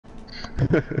I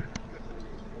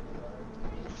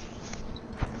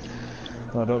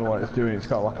don't know what it's doing, it's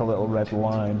got like a little red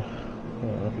line. I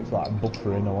don't know if it's like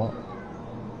buffering or what.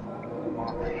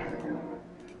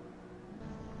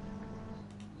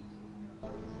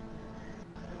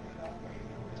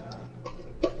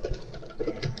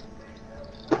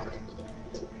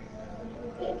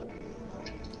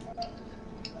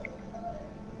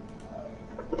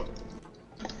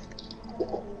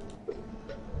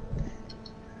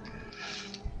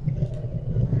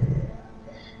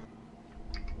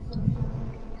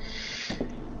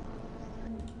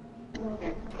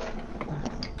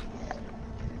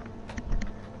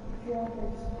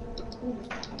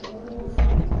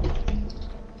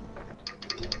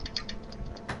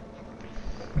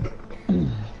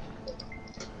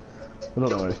 I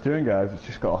don't know what it's doing, guys. It's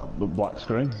just got a black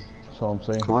screen. That's all I'm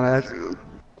saying. Come on, Ed.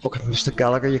 Look at Mr.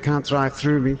 Gallagher, you can't drive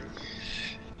through me.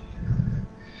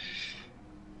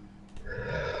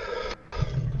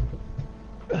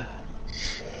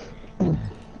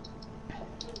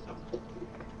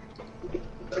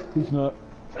 It's not.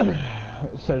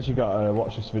 It says you gotta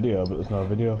watch this video, but there's no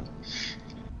video.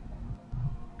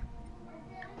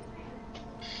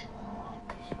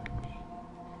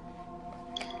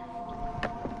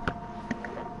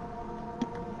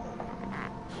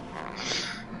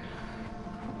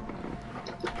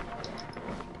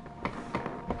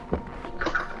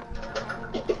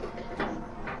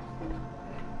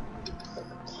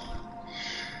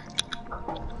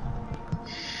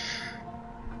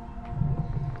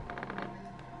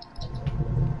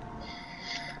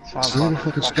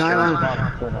 Beautiful the skyline.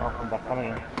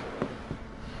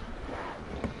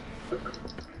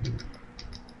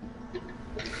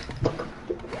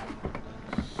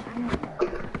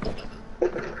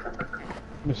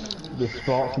 The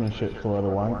sportsmanship's a load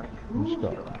of wank. It's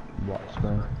got black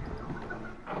screen.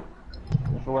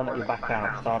 If we won't let you back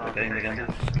out, start the game again.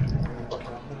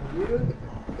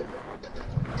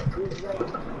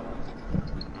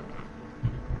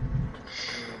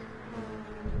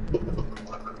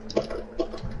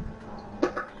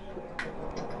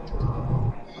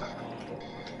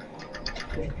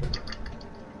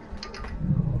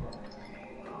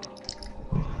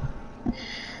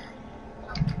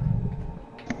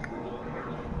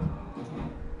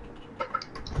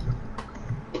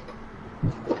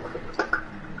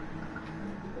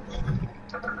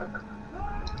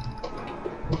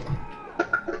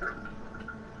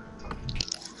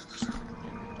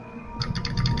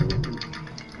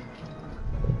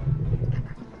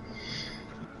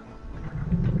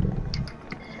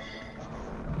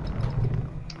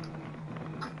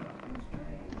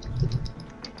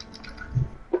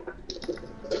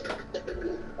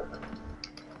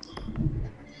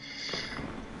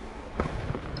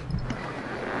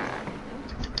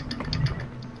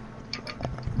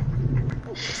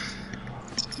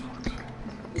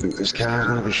 This car's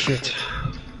gonna be shit.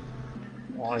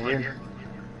 Why are you?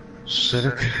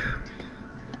 Civic.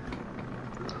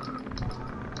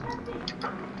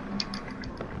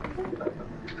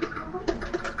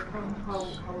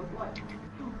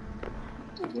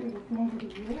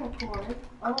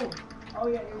 Oh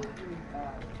yeah, it was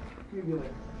tubular.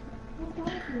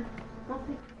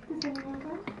 Does anyone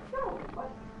go? No. What?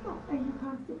 No. Are you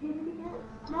constipated again?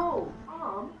 No.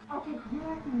 Okay,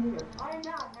 you're acting weird. I'm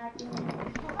not acting weird.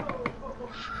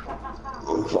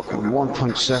 Fucking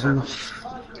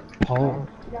 1.7 pole.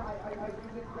 Yeah, I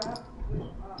just grabbed a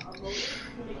motor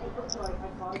to make it look like I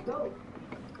saw a ghost.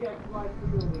 Yeah, like the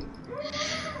movie.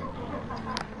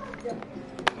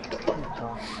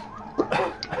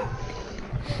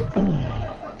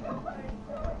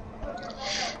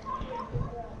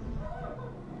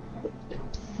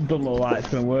 Doesn't look like it's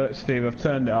gonna work, Steve. I've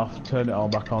turned it off, turned it all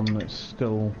back on, it's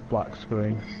still black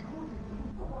screen.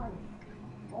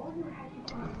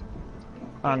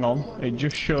 Hang on, it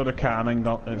just showed a car and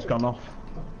it's gone off.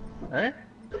 Eh?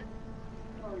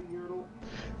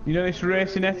 You know this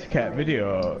racing etiquette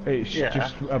video? It's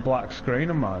just a black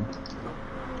screen on mine.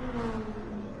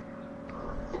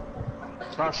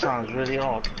 That sounds really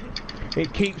odd.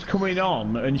 It keeps coming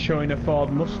on and showing a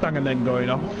Ford Mustang and then going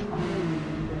off.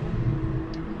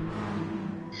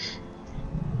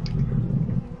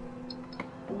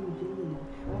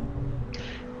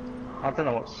 I don't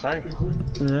know what to say.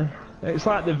 Yeah. It's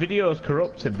like the video's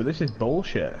corrupted, but this is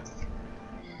bullshit.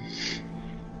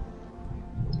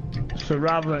 So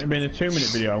rather than it being a 2-minute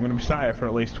video, I'm going to be sat here for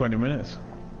at least 20 minutes.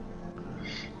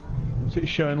 So it's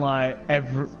showing like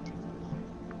every...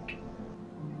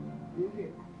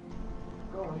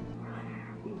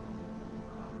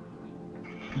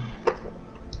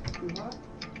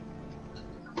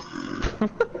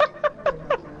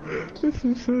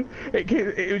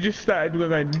 It just started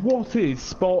going, what is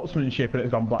sportsmanship? And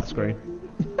it's on black screen.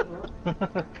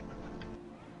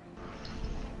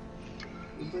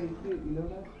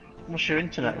 What's your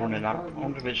internet running at? I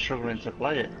wonder if it's struggling to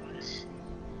play it.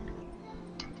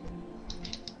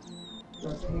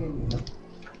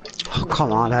 Oh,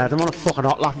 come on, Ed. I'm on a fucking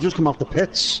hot lap. Just come off the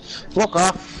pits. Fuck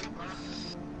off.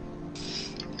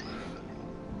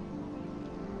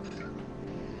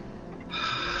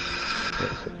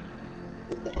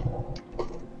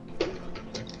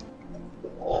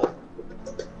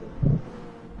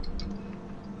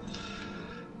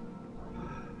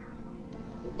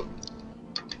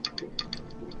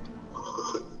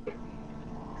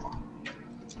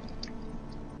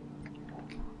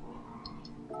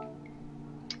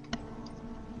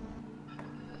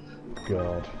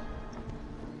 God.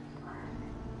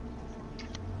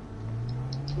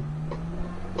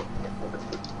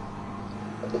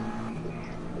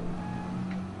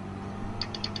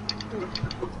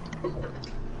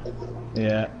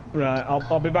 Yeah, right,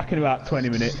 I'll be back in about 20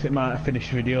 minutes. It might have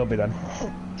finished the video by then.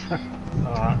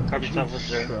 Alright, grab yourself a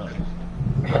drink.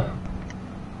 Right.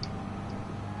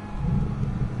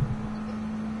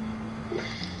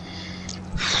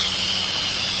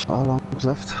 How long's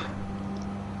left?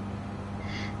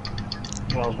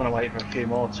 Well, I was going to wait for a few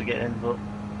more to get in, but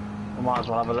we might as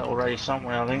well have a little race, haven't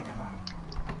we, I think?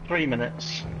 3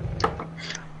 minutes.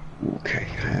 Okay,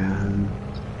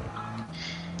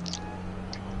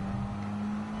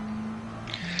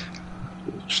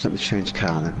 just let me change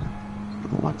car then. I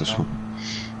don't like this one.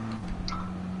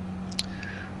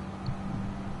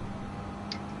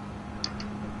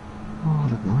 Oh, I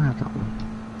didn't know I had that one.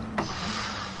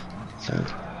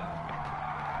 Third.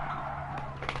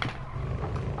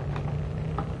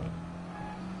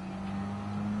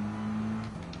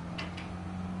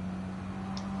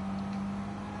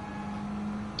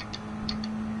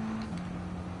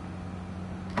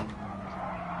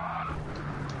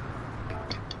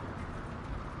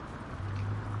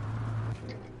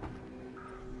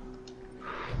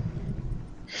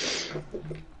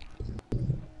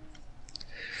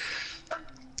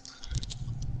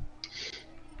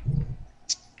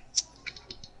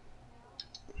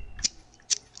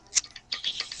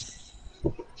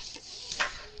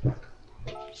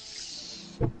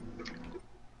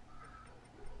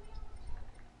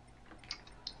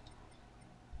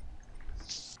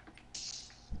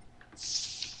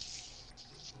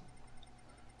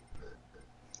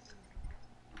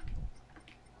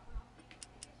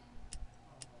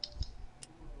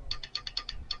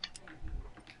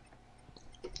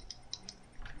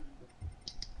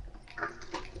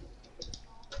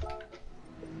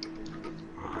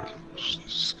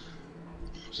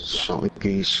 Solid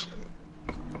geese.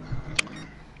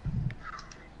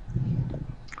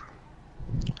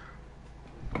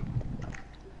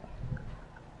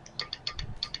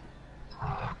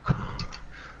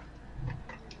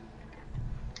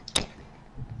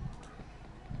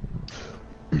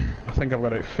 I think I've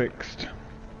got it fixed.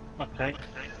 Okay.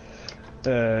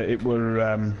 It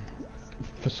were,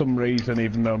 for some reason,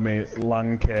 even though my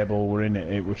LAN cable were in it,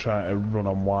 it would try to run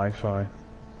on Wi-Fi.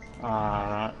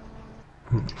 Alright.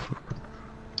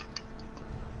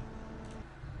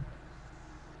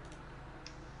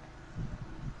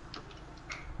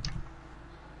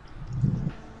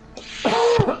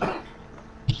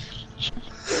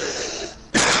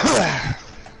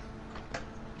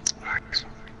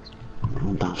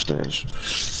 I'm downstairs.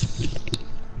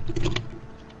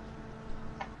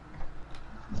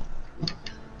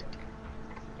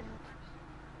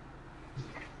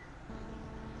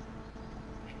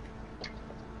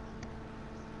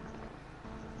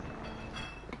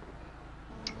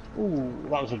 Ooh,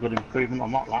 that was a good improvement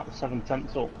on that,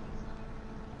 7/10 up.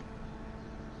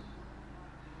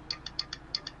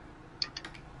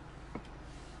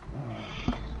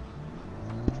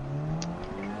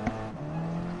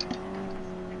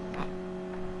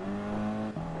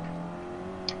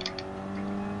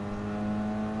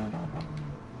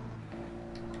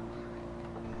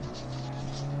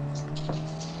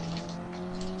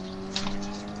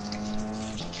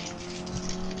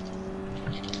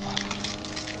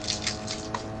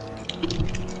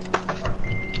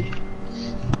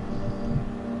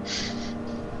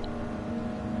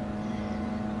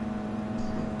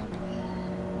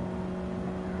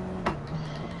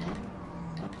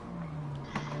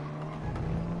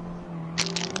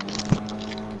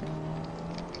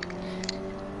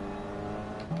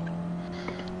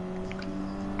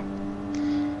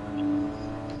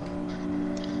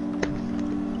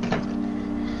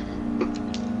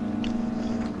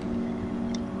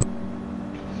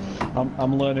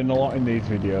 I'm learning a lot in these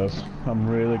videos. I'm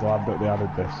really glad that they added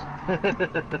this.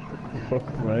 Fuck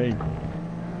me.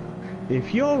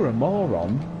 If you're a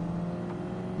moron,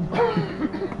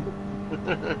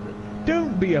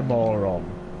 don't be a moron.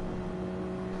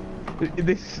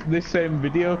 This same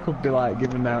video could be like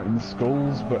given out in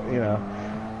schools, but you know.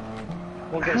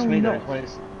 What gets me though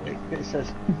is when it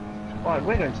says, right,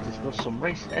 we're going to discuss some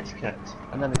race etiquette,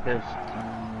 and then it goes,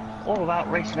 all about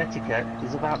race and etiquette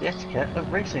is about the etiquette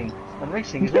of racing, and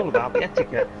racing is all about the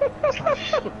etiquette. It's like,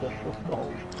 shut the fuck up.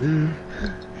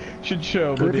 Should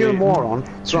show. If you're a moron,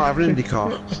 drive an Indy car.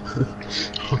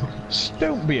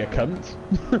 Don't be a cunt.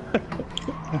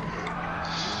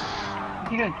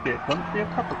 You're going to be a cunt, be a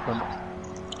proper cunt.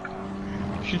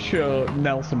 Should show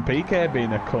Nelson Piquet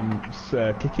being a cunt,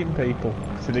 kicking people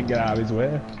because he didn't get out of his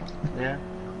way. Yeah.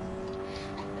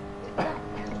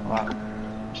 Right.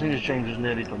 As soon as James is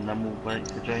nearly done, then we'll wait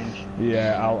for James.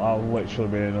 Yeah, I'll literally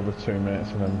be another 2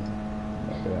 minutes and then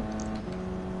that'll be it.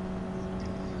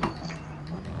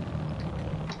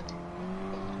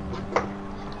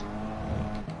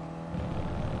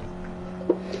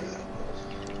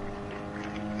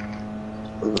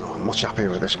 I'm much happier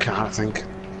with this car, I think.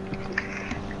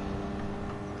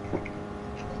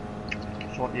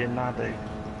 That's what you now do.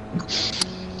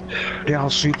 The Al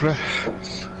Supra.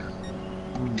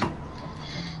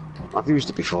 I've used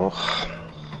it before.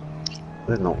 I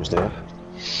didn't know it was there.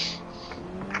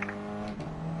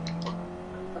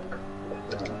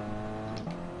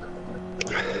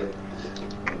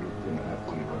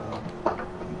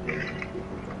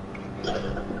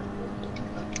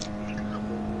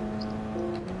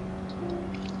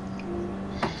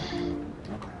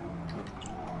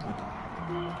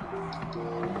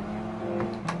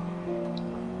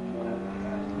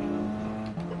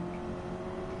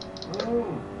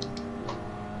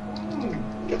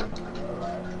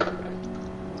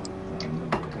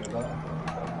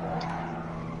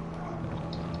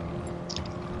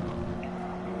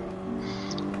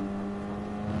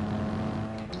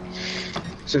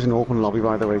 This is an open lobby,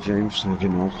 by the way, James, so you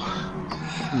know.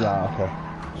 Right, okay.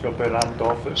 She'll be rammed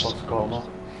off at first corner.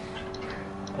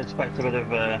 Expect a bit of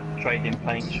trading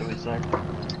paint, shall we say.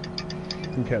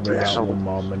 Can get rid of that 1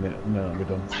 more minute and then it'll be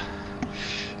done.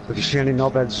 If you see any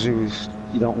knobheads who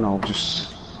you don't know,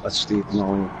 just let Steve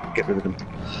know and get rid of them.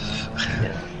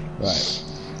 Yeah. Right.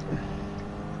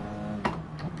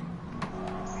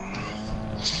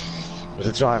 But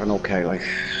they're driving okay, like.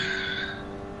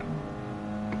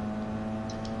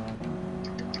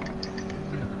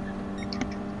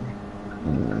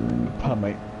 Pardon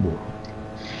me.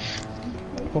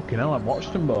 Fucking hell, I've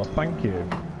watched them both, thank you.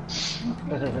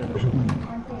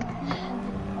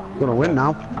 Gonna win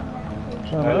now.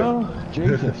 Oh,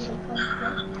 Jesus.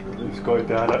 It's going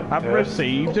down at I've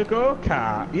received a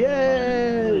go-kart,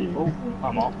 yay! Oh,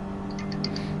 I'm on.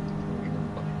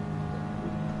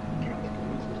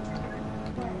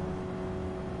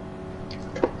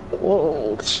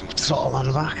 Whoa, it's all on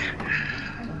the back.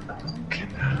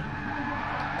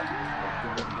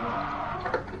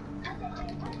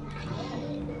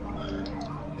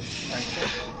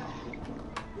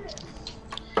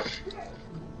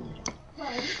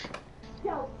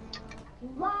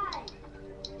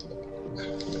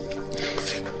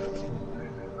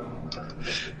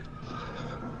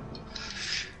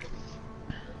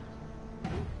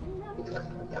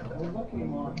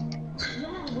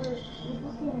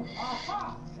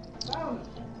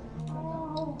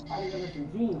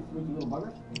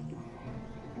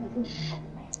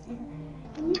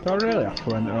 Do I really have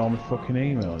to enter all my fucking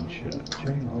email and shit?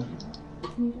 Jeez.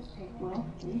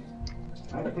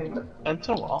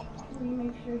 Enter what?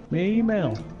 My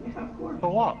email. For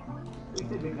what?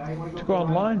 To go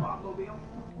online.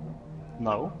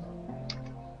 No.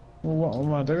 Well, what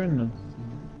am I doing then?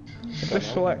 I've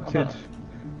just selected...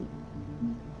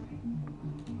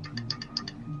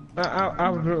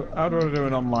 How do I do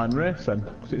an online race then?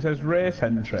 Because it says race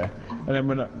entry, and then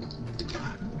when I...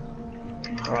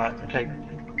 Right, okay.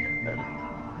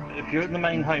 If you're at the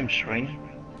main home screen,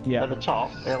 Yeah. at the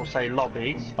top, it'll say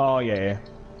lobbies. Oh, yeah.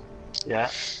 Yeah.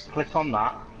 Click on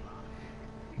that.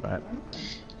 Right.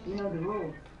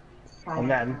 And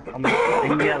then,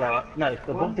 in yellow, no,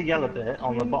 above the yellow bit,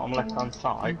 on the bottom left-hand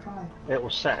side, it will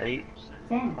say,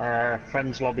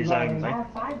 friends lobbies only.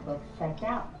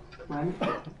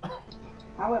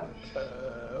 However,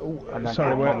 And then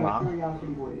sorry, click where? on that.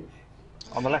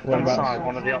 On the left-hand side,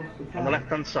 on the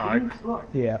left-hand side,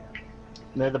 Yeah.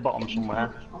 near the bottom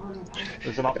somewhere,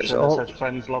 there's an option that says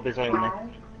friends lobbies only.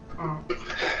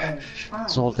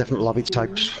 It's all different lobby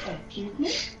types.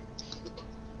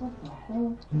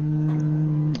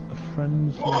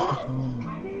 Friends.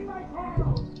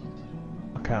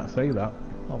 I can't see that.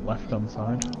 On left hand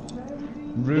side.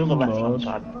 Room The left mode.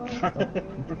 hand side.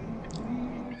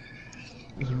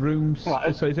 There's rooms.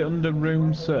 Right. So is it under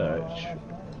room search?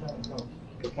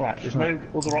 Right, there's no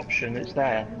other option, it's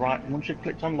there. Right, once you've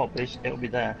clicked on lobbies, it'll be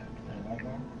there.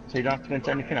 So you don't have to go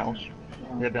into anything else.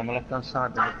 It'll be on the left hand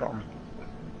side at the bottom.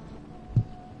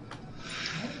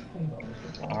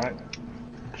 Alright.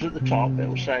 Because at the top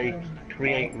it'll say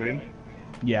create room.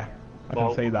 Yeah, I can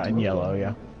Well- see that in yellow.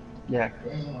 Yeah. Yeah.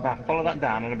 Now follow that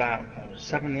down and about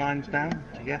 7 lines down,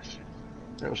 I guess.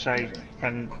 It'll say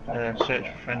search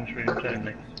for friends rooms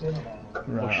only. Or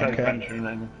Right. show Okay. friends room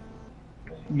only.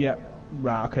 Yep.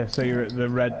 Right. Okay. So you're at the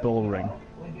Red Bull Ring.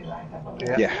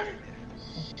 Yeah.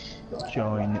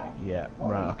 Join. Yeah.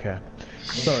 Right. Okay.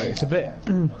 Sorry, it's a bit.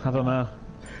 I don't know.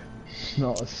 It's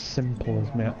not as simple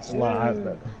as me. Like,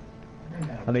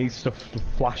 I need stuff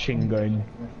flashing, going.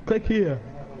 Click here.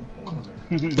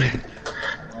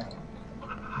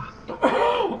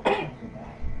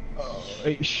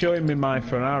 It's showing me my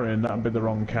Ferrari, and that'd be the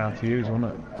wrong car to use,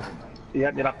 wouldn't it?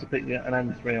 Yeah, you'll have to pick an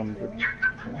M300.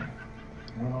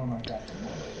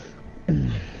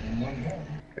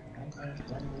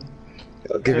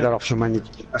 I'll give you that option when you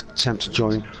attempt to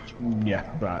join. Yeah.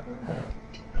 Right.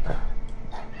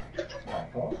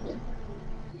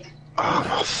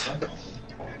 I'm off.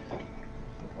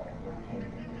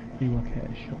 You okay?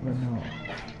 Shut the door.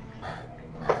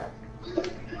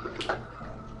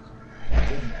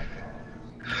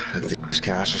 This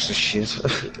car's just a shit.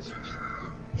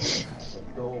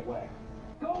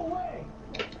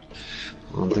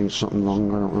 I'm doing something wrong,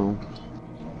 I don't know.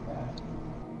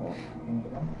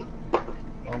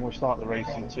 And we'll start the race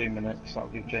in 2 minutes. That'll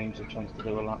give James a chance to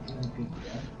do a lap.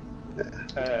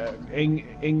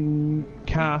 In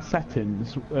car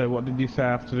settings, what did you say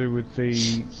I have to do with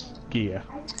the gear?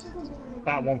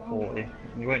 About 140.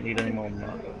 You won't need any more than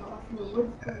that.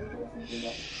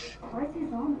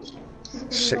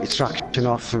 Set your traction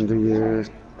off and do your...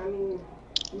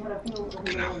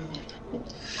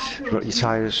 Put your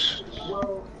tyres.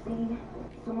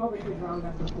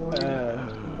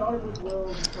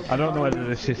 I don't know whether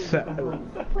this is set.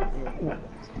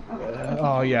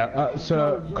 Oh yeah.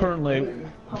 So currently,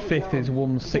 fifth is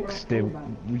 160. Would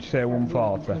you say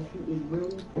 140?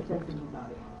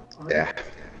 Yeah.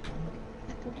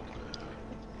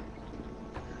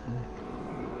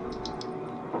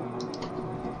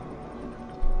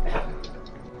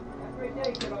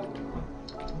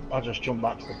 I just jumped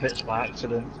back to the pits by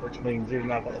accident, which means even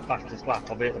though I've got the fastest lap,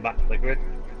 I'll be at the back of the grid.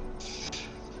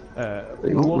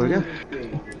 You won't, will you?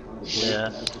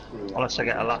 Yeah. Unless I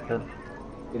get a lap in.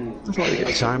 That's why you get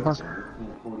your time back.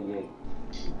 1948,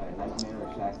 had a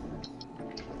nightmarish accident.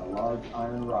 A large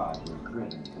iron rod was driven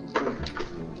completely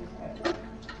through his head.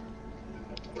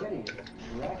 Jenny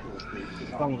miraculously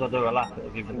As long as I do a lap, it'll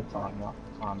give me the time back.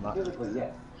 physically,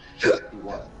 yes, he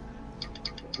was.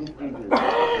 His injury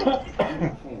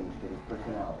changed in his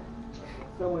personality.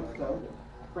 So much so that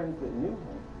friends that knew him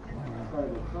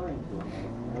started referring to him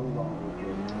as no longer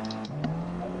good.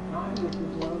 At the time, this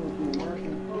was known as the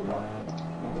American Crowbar.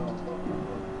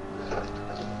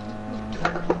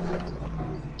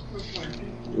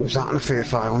 Was that in a Fiat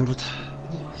 500?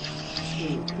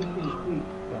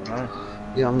 Don't know.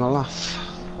 Yeah, on the left.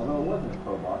 Although it wasn't a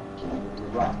crowbar, it was a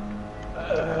rock.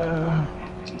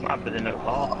 I've been in a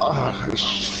car. Oh,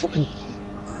 it's fucking...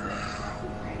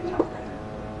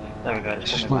 There we go, it's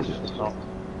Just coming back like- to the top.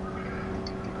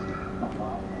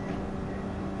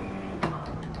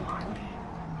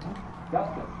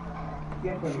 Justin,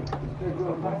 get ready. There's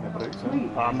no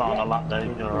time. I'm not on a lap,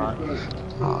 Dave, you're alright.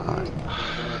 Alright.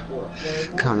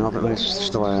 Can't help it, mate. It's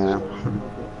just the way I am.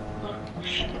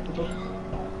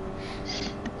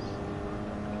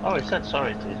 Oh, he said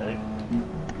sorry to you,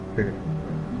 Dave.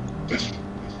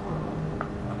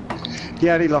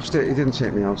 Yeah, he lost it. He didn't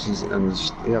take me out, he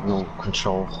had no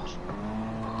control.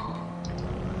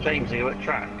 James, are you at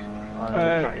track?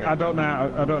 I don't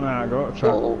know. I don't know how to go to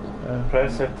track.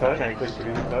 Press it Okay. tight, the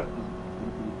green bit.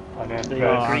 And then The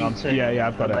Oh, press, hang on. green Yeah,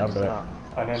 I've got it. tick, I've got it.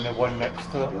 and then the one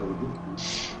next to it.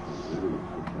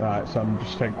 Right, so I'm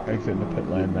just exiting the pit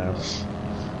lane now.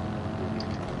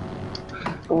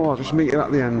 Oh, I'll just meet you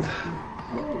at the end.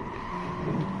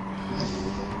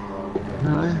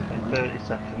 Aye. In 30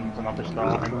 seconds and I'll be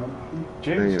starting.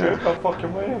 James, There you get out the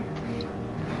fucking way.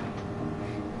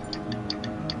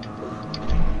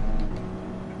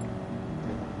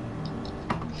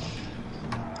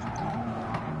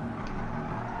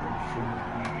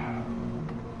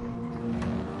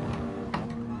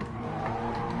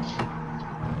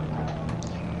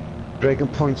 Braking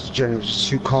points, James,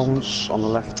 2 cones on the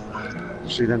left.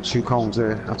 See them 2 cones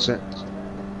there, that's it.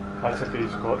 That's if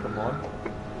he's got them on.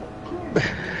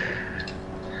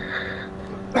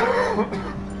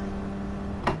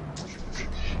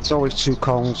 It's always 2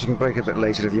 cones, you can brake a bit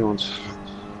later if you want.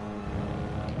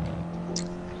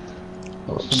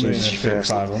 Somebody in a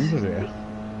first 500 here.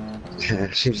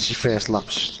 Yeah, seems it's your first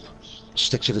laps.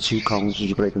 Stick to the 2 cones as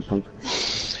your braking point.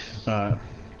 Right.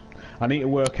 I need to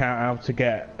work out how to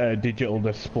get a digital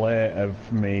display of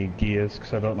me gears,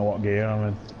 because I don't know what gear I'm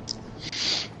in.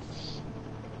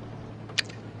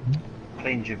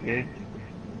 Change your view.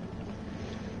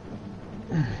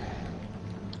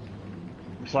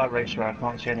 It's like race where I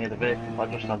can't see any of the vehicles, I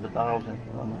just have the dials in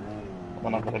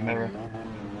when I've got a mirror.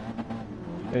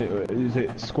 Is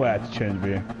it square to change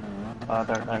view? I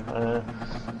don't know.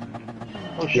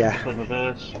 Oh shit, Yeah. it's in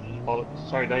reverse. Oh,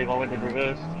 sorry Dave, I went in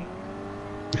reverse.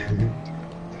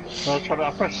 I was trying to,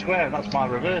 I pressed square and that's my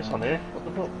reverse on here. What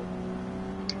the fuck?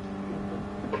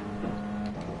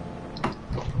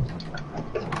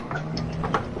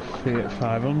 Fiat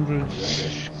 500.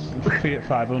 Fiat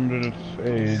 500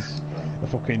 is a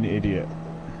fucking idiot.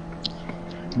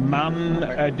 Man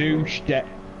a douche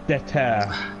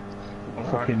deter.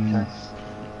 Fucking,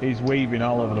 he's weaving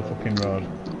all over the fucking road.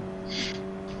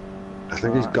 I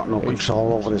think he's got no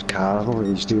control over his car, I don't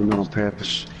think he's doing it on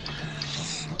purpose.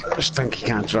 I just think he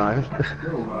can't drive it.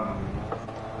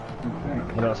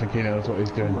 I don't think he knows what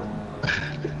he's doing.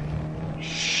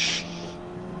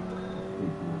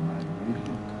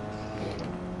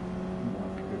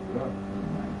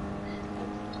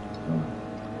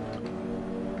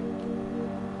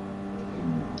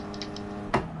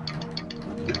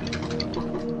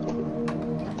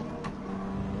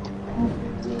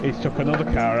 He's took another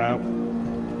car out.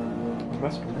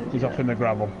 He's off in the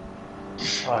gravel.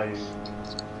 I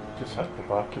just hit the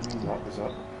back of him, that was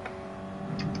it.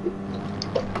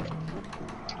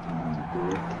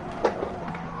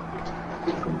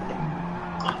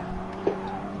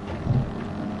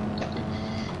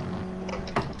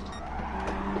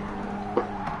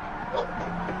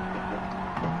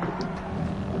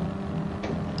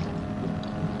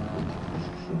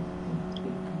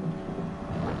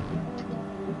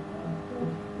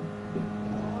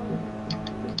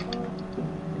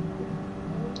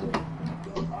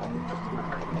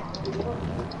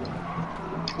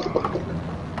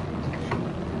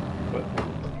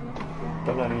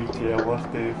 But I need to yell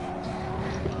with Dave.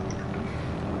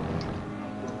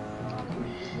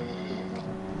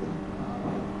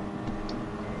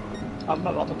 I've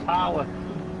not got the power.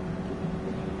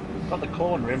 Got the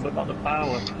cornering, but not the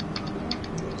power.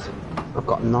 I've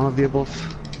got none of the above.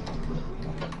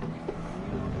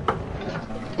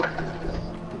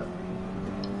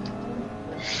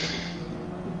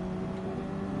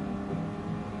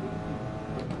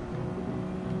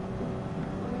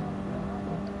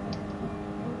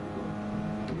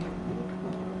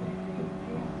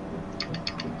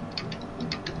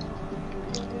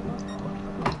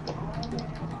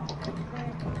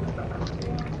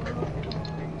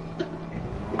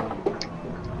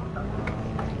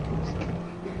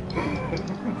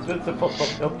 That's a pop-up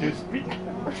help you speak.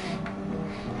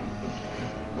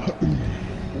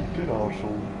 Good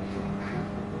arsehole.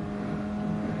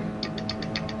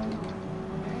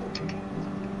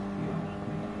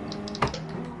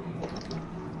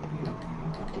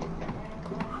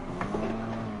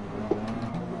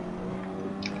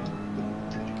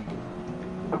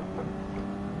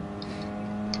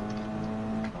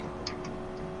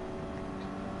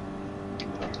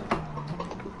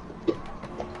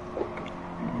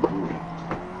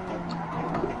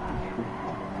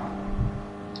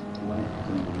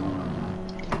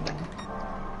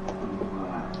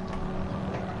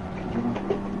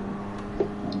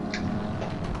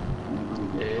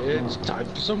 It's time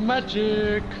for some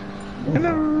magic!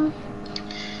 Hello!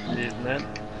 Cheers, man.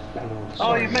 Hello, Oh,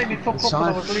 sorry. you made me fuck up when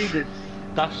I was leading.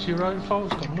 That's your own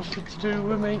fault, it's got nothing to do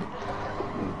with me.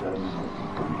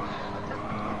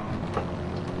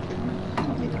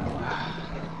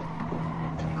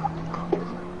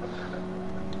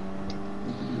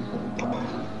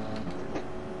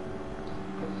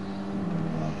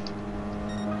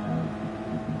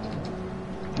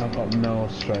 I've got no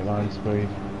straight line speed.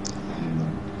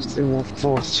 He's doing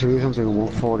 142, I'm doing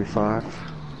 145.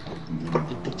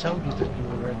 Did they tell you that you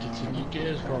were editing your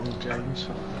gears wrong, James?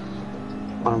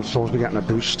 I'm supposed to be getting a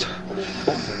boost.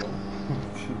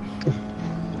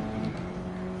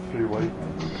 Free white.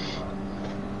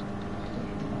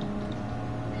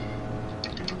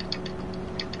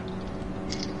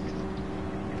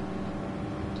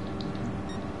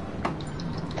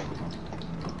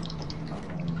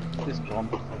 This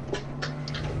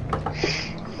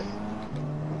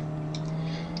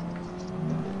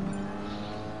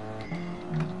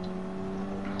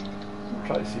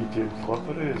try to see James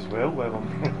Livery as well while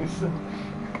I'm racing.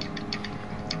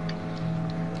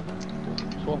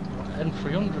 What,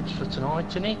 N300s for tonight,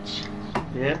 innit?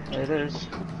 Yeah, it is.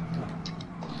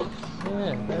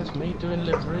 Yeah, there's me doing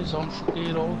liveries on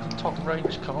fucking all the top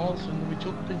range cars and we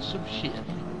jump in some shit.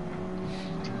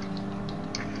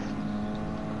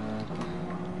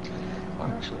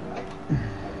 Actually.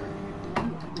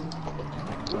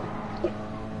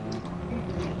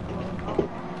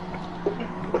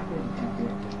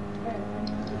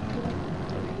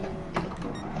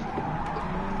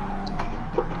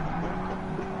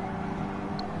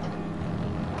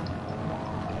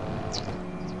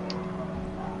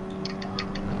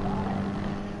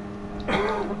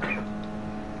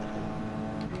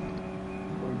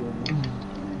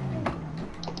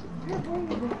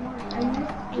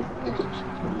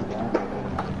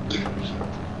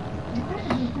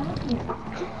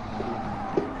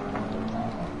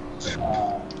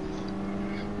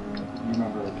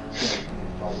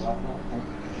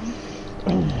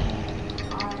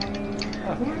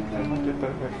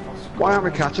 Why aren't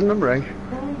we catching them, Ray?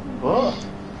 What?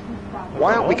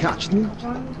 Why aren't we catching them?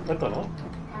 I don't know.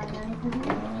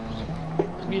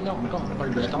 Have you not got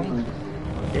boats done?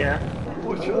 Yeah.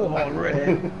 What's your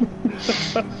Ray.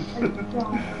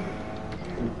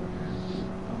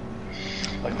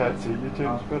 I can't see you,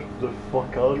 James. Where the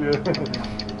fuck are you?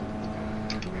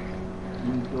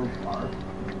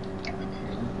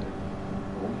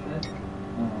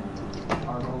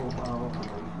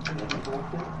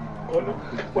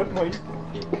 What might?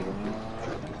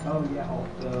 Oh yeah,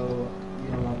 also,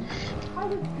 I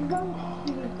was drunk,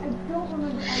 Steve. I don't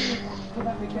remember any of that. So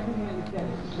that makes everything I just said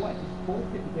is what?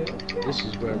 Bullshit too? This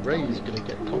is where Ray is going to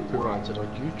get copyrighted on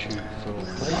YouTube for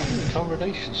playing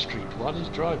Coronation Street while he's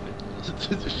driving.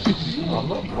 I'm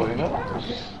not playing it.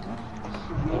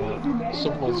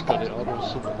 Someone's got it on or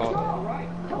something like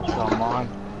that. It's on mine.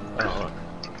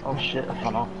 Oh shit, I've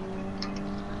gone off.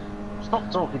 Stop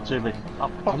talking to me. I've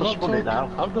I'm proper not spun it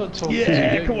talking, now. I'm not talking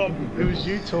Yeah, to you. come on. Who's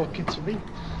you talking to me?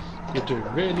 You're doing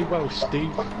really well,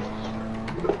 Steve.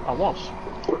 I was.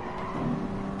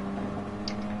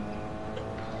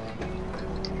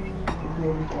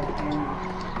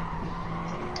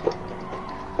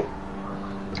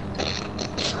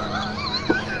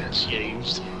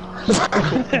 James.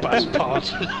 Best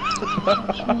part.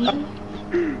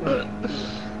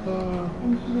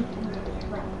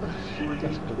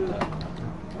 That's good, that.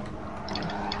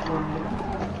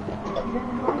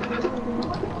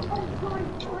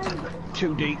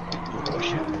 Too deep. Oh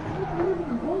shit.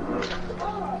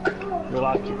 You'll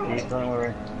like it, Pete, don't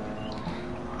worry.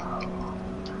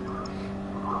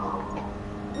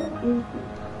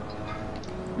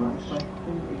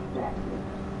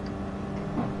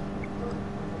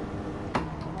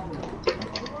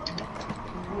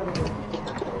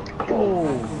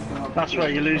 Oh, that's where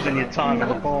you're losing your time in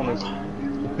the corners.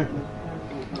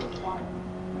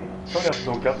 Sorry I've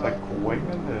not got my coin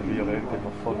in the rear end of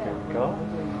my fucking car.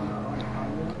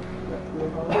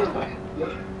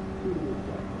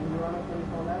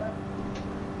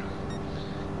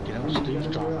 You know, Steve's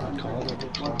driving a car that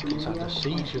looks like it's had a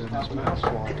seizure and his mouth's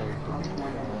wide open.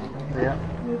 Yeah.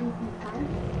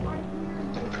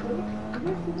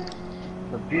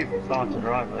 The beautiful car to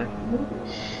drive though.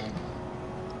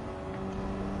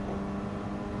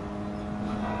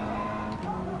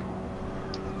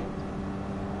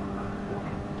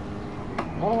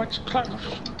 Oh, it's close.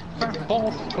 For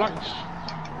fourth place.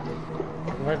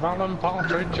 With Alan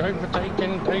Partridge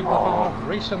overtaking David Hart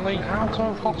recently out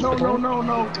of hospital.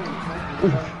 No.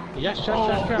 Yes. No!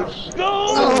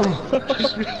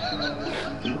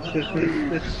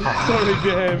 Sorry,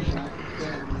 James.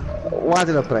 Why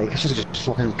did I brake? I should have just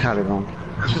fucking carried on.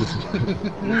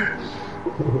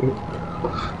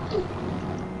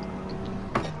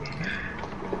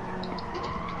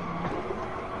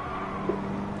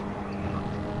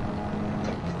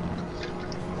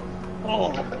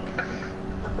 Oh.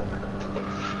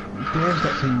 Dave's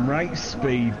got some right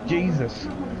speed, Jesus.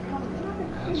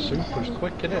 Super's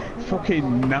quick, innit?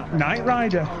 Fucking Night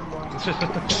Rider.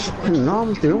 No,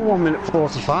 I'm doing 1 minute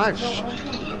 45.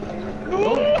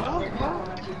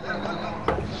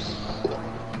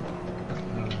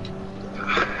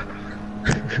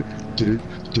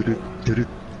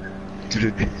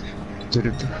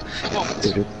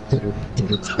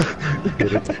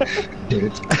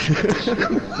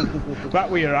 That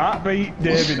were your heartbeat,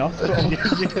 Dave, in hospital.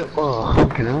 Oh,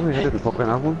 fucking hell, I didn't fucking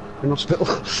have one in hospital.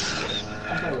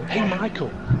 Hey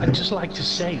Michael, I'd just like to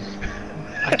say,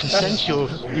 I can sense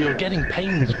you're getting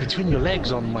pains between your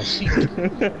legs on my seat.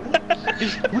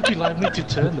 Would you like me to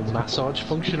turn the massage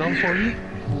function on for you?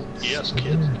 Yes,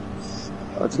 kid.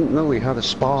 I didn't know we had a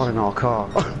spa in our car.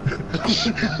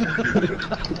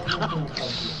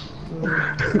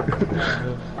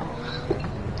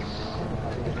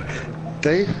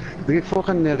 Dave, they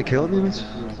fucking nearly killed me, mate.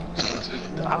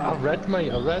 I read,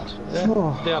 mate, I read. Yeah.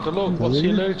 Oh, They had a look. What's he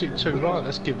allergic to? Right,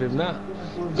 let's give him that.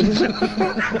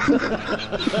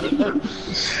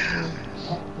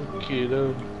 Okay,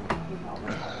 no.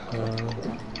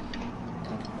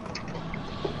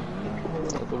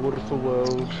 The wonderful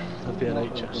world of the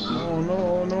NHS.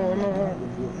 No.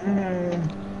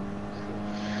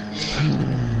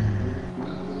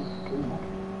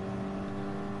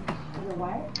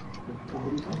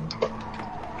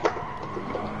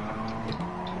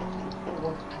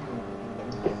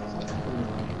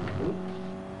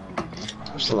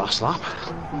 That's the last lap.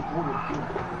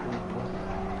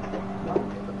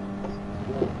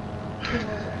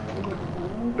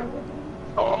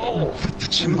 Oh,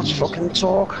 too much fucking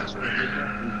talk.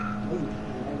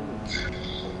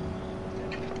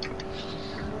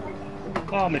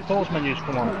 Oh, my pause menu's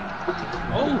come on.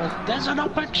 Oh, there's an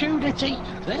opportunity!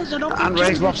 There's an And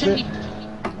Ray's lost it.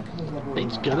 opportunity!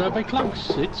 It's gonna be close,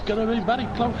 it's gonna be very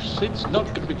close, it's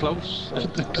not gonna be close,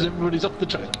 because everybody's off the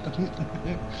track.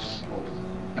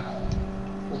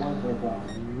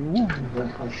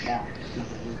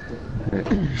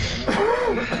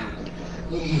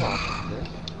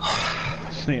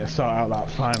 Just need to sort out that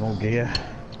final gear.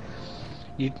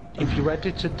 If you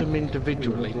edited them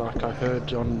individually, like I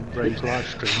heard on Ray's live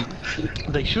stream,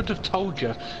 they should have told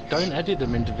you, don't edit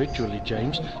them individually,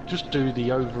 James, just do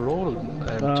the overall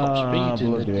top speed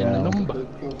in the number.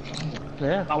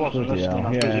 Yeah. I wasn't listening, I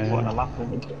was busy putting a lap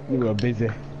in. You were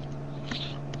busy.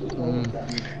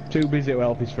 Too busy to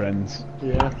help his friends.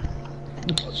 Yeah.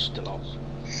 Still on.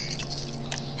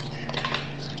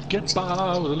 Get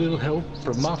by with a little help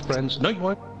from my friends. No, you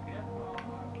won't.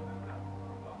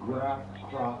 Grass,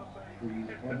 crops, trees,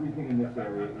 everything in this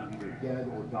area is either dead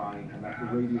or dying, and that's a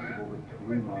radius of over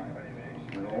 3 miles.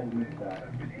 And it all leads back.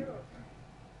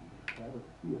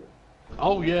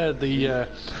 Oh yeah, the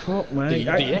Fuck, mate.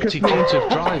 etiquette of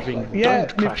driving. Yeah,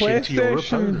 Don't crash into your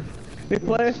opponent. My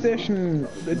PlayStation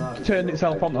turned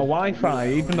itself onto Wi-Fi,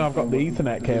 even though I've got the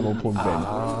Ethernet cable plugged in.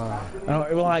 And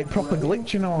it was like proper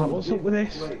glitching. I'm like, what's up with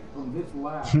this?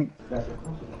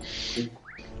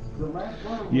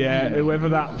 Yeah, whoever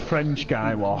that French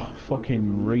guy was,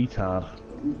 fucking retard.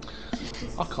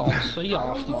 I can't see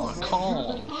off my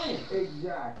car.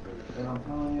 Exactly. And I'm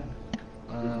telling you,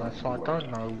 So I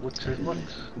don't know which is which.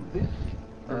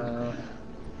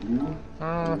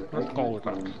 Let's go with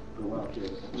that.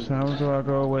 So how do I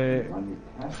go away?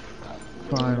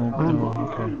 Final. Oh,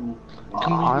 okay.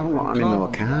 I haven't got any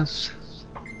more cars.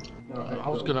 I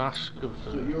was going to ask if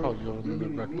you're on the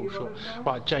Red Bull short.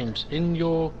 Right, James, in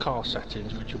your car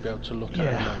settings, which you'll be able to look at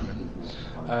in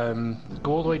a moment,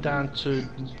 go all the way down to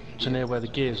near where the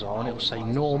gears are, and it will say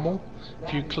normal.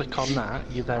 If you click on that,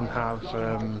 you then have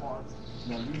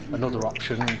another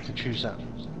option, and you can choose that.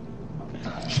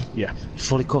 Yeah.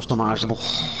 Fully customizable.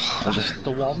 That's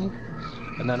the one,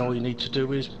 and then all you need to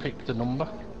do is pick the number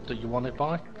that you want it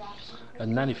by,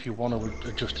 and then if you want to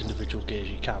adjust individual gears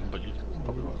you can, but you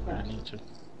probably won't really need to.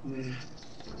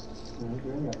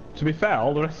 To be fair,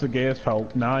 all the rest of the gears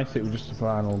felt nice. It was just the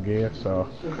final gear, so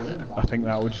I think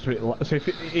that would just be. So if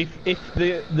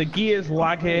the gears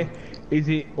laggy, is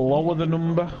it lower the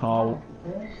number or?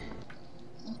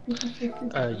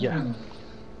 Yeah.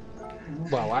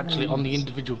 Well, actually, on the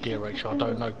individual gear ratio, I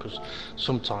don't know, because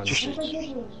sometimes it's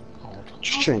odd.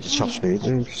 Just change the top speed.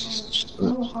 It's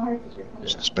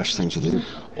the best thing to do.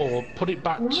 Or put it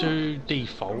back to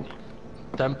default,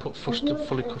 then put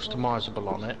fully customizable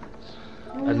on it,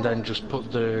 and then just put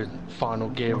the final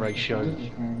gear ratio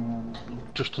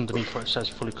just underneath where it says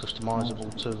fully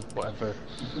customizable to whatever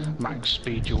max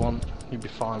speed you want. You'd be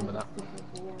fine with that.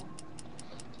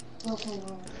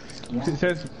 It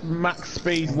says max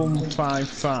speed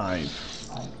 155.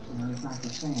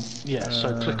 Yeah,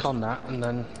 so click on that and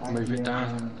then move it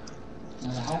down.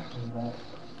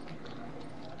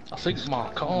 I think my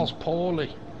car's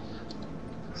poorly.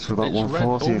 So about It's Red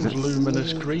 140, is Bull's it?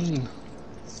 luminous green.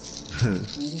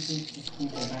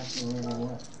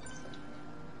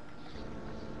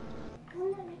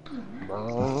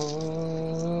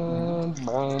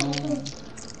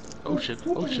 Oh shit,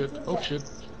 oh shit, oh shit.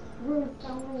 Oh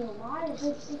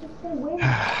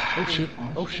shit,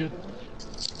 oh shit.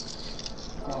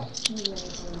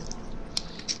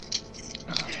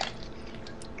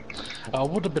 I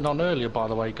would have been on earlier, by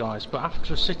the way, guys, but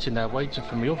after sitting there waiting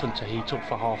for my oven to heat up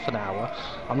for half an hour,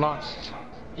 I'm like,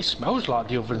 it smells like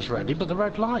the oven's ready, but the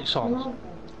red light's on.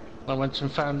 I went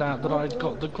and found out that I'd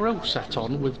got the grill set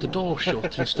on with the door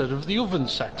shut instead of the oven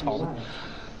set on.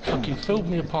 Fucking filled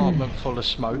my apartment full of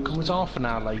smoke and was half an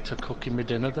hour later cooking me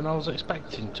dinner than I was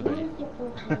expecting to be.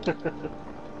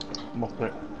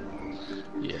 Muppet.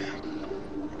 Yeah.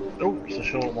 Oh, it's a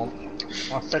short one.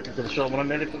 I said it to the short one, I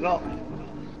nearly forgot.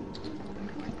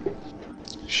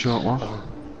 Short one.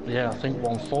 Yeah, I think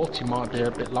 140 might be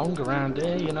a bit long around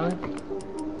here, you know.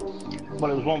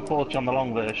 Well, it was 140 on the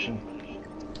long version.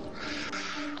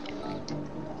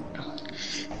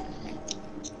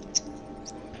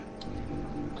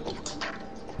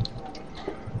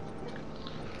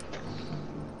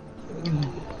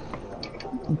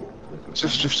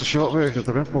 Just a short version of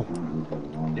the Red Bull.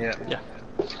 Yeah. Yeah.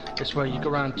 It's where you go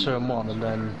around turn 1 and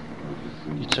then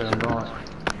you turn right.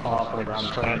 Halfway down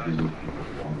the straight.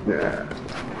 Yeah.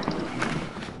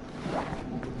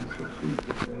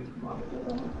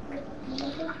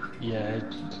 Yeah,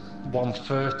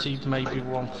 130, maybe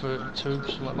 132,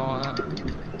 something like that.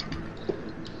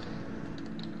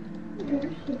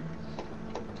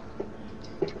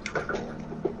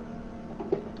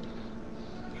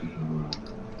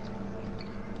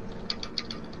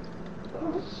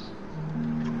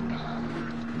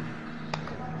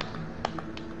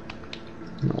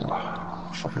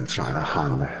 Oh, fucking try the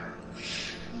hand there.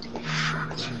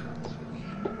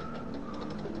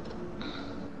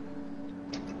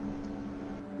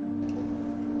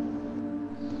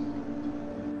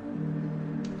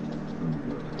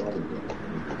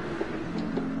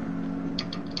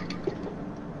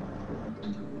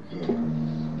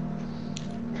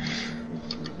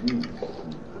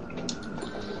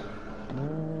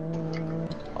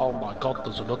 Oh my god,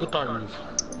 there's another Dave.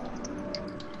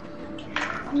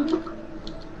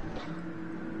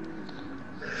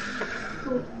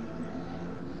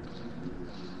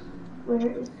 Where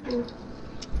is this?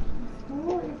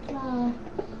 Oh, it's a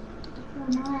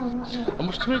mile, not I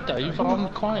must admit, Dave, I'm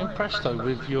quite impressed though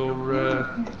with your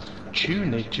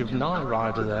tunage of Knight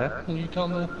Rider there. You got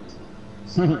the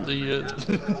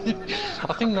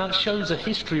I think that shows a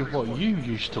history of what you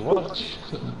used to watch.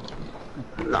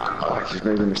 Nah, she's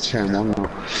maybe missed turn one now.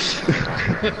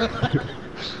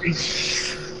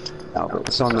 No, but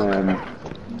it's on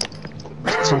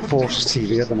Forces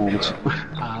TV at the moment.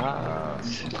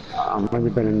 I've only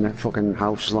been in the fucking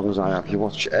house as long as I have. You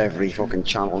watch every fucking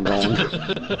channel going.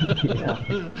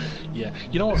 Yeah,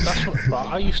 you know what? That's what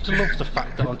I used to love the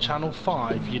fact that on Channel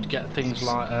 5 you'd get things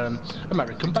like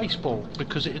American baseball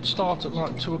because it'd start at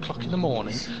like 2 o'clock in the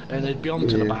morning and it'd be on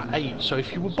till about 8. So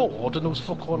if you were bored and there was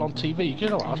fuck all on TV, you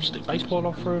know, I'd stick baseball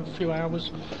on for a few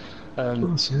hours.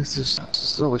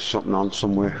 There's always something on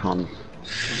somewhere on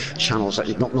channels that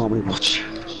you'd not normally watch.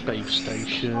 Babe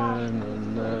Station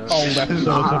and Old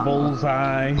episodes of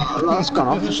Bullseye. That's gone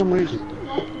off for some reason.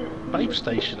 Babe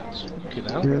Station, that's fucking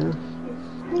hell. Yeah.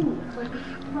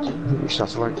 Your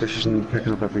satellite dish isn't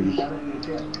picking up every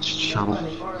channel.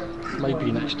 Maybe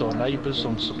your next door neighbours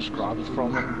unsubscribed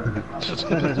from them.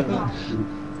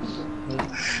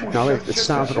 No, it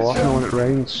starts to go off now when it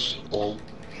rains.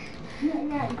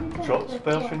 Shots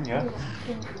version, yeah.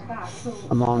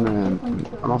 I'm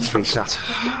on 3 sat.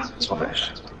 That's what it is.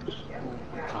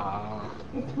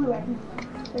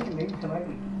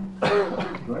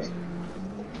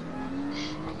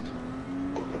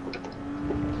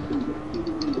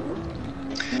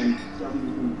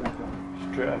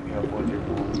 Straight at me,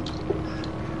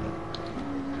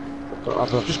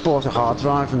 I've I've just bought a hard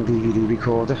drive and DVD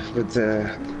recorder with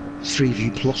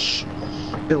 3V Plus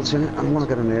built in it. I want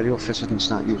to get an aerial fitted and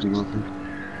start using it.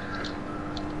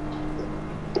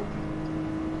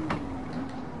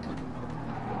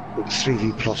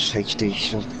 3V Plus HD,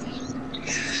 so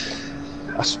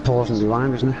that's pause and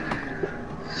rewind, isn't it?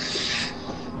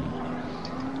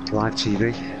 Live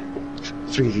TV,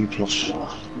 3V Plus. Is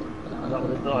that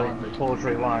what it's like? Pause,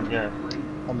 rewind, yeah.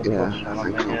 On the Yeah, plus one, I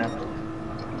think so. yeah.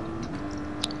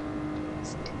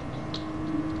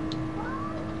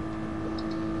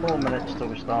 Four minutes till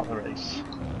we start the race.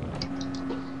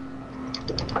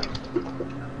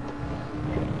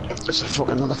 It's a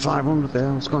fucking another 500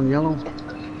 there, it's gone yellow.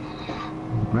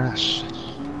 Yes.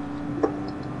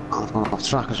 I've gone off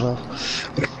track as well.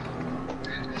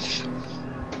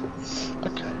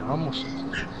 Okay, I'm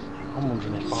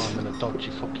wondering if I'm in a dodgy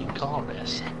fucking car here.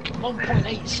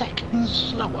 1.8 seconds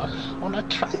slower on a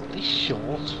track this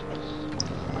short.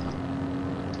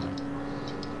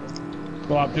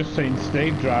 Well, I've just seen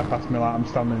Steve drive past me like I'm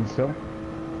standing still.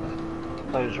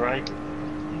 Those right.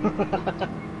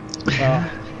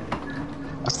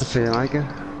 That's the fear I get,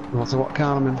 no matter what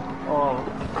car I'm in. Oh,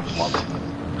 what?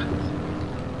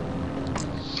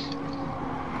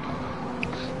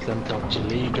 them dodgy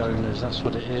league owners, that's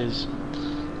what it is.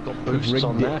 Got boosts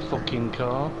on their fucking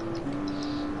car.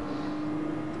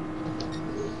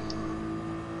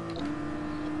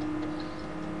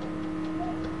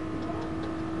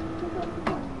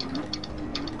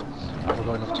 Have we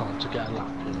got enough time to get a lap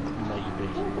in?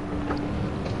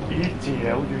 Maybe.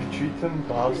 ETL, you cheating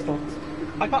bastard.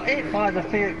 I got hit by the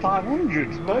Fiat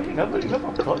 500. No, you never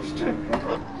touched it.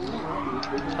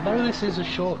 I know this is a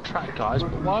short track, guys,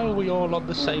 but why are we all on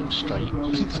the same straight?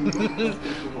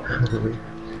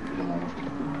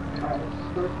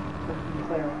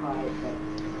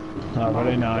 Oh,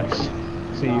 very nice.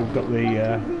 See, you've got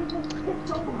the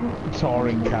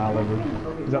touring car livery.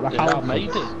 Is that the Yeah, I Halford?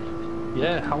 made it.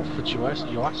 Yeah, Halford US.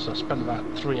 I spent about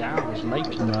 3 hours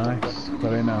making it. Nice,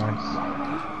 very nice.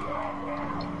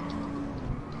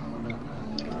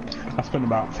 I spent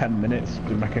about 10 minutes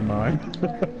making mine.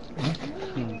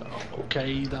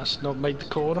 Okay, that's not made the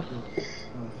corner.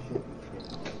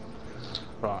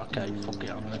 Right, okay, fuck it,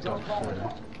 I'm gonna go for it.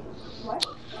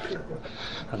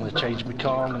 I'm gonna change my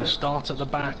car, I'm gonna start at the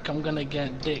back, I'm gonna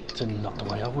get dicked, and not the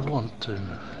way I would want to.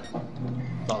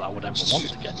 Not that I would ever want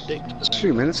to get dicked, but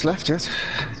 2 minutes left yet.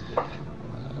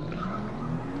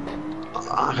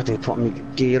 I did put my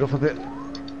gear up a bit.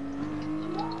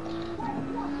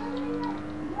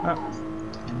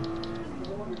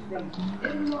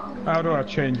 How do I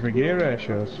change my gear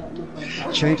ratios?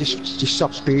 Change your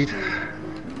stop speed.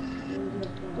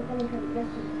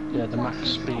 yeah, the max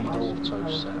speed auto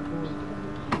set.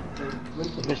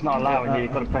 If it's not allowing you,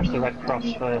 you've got to press the red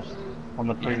cross first on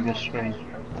the previous screen.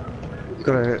 You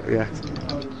gotta, yeah.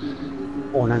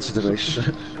 Or an enter the race.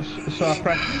 So I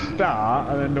press start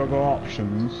and then do I go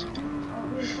options?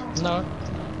 No.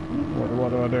 What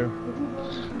do I do?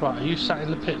 Right, are you sat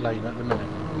in the pit lane at the minute?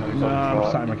 No,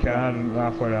 I'm sat in my car and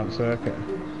halfway down the circuit.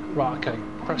 Right, okay,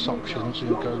 press options and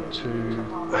go to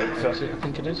exit, I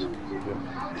think it is.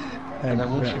 And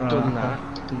then once you've done that,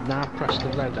 now press the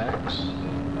red X.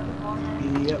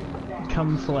 Yep.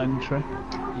 Cancel entry.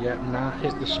 Yep, now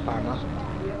hit the spanner.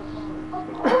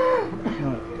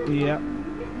 Right. Yep.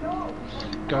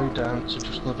 Go down to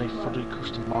just underneath fully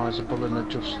customisable and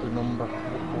adjust the number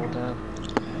up or down.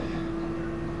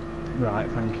 Right,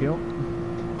 thank you.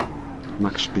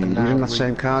 Max speed. You're in that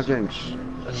same car, James?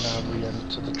 And now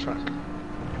re-enter the track.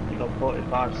 You've got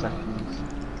 45 seconds.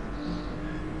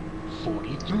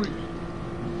 43,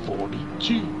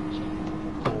 42,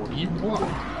 41.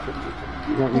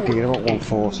 You want your gear about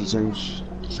 140, James,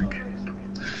 I think.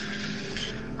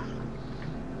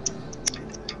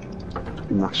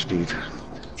 Max speed.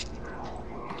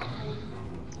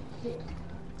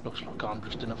 Looks like I'm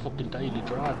just in a fucking daily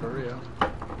driver here.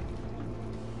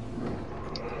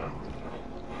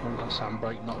 And that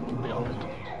handbrake not behind.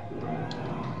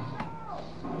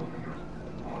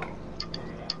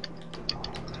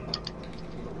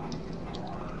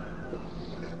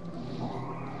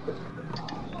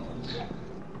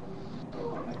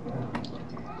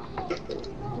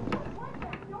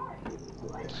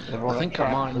 I think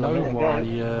I might know why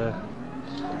a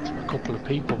couple of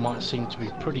people might seem to be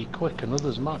pretty quick and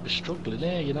others might be struggling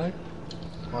here, you know.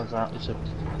 What's that? It's a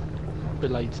bit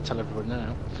late to tell everyone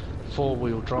now.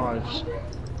 4-wheel drives.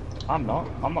 I'm not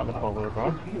the 4-wheel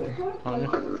drive. Aren't you?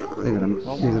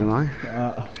 Neither am I.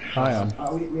 I am.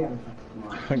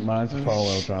 I think mine's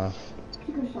 4-wheel drive.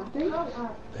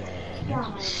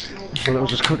 Well, it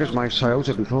was as quick as my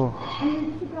Toyota before.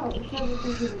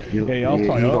 Yeah, your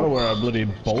Toyota were a bloody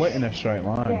bullet in a straight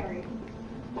line.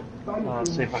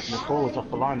 Let's see if I can pull it off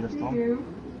the line this time.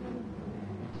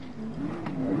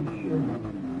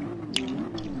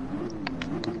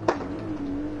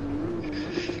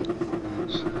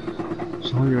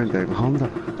 So you're in David Honda.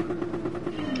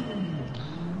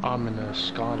 I'm in a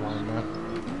Skyline now.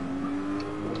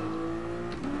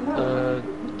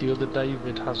 The other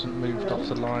David hasn't moved off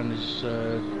the line, he's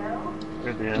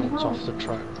jumped off the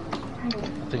track. I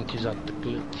think he's had the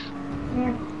glitch.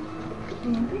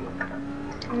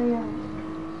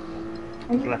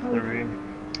 He's left the room.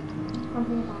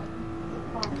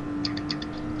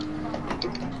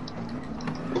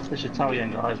 This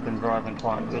Italian guy's been driving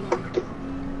quite good.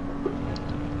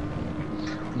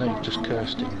 No, you've just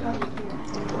cursed him now.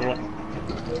 Yeah,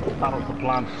 that was the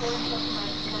plan.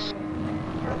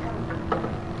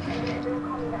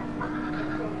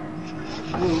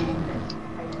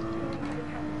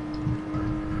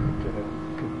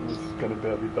 This is gonna be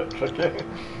a wee bit tricky.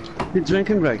 You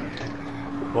drinking, Greg?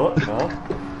 What? No?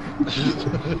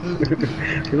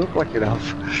 You look like you have.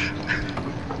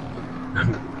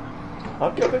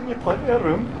 I've given you plenty of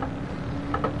room.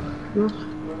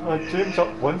 James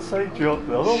up one side, you up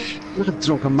the other. Look at a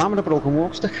drunken man with a broken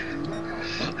walk stick.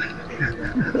 Okay.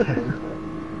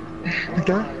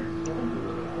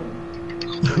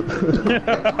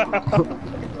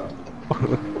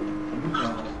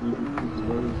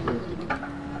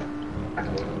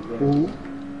 Ooh.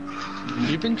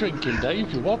 You've been drinking,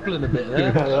 Dave. You're wobbling a bit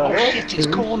there. Oh shit! It's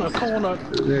corner.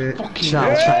 Fucking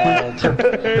Charles hell.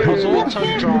 I was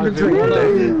auto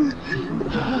driving.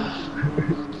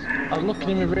 I was looking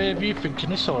in my rear view,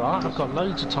 thinking it's all right. I've got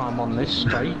loads of time on this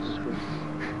straight.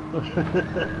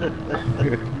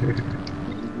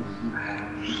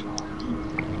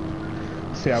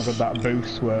 See how good that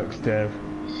boost works, Dave.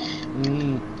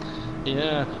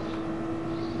 Yeah.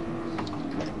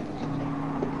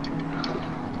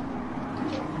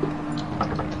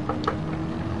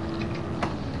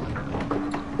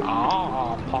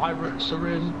 Ah, pirates are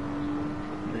in.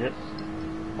 Yep.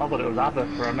 I thought it was ABBA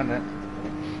for a minute.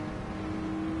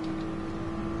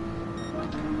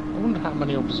 I wonder how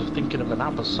many of us are thinking of an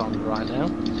ABBA song right now.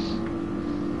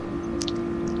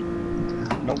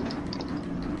 Nope.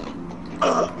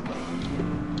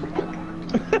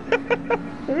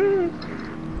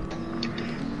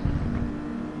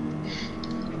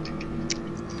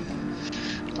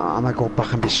 I might go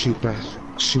back and be super.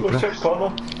 What's up,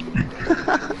 Connor?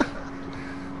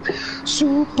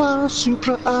 Super,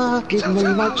 give me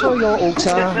my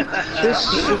Toyota. This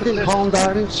fucking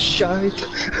Honda is shite.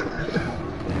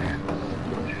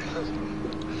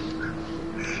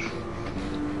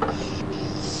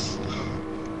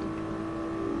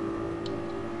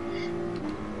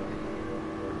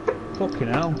 Fucking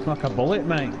hell, like a bullet,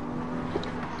 mate.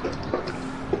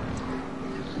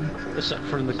 Except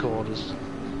for in the corners.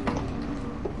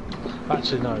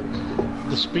 Actually, no.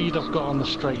 The speed I've got on the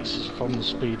straights is from the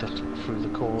speed I took through the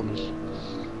corners.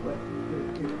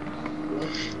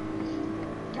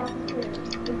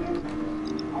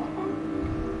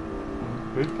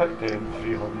 Who picked the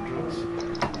M300s?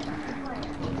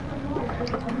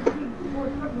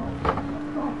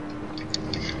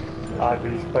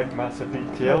 Ivy's big massive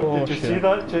detail. Oh, Did you shit. see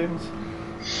that, James?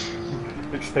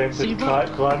 Extended See that?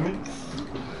 track limits.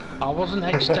 I wasn't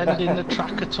extending the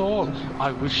track at all.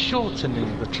 I was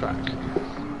shortening the track.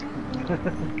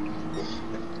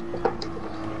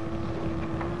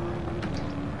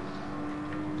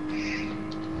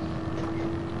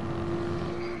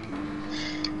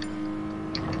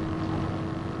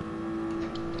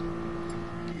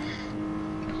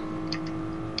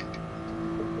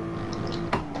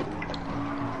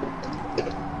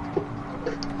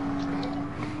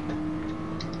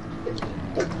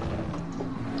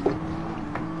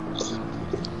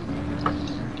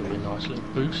 Give me a nice little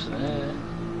boost there.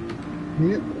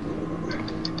 Yep.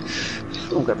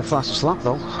 Don't get the fastest lap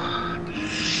though.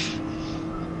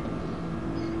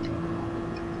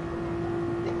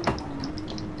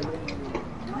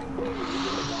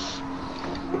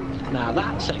 Now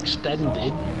that's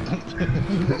extended.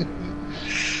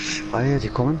 I heard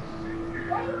you coming.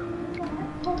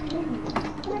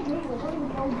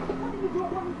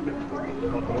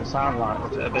 What did it sound like?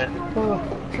 Was it a bit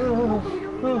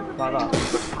like that?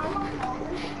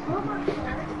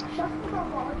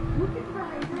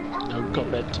 No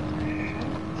comment.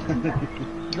 It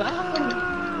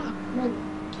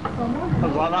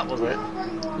was like that, was it?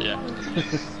 Yeah.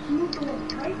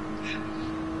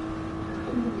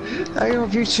 Hey,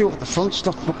 if you two up the front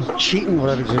stop fucking cheating,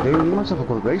 whatever you're doing, you might have a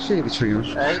good race here between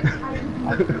us. Hey,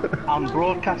 I'm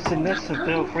broadcasting this, so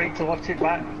feel free to watch it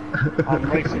back. I'm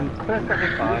racing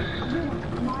perfectly fine.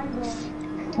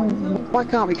 Why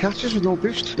can't we catch us with no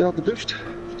boost? Without the boost?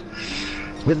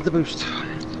 With the boost.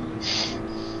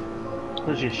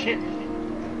 Because you're shit.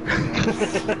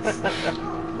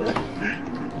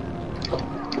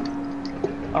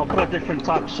 I'll put a different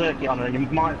type of circuit on it, and you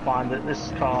might find that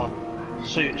this car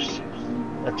suits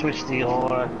a twisty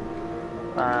or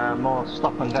a more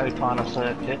stop and go kind of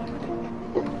circuit.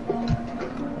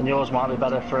 And yours might be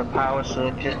better for a power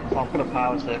circuit. I'll put a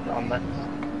power circuit on there.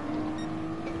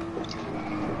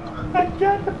 I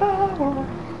get the power.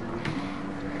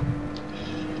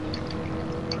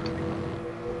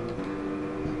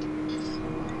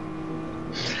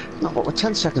 No, but we're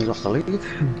 10 seconds off the lead.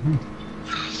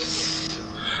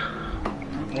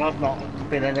 Well, I've not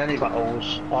been in any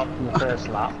battles apart from the first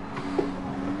lap.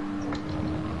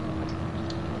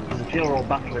 Because if you're all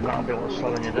battling, that'll be what's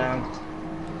slowing you down.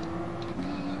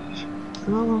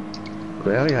 Oh,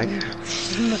 really, eh?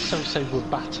 Didn't necessarily say we're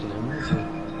battling, is it?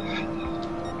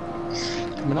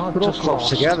 I mean, I've We're all just close lost.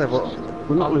 together, but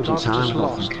we're not losing I've time. just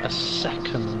lost a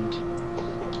second,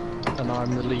 and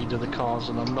I'm the lead of the cars,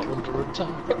 and I'm not under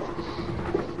attack.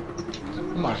 I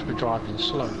might be driving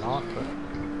slow, like, but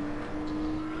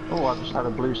Oh, I just had a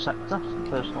blue sector,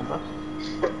 personal best.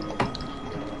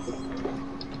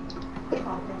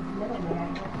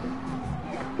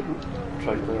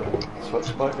 Tried to switch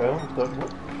back there, don't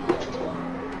work.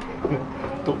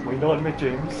 Don't lean on me,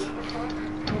 James.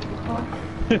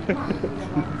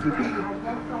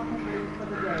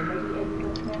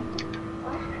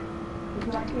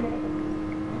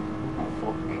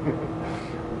 Fuck.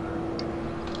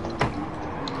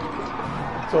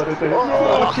 Sorry, Dave.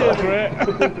 Oh, shit, right.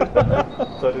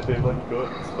 Sorry, Dave, let go.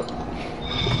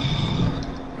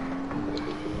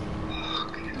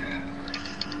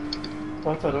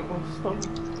 That's how it was done.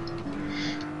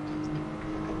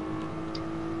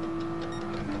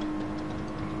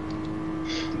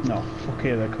 No, fuck,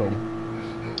 here they come.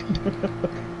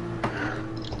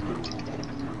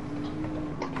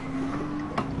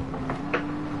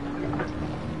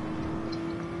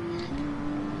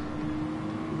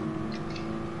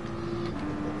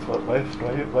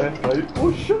 Left, right.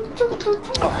 Oh shit!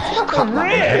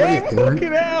 Right,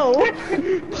 fucking hell!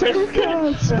 Two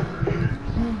cars!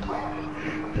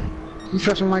 You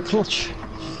pressing my clutch?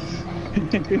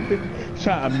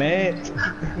 Try to mate.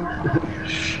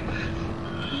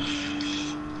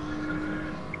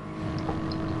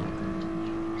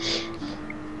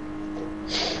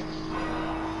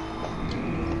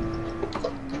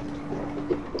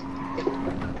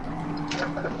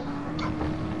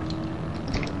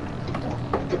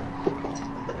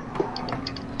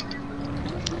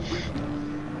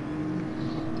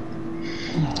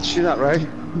 See that, Ray?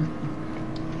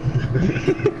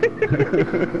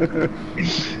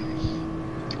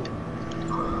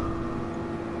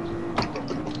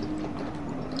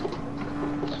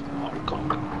 Oh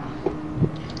god.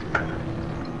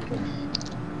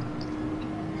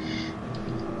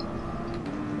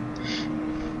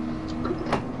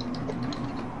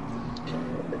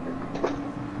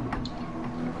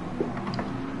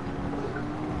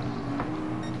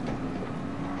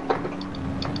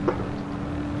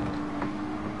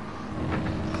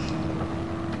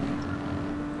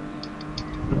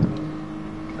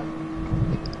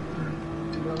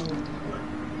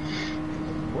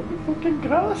 What the fucking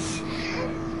grass?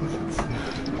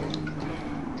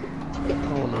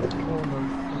 Corner,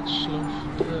 that's slow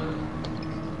there.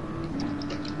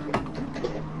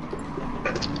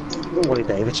 Don't worry,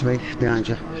 Dave, it's me, behind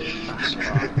you. That's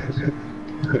alright.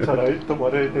 It's alright, don't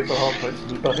worry, there's a half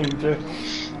it's me behind you.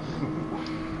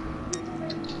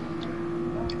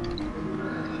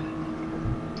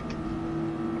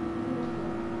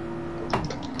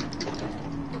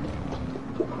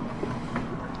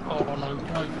 Oh no,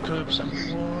 curbs and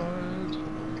wide.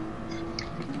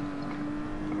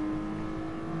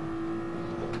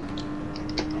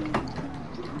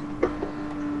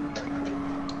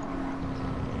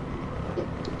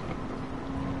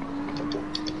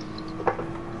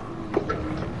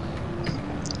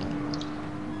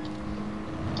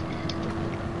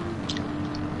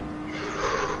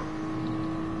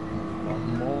 One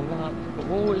more lap, but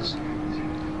always.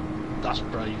 That's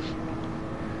brave.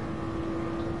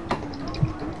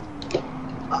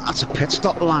 That's a pit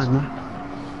stop line, man.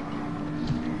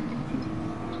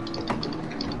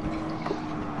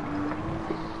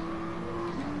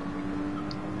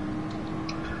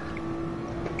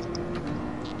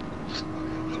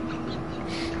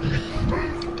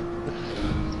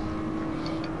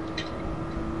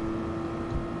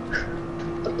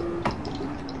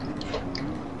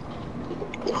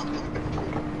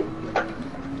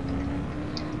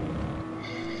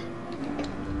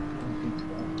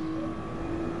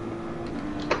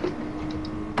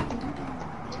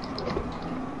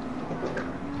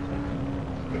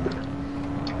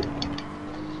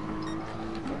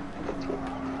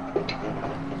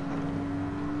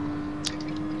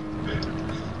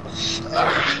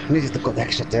 Needed to got the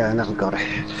exit there, I never got it.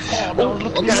 Oh no,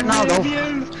 look Get it now, though.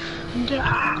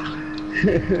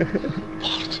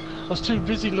 What? I was too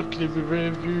busy looking at my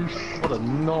rear view. What a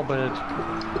knobhead.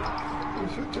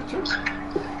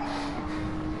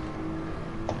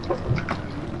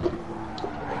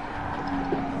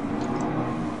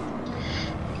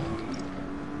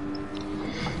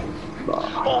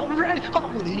 Oh, Ray!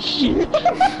 Holy shit!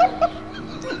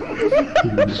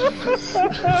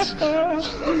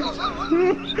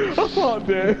 I thought,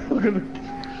 dude, I'm gonna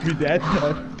be dead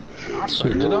now. So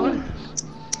did I?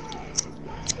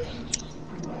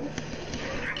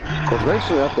 Good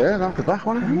race up there, after the back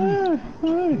one. Yeah,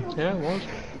 aye. Yeah, it was.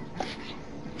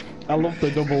 I love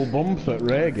the double bump that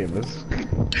Ray gave us.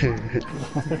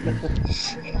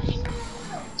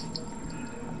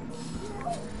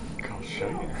 God,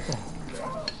 shit.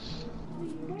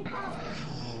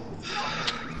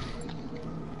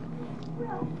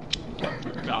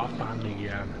 I found the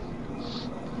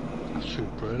I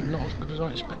should really not as good as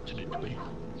I expected it to be.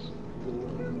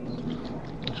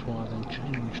 That's why they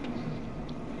changed.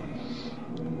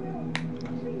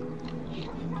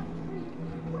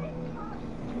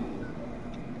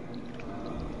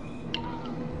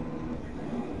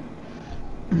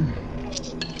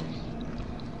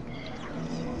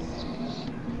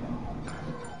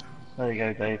 There you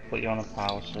go, Dave. Put you on a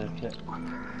power circuit.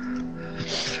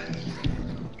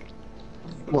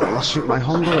 What, will I suit my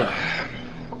Honda?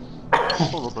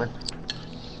 Probably.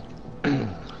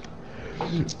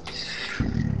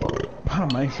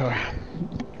 Pardon me, sorry.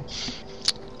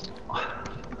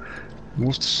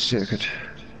 Most circuit.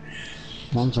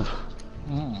 Monza.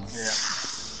 Yeah.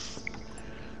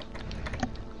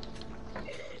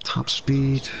 Top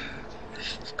speed.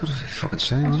 It's got to be fucking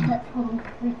same, isn't it? That totally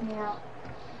freaked me out.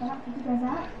 What happened to you guys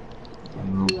at?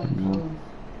 You left clothes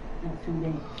in 2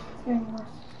 days. It's getting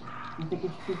worse. You think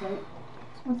it's too late?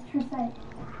 What's True say?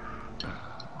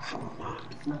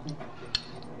 It's nothing.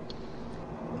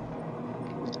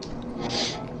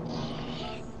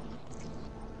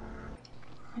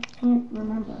 I can't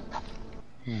remember.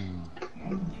 I need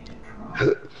you to try.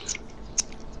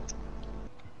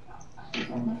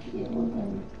 I left you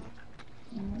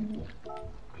and then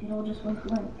it all just went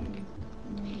blank and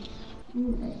you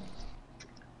were there.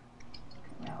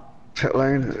 No, Pit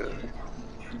lane.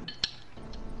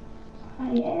 I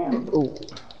am. Oh.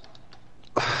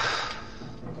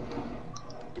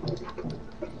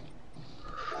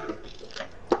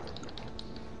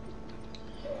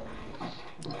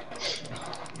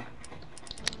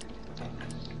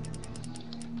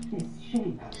 This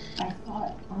shape, I saw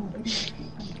it on the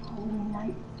videotape on the Halloween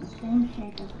night. The same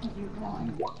shape as your drawing.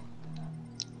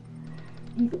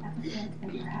 These episodes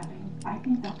that you're having, I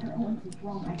think Dr. Owens is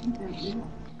wrong. I think they're real.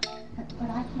 But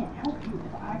I can't help you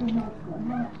if I don't know what's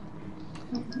going on.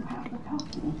 So you have to talk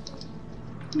to me.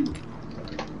 Please.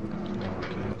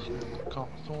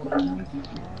 Can't thought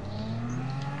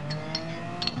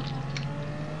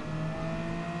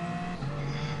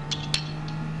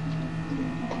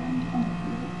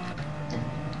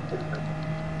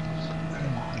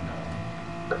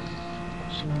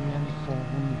see any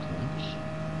 400s.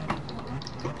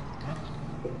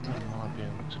 I might be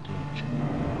able to do it.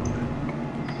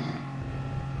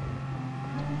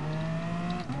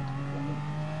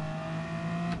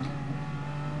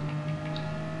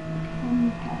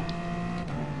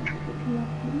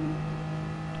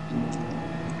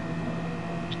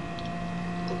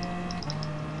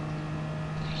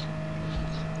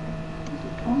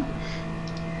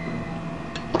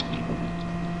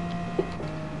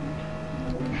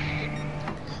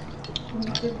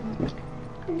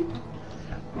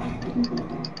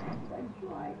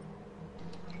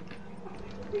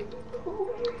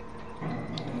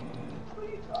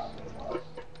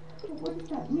 What does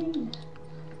that mean?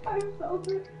 I felt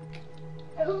it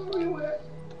everywhere.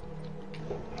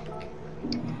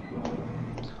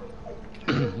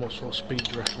 What sort of speed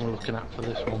do you reckon we're looking at for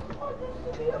this one?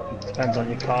 Depends on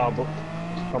your car, but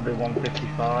probably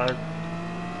 155.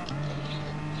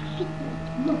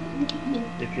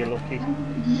 If you're lucky.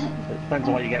 It depends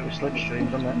on what you get with slipstream,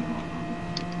 doesn't it?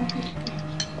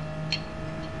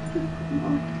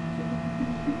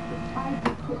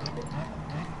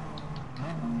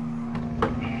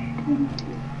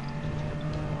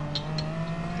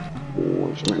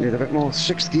 Oh, just might need a bit more.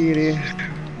 6th gear here.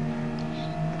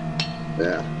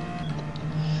 There.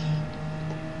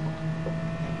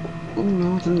 Oh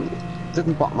no,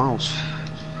 didn't bottom out.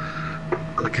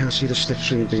 I can't see the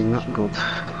slipstream being that good.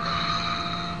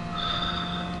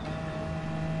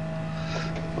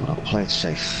 But I'll play it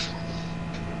safe.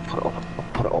 I'll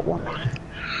put it up one.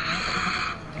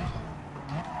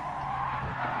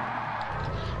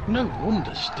 No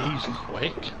wonder Steve's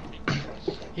quick.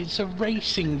 It's a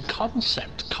racing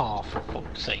concept car, for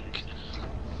fuck's sake.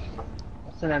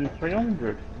 That's an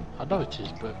M300. I know it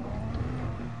is, but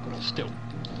still.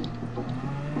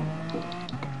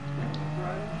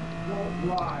 Don't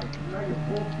lie. Now you're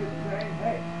bullshit saying,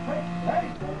 hey,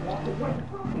 don't walk away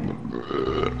from me.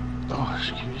 Oh,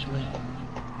 excuse me.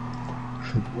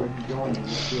 Where you going in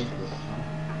this business?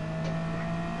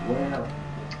 Where?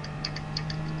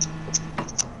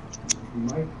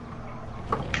 Mike?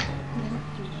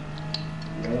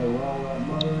 Yeah, well,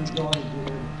 mother and daughter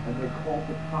did, and they called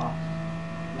the cops.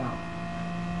 Now,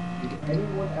 did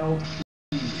anyone else see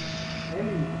you?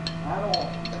 Anyone at all?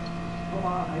 Come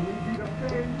on, I need you to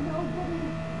say nobody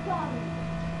got it.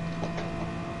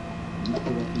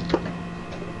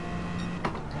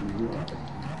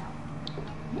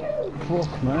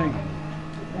 Fuck me.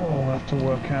 Oh, I'll have to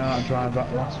work out how to drive that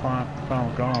last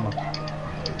final corner.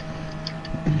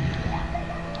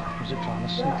 Was it trying to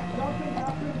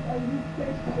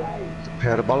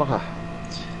Parabolica.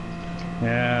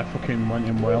 Yeah, fucking went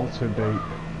in well too deep.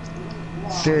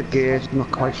 Third gear,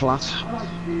 not quite flat.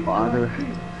 But I do.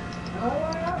 And all I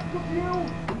ask of you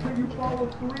is that you follow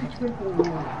 3 simple rules.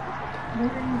 3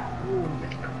 rules.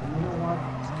 And you know what?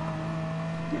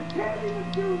 You can't even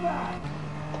do that!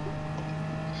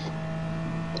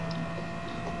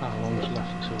 How long's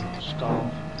left to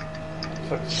start?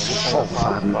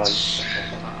 5 minutes.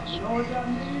 You know what that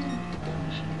means?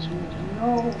 No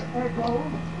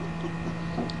echoes.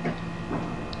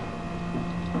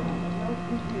 No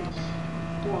critique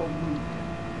for a week.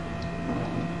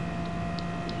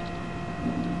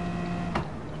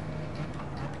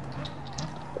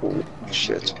 Oh,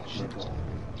 shit.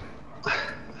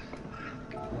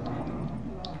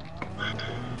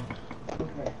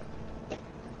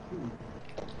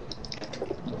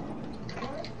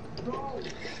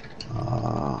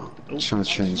 Trying to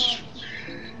change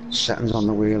settings on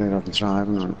the wheel here of the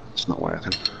driving and it's not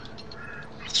working.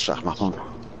 Let's track map on.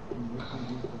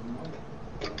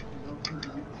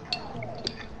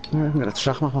 Yeah, I can get a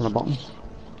track map on the bottom.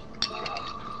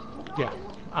 Yeah,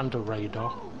 and a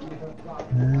radar.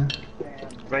 Yeah.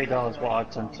 Radar is what I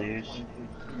tend to use.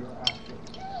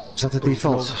 Is that the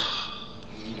default?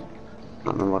 I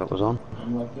don't know what it was on.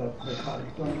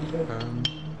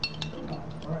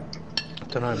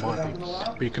 I don't know, it might be.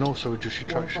 But you can also adjust your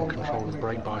traction control and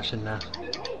brake bias in there.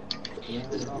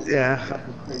 Yeah.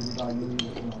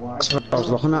 That's what I was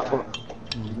looking at, but...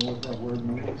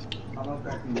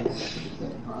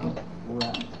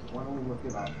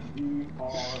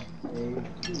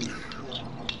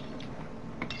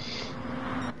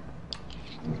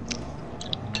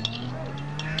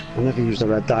 I never used the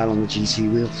red dial on the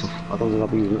GT wheel, so I don't think I'll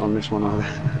be using it on this one either.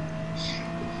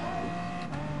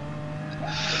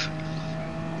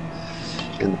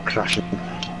 And crashing.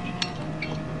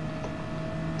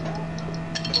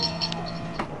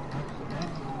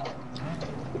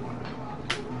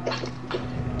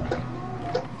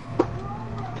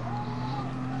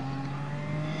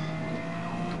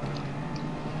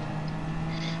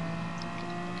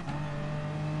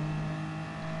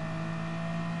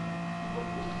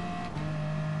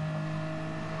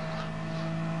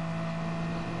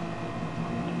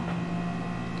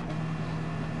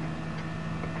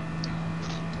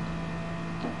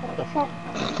 What the fuck?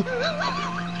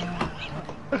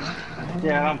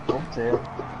 Yeah, I'm fucked here.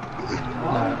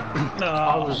 No,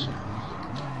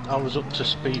 I was up to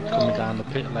speed coming down the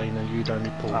pit lane and you'd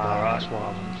only pulled out, right. that's why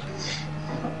I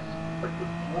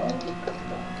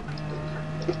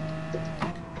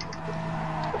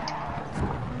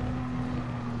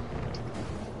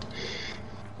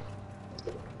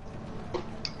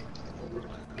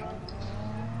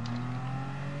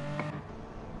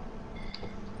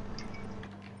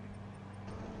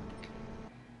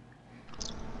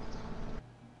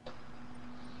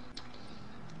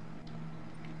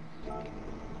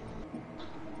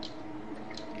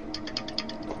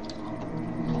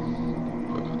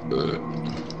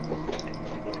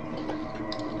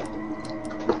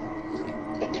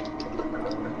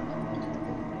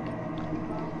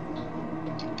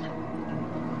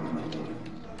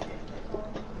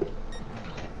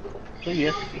See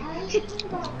ya. You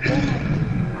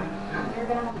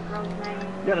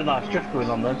had a nice drift going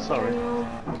on then, sorry.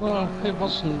 Well, it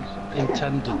wasn't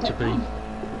intended to be.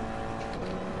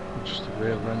 Just a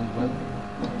rear end went.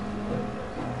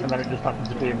 And then it just happened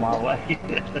to be in my way.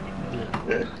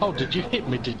 Yeah. Oh, did you hit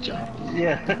me, did you?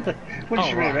 Yeah, when Oh,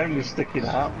 your rear right. end was sticking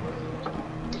out.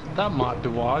 That might be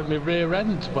why my rear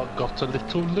end got a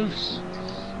little loose.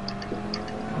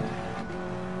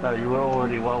 No, you were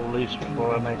already well loose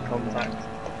before I made contact.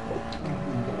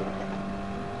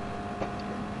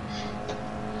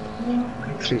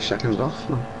 Like 3 seconds off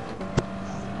now.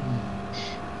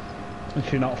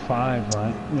 Actually not 5,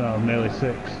 right? No, nearly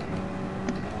 6.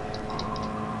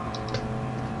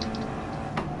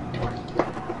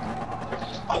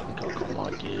 I think I've got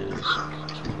my gears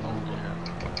too long here.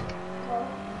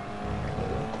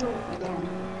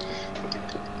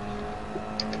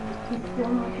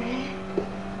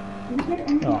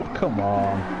 Oh, come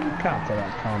on. You can't take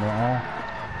that corner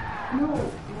at No,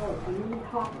 I need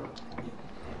Hopper.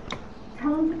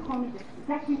 Tell him to call me the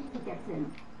second he gets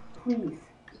in. Please.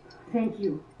 Thank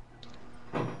you.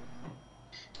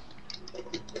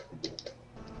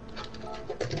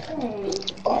 Hey.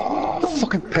 Oh,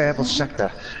 fucking purple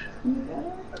sector.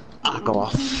 I'll go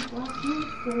off.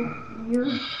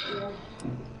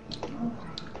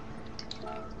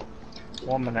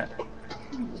 1 minute.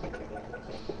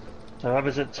 So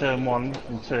whoever's at turn 1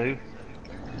 and 2,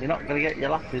 you're not going to get your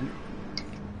lap in.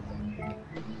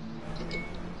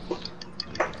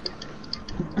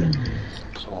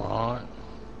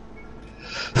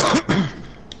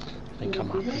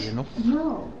 happy enough.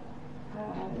 No.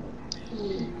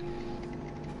 Actually,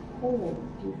 cold.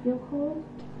 Do you feel cold?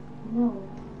 No.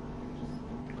 Just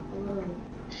a little.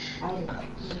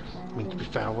 I mean, to be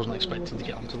fair, I wasn't expecting to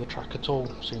get onto the track at all,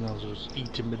 seeing as I was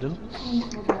eating my dinner.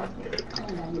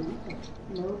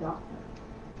 No doctor.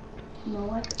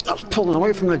 I was pulling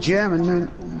away from the gym and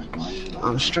then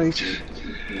I'm straight.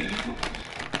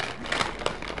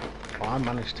 I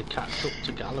managed to catch up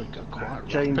to Gallagher quite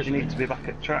James, rapidly. you need to be back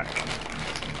at track.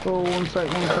 Oh, one sec.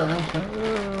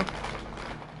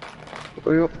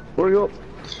 Hurry up, hurry up.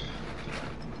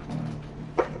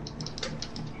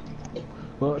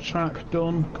 Well, track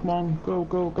done. Come on, go,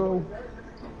 go, go.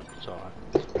 It's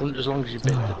alright. As long as you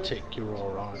bit the tick, you're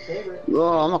alright.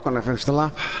 Oh, I'm not going to finish the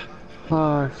lap.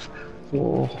 5,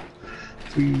 4,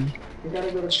 3, 2.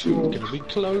 It's gonna be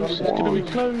close, it's gonna be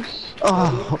close.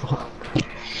 Oh,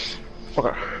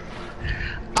 fucker.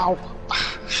 Ow.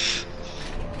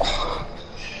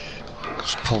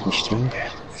 Just pulled me string.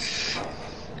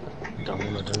 Don't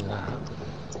wanna do that.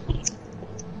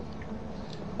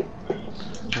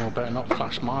 Well, I better not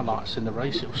flash my lights in the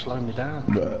race, it'll slow me down.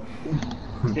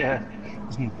 Yeah.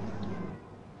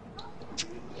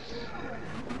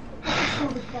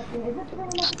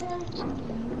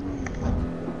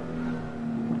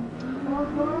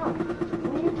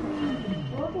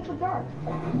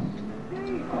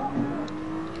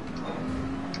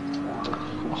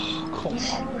 Oh, come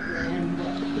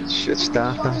on. Shit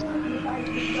starter.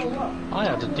 I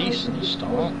had a decent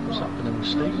start. What's happening with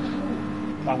Steve?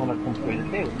 I want to come through the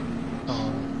field.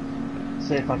 Oh,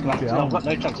 See if I can actually. I've got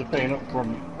no chance of paying up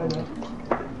front.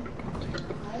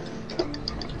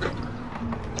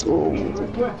 Oh,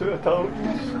 Two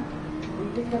Italians.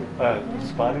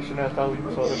 Spanish and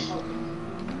Italian, sorry.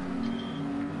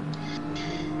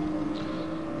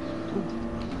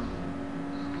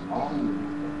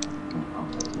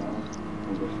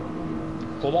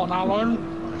 come on,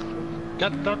 Alan.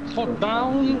 Get that foot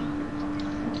down.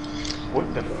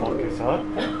 What the fuck is that?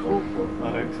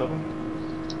 Alright, something.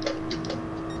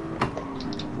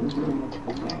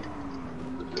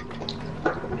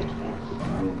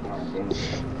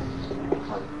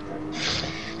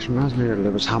 this reminds me of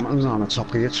Lewis Hamilton on a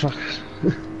Top Gear track.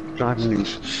 Driving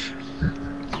these.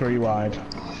 3 wide.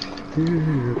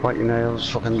 Bite your nails,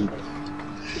 fucking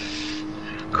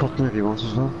cut them if you want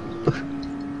as well.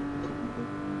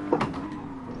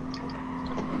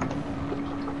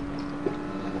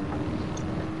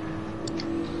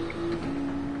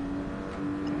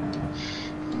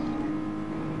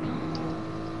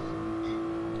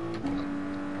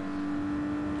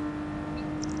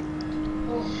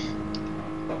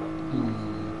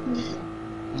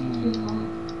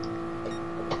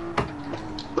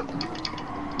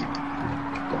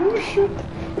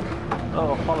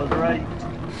 Oh, followed right.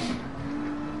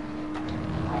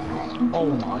 Oh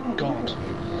my god.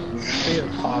 Fiat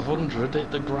 500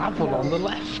 hit the gravel on the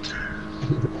left.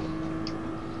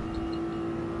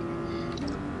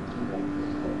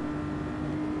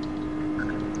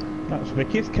 That's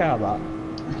Vicky's car, that.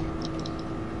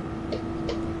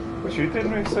 What's you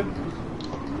doing racing?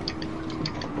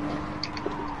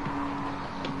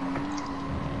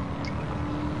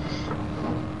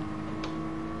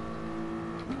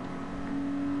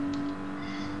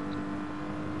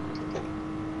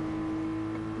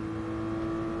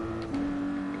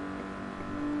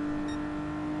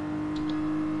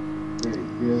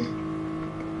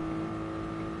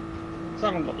 I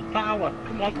haven't got the power.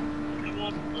 Come on. Come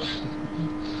on.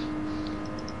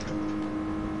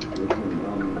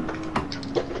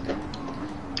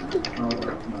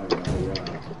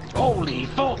 Holy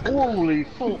fuck! Holy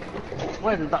fuck!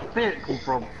 Where did that Fiat come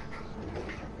from?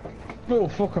 Oh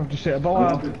fuck, I've just hit a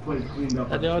bollard.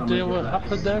 Any idea what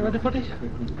happened there, anybody?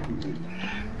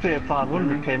 Fiat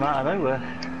 500 came out of nowhere.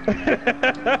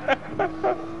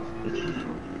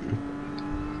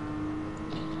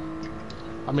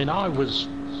 I mean, I was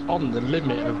on the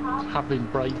limit of having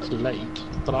braked late,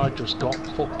 but I just got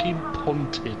fucking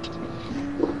punted.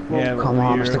 Yeah, Come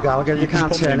on, Mr. Gallagher, you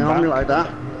can't turn it on me like that.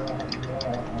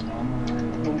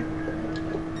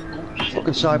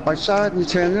 Fucking side by side and you're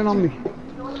turning it on me.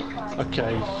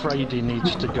 Okay, Frady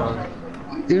needs to go.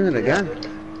 Doing it again.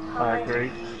 I agree.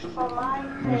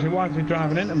 Why is he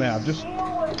driving into me? I've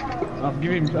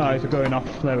given him eyes are going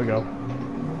off. There we go.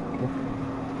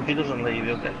 If he doesn't leave,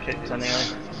 he'll get kicked anyway.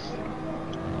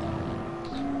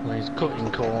 Well, he's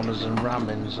cutting corners and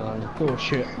ramming, so... Oh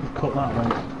shit, we've cut that one.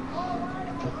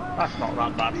 That's not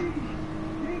that bad.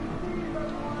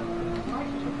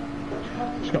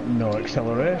 It's got no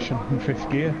acceleration in 5th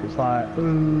gear. It's like,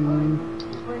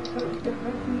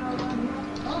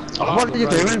 What are you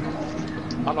doing?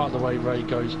 I like the way Ray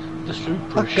goes, the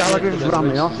super That Gallagher's ran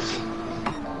me off.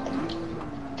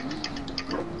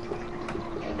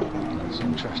 That's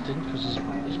interesting, because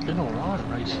it's been alright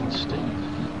racing Steve.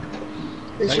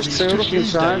 It's Maybe just two up you,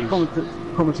 inside, Dave.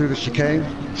 coming through the chicane.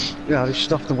 Yeah, they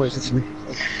stopped and waited for me.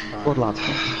 Good lad.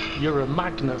 You're a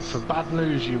magnet for bad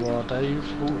news, you are, Dave.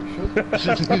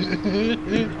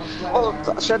 Well,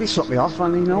 I said he swapped me off,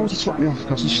 and he knows he swapped me off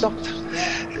because he stopped.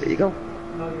 There you go.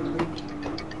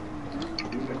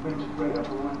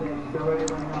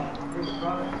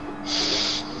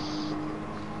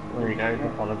 There you go, he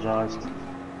apologised.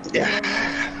 Yeah.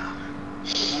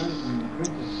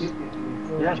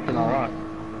 He has been alright.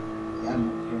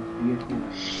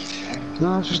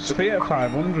 No, it's just Fiat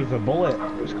 500's a bullet.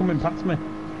 It's coming past me.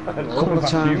 a couple of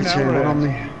times he turned one on me.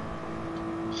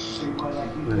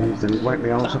 And then he wiped me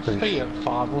out That up there. Fiat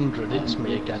 500 hits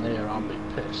me again here, I'm a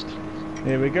bit pissed.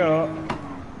 Here we go.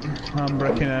 I'm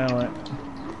braking early.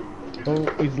 Oh,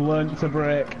 he's learnt to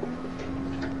brake.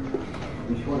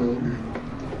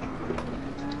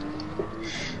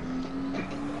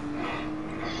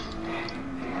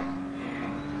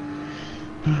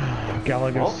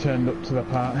 Gallagher's turned up to the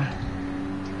party.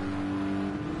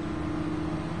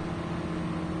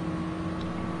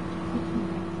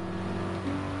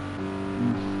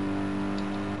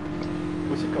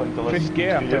 What's it going to This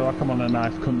gear, I feel like I'm on a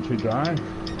nice country drive.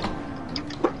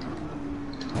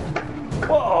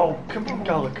 Whoa! Come on,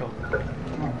 Gallagher.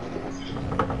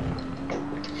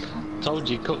 Told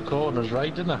you cut corners,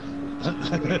 right, didn't I?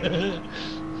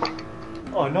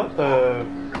 Oh, not the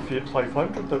Fiat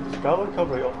 500, that was Gallagher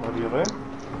right up my rear end.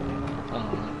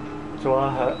 Alright. So I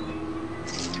hit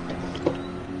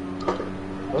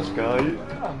this guy,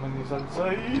 and when he's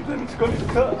inside, and he's going to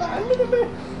cut into me.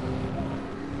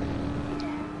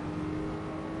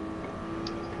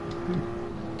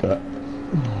 But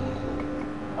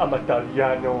I'm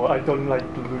Italiano, I don't like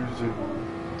losing.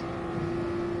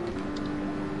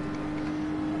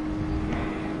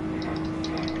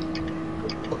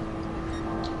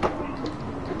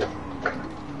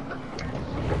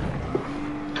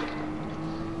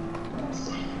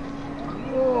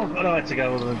 Oh, I don't have to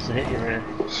go other than to hit your ear.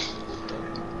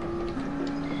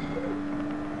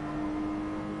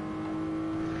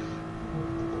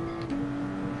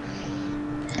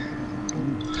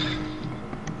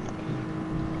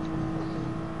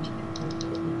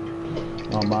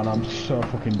 oh man, I'm so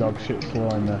fucking dog shit slow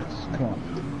in this. Come on.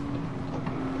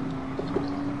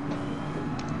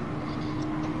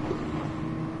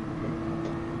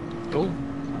 Oh,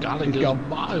 Gallagher's gone.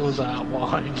 miles out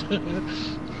wide.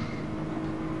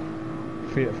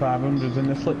 Fiat 500's in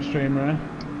the slipstream, right?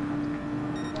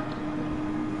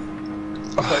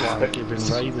 Giving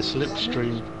Ray the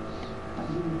slipstream.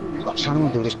 I'm trying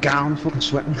to do this gown, fucking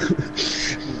sweating.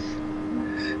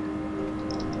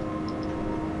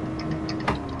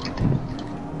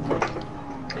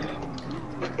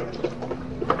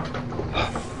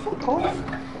 Fuck off.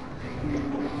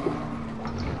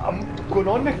 I'm going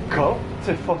on the curb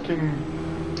to fucking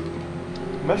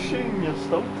miss you and you're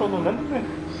still turning into me.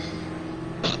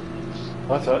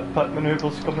 That's it, pit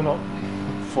manoeuvres coming up.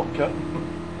 Fuck it.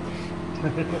 I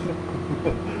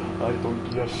don't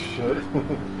give a shit.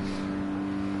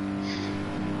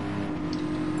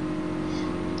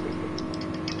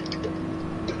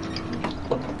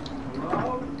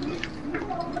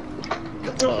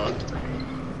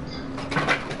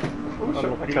 Oh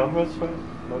shit, my camera's fine.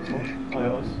 No, it's not. Aye,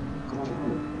 it is.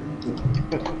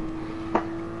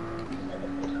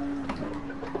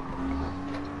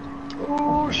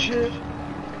 Oh shit!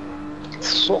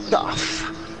 Fucked off.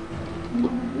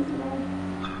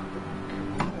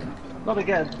 Not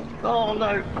again. Oh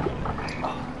no!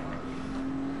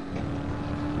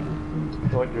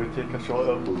 Right, you take a shot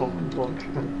at the fucking block.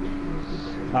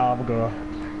 I'll have a go.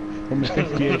 But my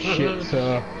fifth gear's shit,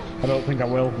 so I don't think I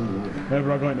will.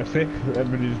 Whenever I go into fifth,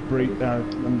 everybody just break down.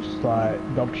 I'm just like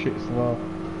dog shit slow.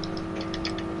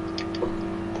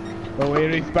 Oh, here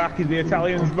he's back. The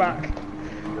Italian's back.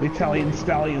 The Italian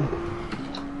stallion.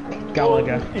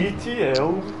 Gallagher.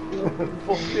 ETL.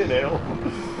 Fucking hell.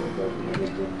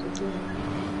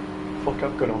 Fuck,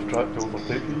 I've gone off track to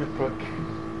overtake you, you prick.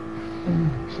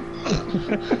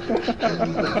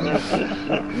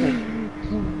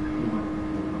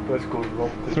 Let's go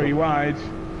wrong. 3 wide.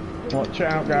 Watch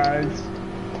out, guys.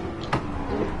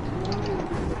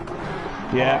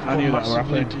 Yeah, I knew that were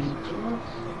happening.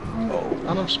 Oh,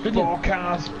 and I'm spinning. 4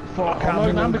 cars. 4 Oh cars no,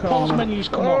 in man, one my pause corner. menu's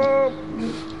come on.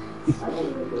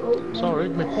 Sorry,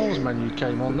 my pause menu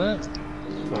came on there.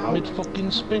 Mid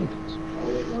fucking spin.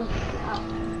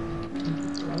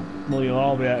 Well, you'll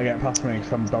all be able to get past me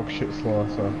because I'm dog shit slow,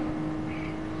 so.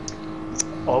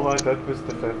 All I did was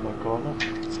defend my corner.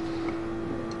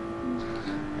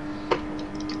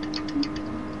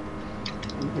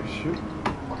 Oh shoot.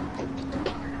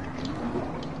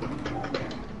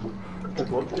 Good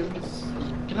luck, James.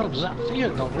 You know, does that fear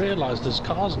not realise there's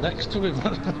cars next to him?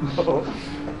 Oh.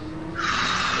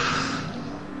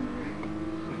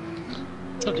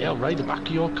 Bloody hell, Ray, the back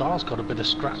of your car's got a bit of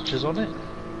scratches on it.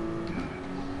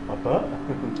 I bet.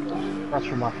 That's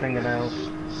from my fingernails.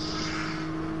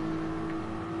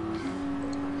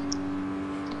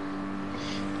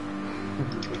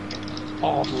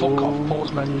 Oh, fuck off,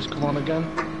 pause menus come on again.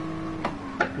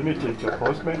 You need to use your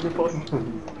pause menu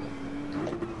button.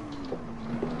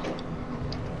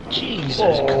 Jesus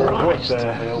Oh, what Christ.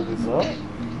 the hell was that?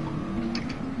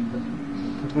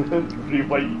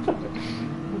 Rewind.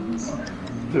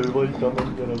 Too late, I'm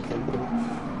in there inside.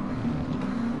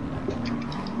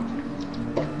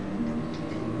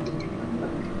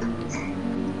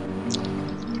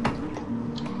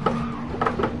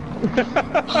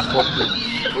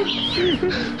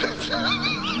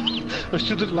 I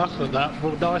shouldn't laugh at that,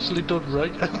 but nicely done,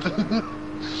 right?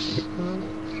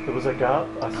 There was a gap,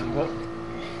 I seen it.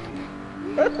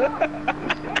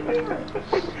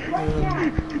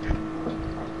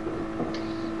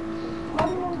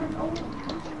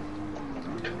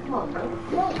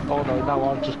 Oh no,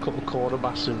 now I've just cut the corner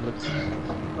massively.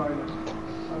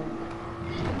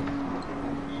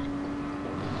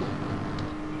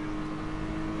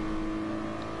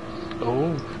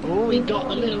 Oh, he got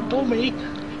the little dummy.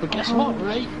 But guess what,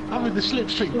 Ray? I'm in the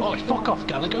slipstream. Oh, fuck off,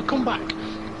 Gallagher, come back.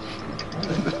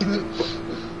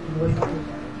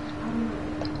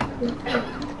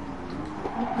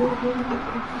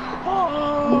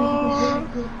 Oh,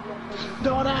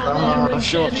 not out there,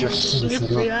 short again, it's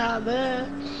slippery out there.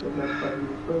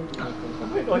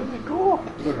 Wait, let me go!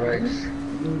 Good race.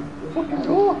 Fucking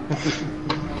go!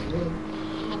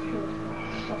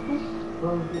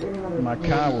 My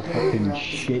car was fucking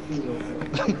shit.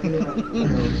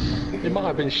 It might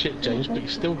have been shit, James, but you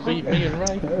still beat me and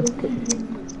Ray.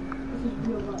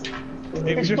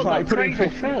 It was just like, put it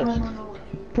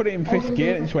in fifth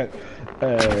gear and it just went,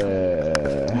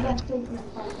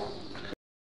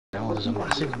 Now there's a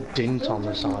massive dint on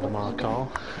the side of my car.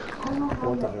 I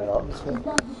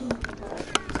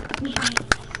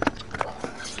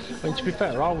mean, to be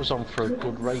fair, I was on for a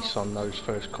good race on those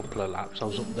first couple of laps. I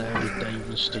was up there with Dave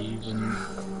and Steve and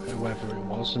whoever it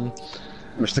was, and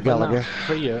Mr. Gallagher.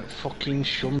 Fear fucking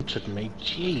shunted me.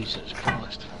 Jesus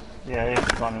Christ. Yeah, he's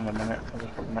gone in a minute. I'll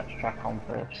just put the next track on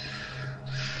first.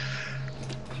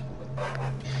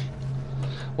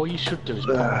 What you should do is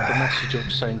put the message up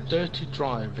saying dirty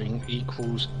driving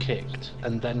equals kicked,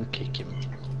 and then kick him.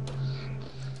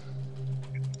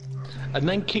 And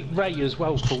then kick Ray as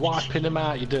well for wiping him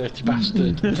out, you dirty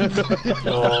bastard. Okay,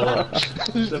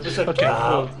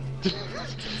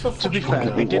 well, to be fair,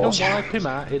 if he didn't wipe him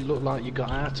out, it looked like you got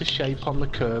out of shape on the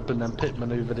curb and then pit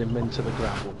manoeuvred him into the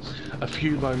gravel. A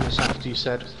few moments after you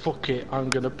said, fuck it, I'm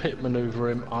gonna pit manoeuvre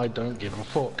him, I don't give a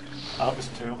fuck. That was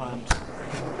 2 laps.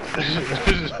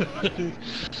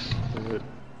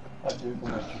 I do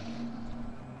believe you.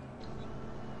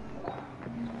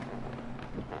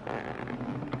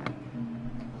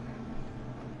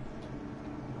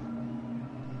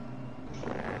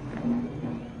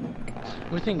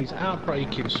 The thing is,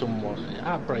 outbraking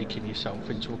yourself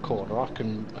into a corner,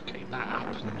 okay, that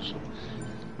happens.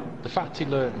 The fact he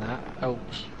learned that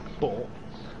helps, but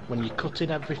when you're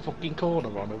cutting every fucking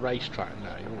corner on a racetrack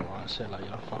now, you're alright, say like,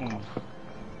 fuck off.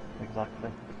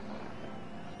 Exactly.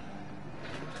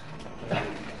 We'll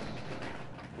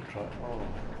try. Oh.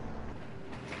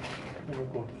 We're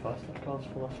going faster cars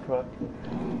for this track.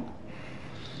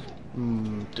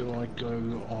 Do I go?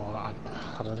 Oh, I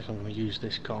don't think I'm going to use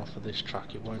this car for this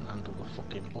track. It won't handle the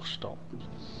fucking bus stop.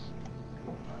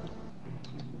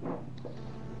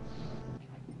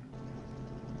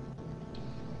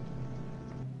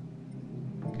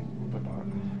 But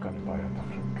I'm going to buy a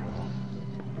different car.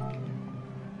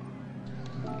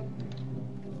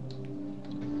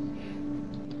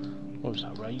 What was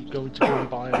that, Ray? You going to go and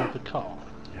buy another car?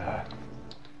 Yeah.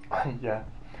 Yeah.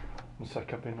 I'm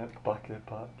sick of being at the back of the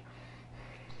pack.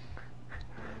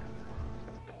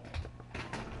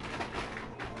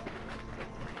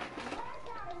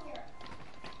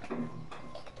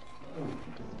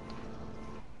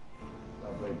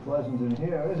 Not very pleasant in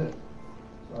here, is it?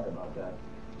 Sorry about that.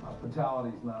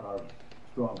 Hospitality's not our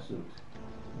strong suit.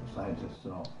 We're scientists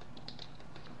and all.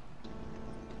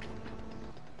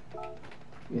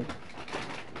 Yeah.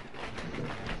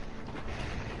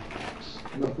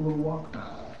 You go for a little walk?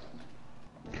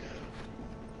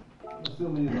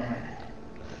 Assuming you're behind.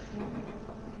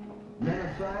 Men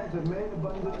of science have made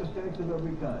abundant mistakes of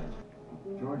every kind.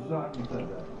 George Sarton said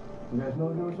that. You guys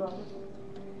know George Sarton?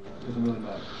 Doesn't really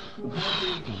matter. The point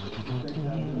is, mistakes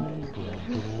have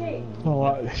been made. I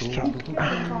like this track.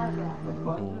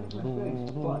 Abundant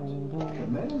mistakes, but the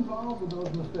men involved with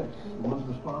those mistakes, the ones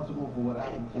responsible for what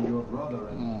happened to your brother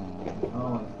and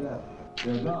Colin's death,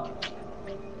 they're gone.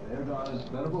 They're gone. It's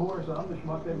better for worse. I'm the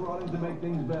schmuck they brought in to make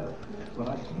things better. But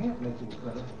I can't make things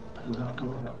better without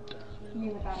your help. You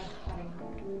mean without us cutting?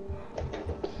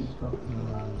 She's tough.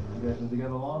 You guys been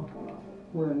together long?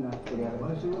 We're not together.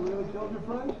 Want to see what really killed your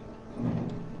friend?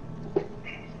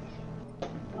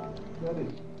 Teddy,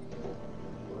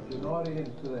 what's an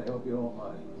audience today? Hope you don't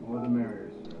mind. More the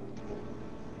merrier.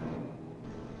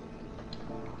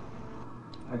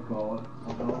 I call it.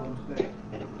 I'll call it a mistake.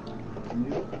 And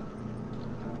you?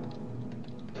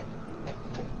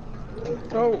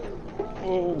 Oh!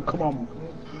 Oh, come on.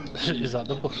 Is that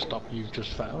the bus stop you've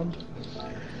just found?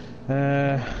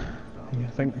 I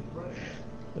think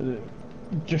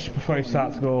just before you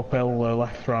start to go uphill,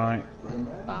 left, right.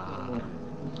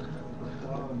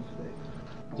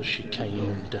 The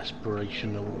chicane,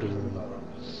 desperational doom.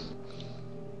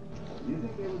 Do you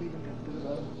think they would even consider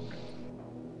that?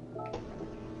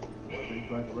 What if they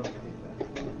tried to replicate that?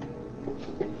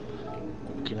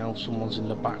 Fucking hell, someone's in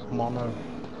the back mono.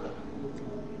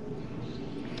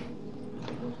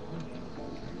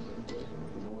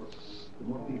 The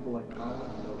more people like Colin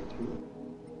know the truth,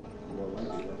 the more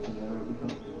likely that scenario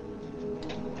becomes.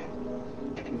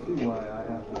 You see why I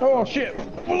have to... Oh shit!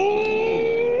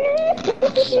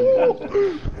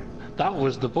 That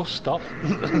was the bus stop.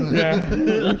 Yeah.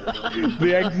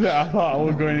 The exit, I thought I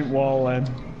was going in wall then.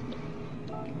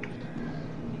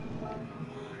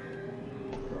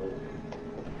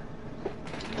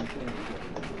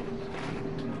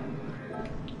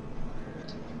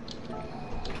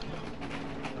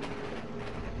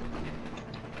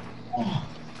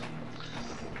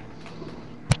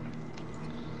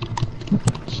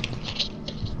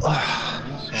 So I've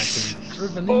been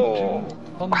driven into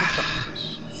on the tracks.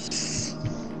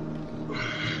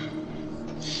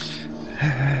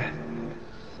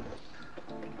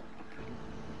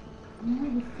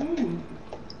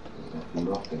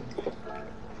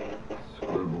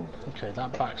 Okay,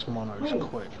 that back's mono's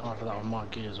quick. Either that or my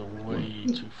gears are way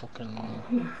too fucking long.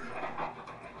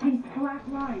 These black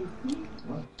lines, see?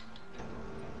 What?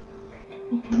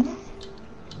 They connect.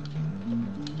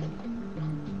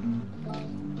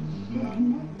 They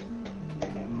connect.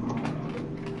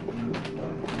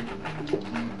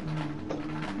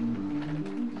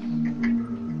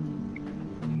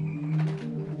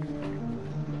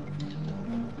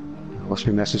 What's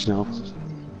my message now?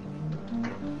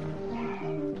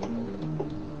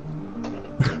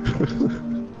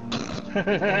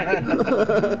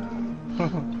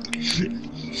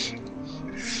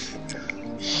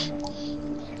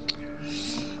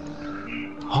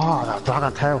 Oh, that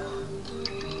dragon tail.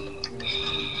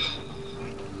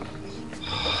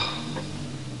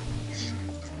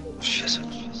 Shit.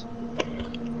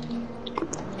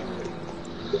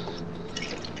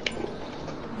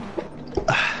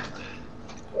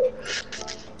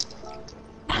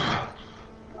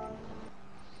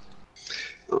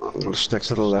 I'm gonna stick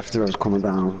to the left there. I was coming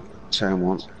down turn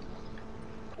one.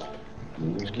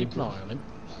 Just keep an eye on him.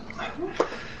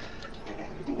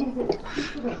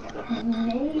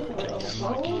 Okay, yeah,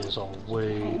 my gears are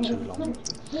way too long.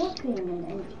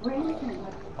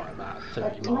 By about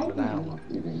 30 miles an hour.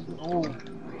 Oh.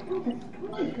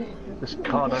 This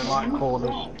car don't like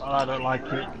corners, and I don't like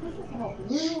it.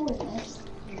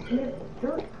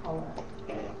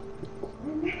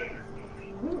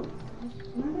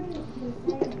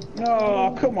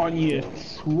 Oh, come on, you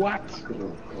swat!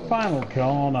 Final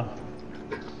corner.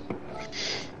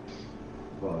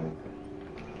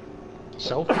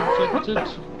 Self-inflicted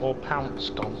or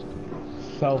pounced on?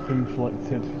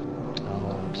 Self-inflicted.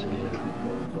 Oh dear.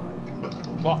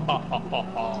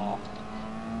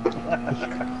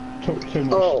 Took too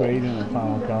much speed in the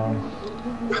final corner.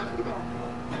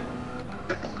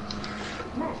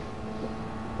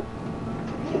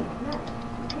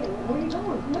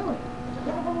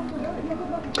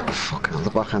 Fucking on the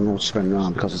back end won't spin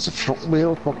around because it's a front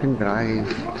wheel fucking drive.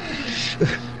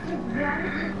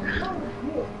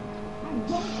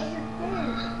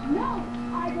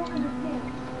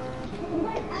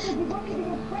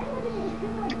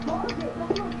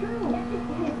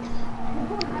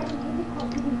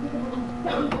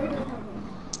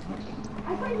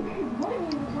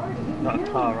 That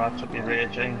car right up your rear,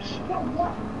 James.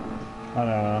 I don't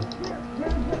know.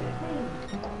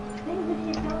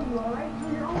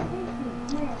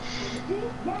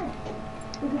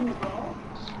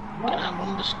 Get out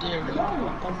understeer.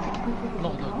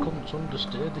 Not that cunts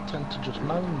understeer, they tend to just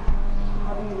moan.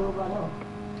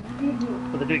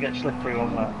 But they do get slippery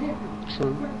on that.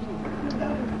 True.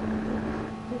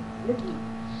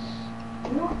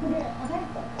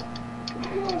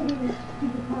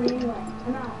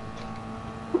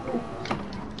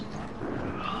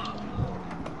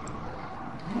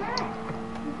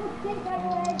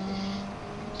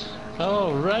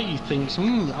 Oh, Ray thinks,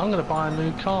 I'm going to buy a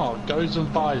new car. Goes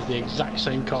and buys the exact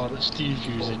same car that Steve's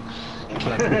using.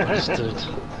 Clever bastard.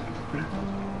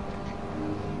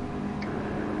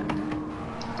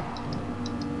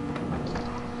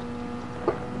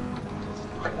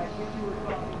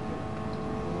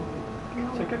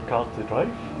 It's a good car to drive,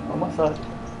 I must say.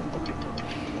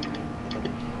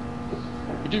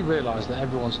 You do realise that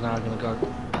everyone's now going to go,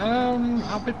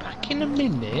 I'll be back in a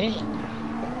minute.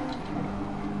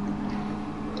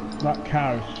 That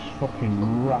car is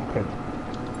fucking rapid.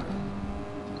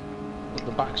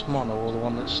 The back's mono or the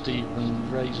one that Steve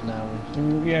and Ray's now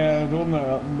in? Yeah, the one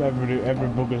that every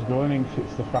bugger's going in 'cause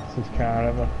it's the fastest car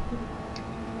ever.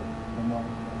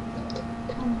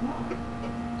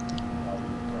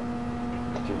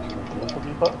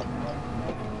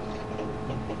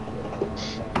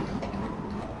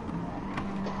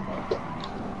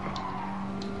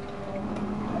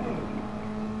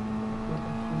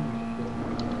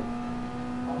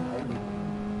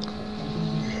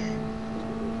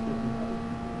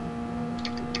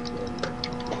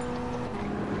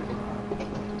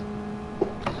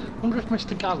 I wonder if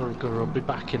Mr. Gallagher will be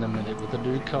back in a minute with a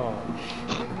new car.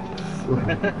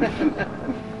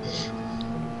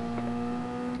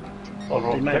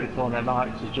 He may be calling their night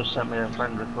because he just sent me a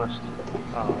friend request.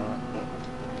 Oh,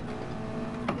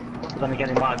 but then again,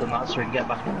 he might have done that so he can get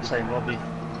back in the same lobby.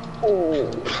 Oh!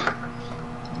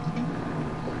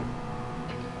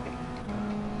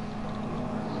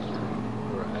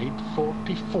 Right,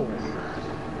 44.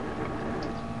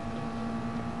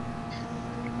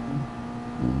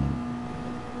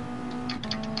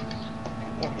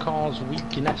 What car's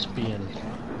weak in Espion?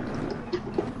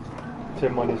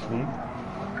 Same one as me.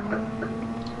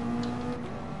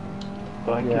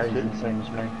 Yeah, he's the same as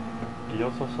me.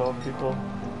 Gears or so, people.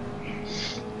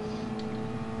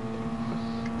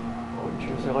 What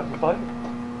choose electrified?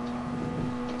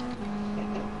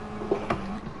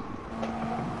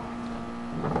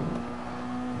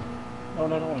 Oh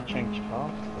no, I don't want to change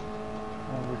car.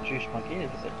 I'll reduce my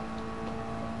gears.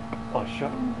 Oh shit, I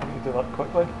can do that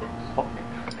quickly. Fuck.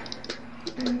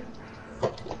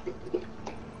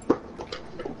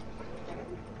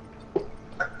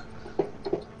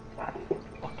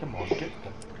 Oh, come on, get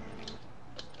them.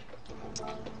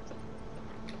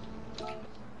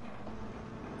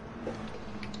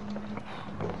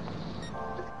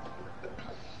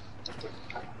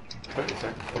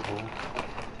 Acceptable.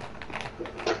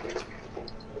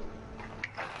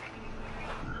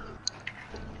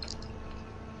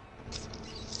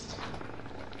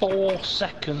 Four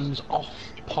seconds off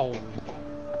pole.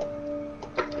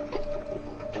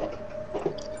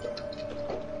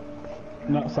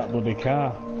 That's that bloody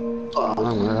car. Oh,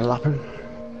 I'm gonna lap him.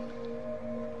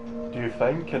 Do you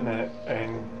think in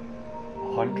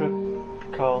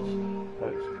 100 cars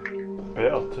it's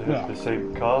better to have the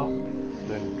same car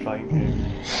than trying to...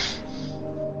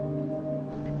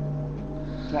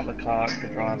 It's not the car, it's the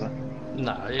driver.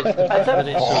 No,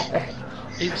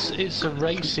 it's a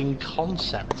racing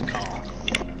concept car.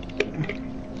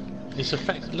 It's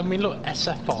I mean, look,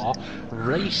 SFR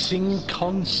racing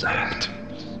concept.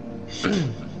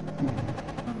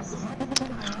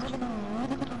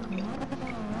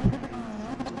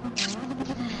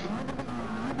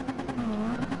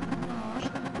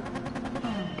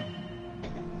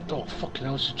 Oh fucking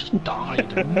hell! She just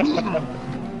died.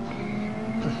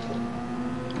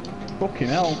 Fucking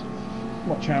hell.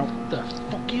 Watch out. The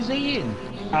fuck is he in?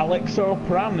 Alex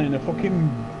O'Pran in a fucking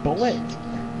bullet.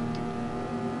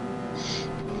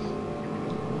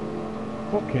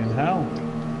 Fucking hell.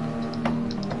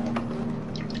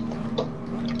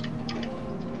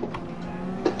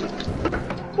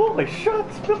 Holy shit,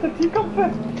 where did he come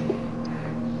from?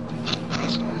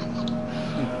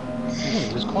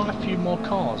 There's quite a few more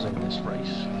cars in this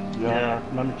race. Yeah,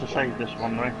 managed to save this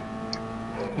one, right?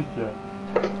 Yeah.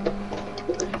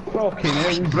 Fucking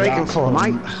hell. Breaking for,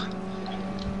 mate.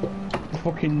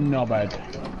 Fucking knobhead.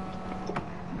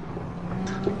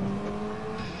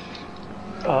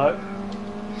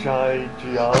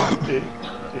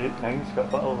 JGR889's got a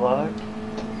bit of lag.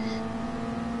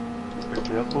 Be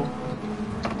careful.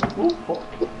 Oh fuck,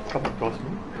 come across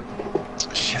me.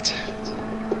 Shit.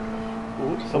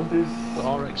 Oh, somebody's... The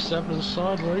RX-7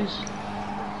 sideways.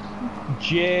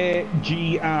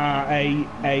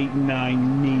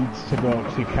 JGR889 needs to go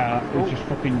because he can't. He's just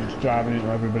fucking just driving into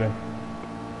everybody.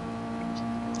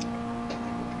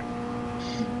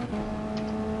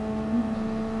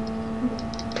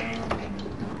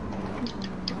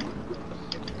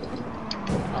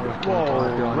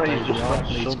 Whoa, Ray just got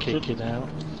needs shunted. kicking out.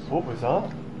 What was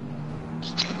that?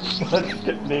 Did I just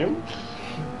get nailed?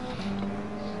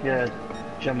 Yeah,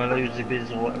 Jamaluzi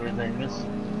Biz or whatever his name is.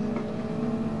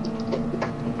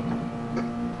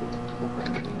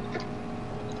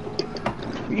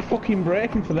 What are you fucking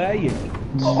braking for there, you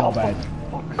knobhead?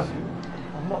 Fuck's sake.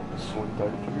 I'm not slowing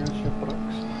down for you, you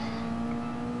bricks.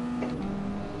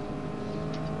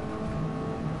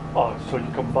 Oh, so you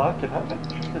come back and hit me?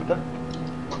 You did.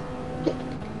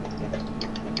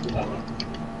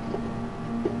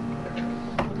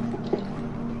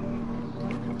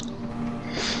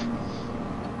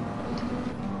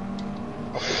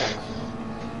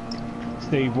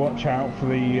 Steve, watch out for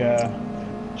the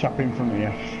chap in front of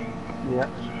you. Yeah.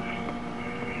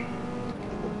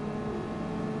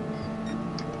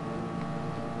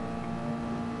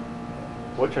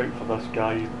 Watch out for this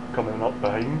guy coming up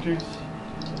behind you.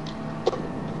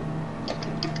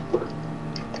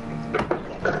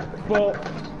 But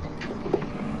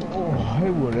oh,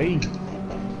 who were he?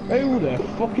 Who the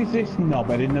fuck is this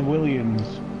knobhead in the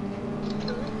Williams?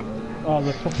 Oh,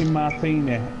 the fucking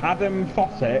Martini. Adam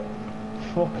Fawcett?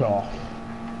 Fuck off.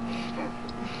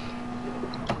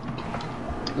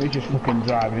 He's just fucking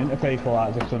driving into people like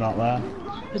as if they're not there.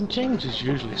 And James is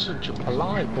usually such a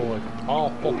polite boy. Oh,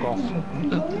 fuck off.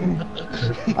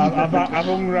 I've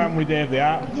hung around with Dave the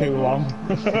Art for too long.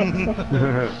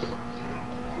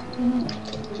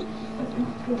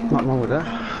 Nothing wrong with that.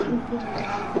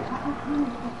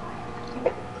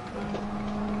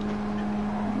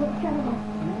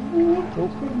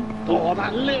 Oh,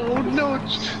 that little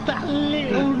nudge! That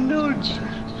little nudge!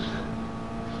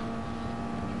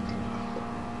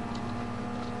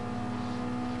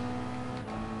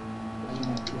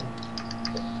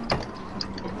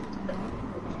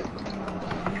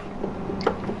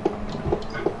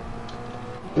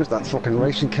 There's that fucking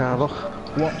racing car, look.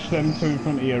 Watch them two in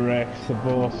front of you, Rex. They're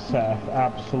both set of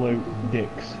absolute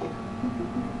dicks.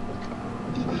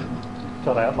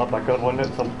 Sorry, I'm a bigger one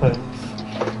at sometimes.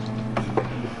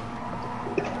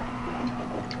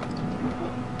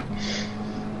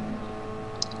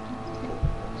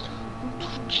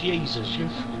 Jesus,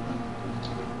 you've...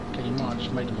 Okay, you might have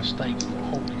just made a mistake.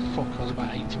 Holy fuck, I was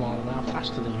about 80 miles an hour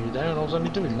faster than you there, and I was only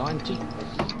doing 90.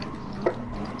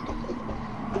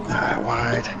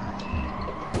 Wide.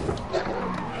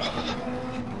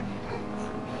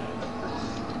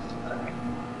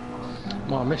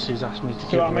 My missus asked me to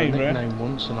See give what her I mean, a Ray? nickname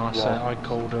once, and I said I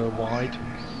called her Wide.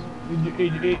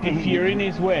 If you're in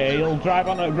his way, he'll drive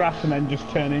onto the grass and then just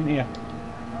turn into you.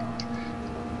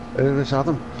 This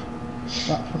Adam.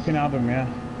 That fucking Adam, yeah.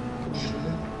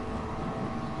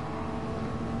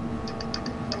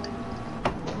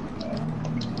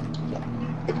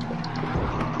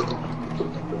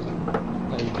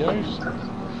 There he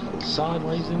goes.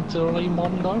 Sideways into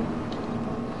Raimondo.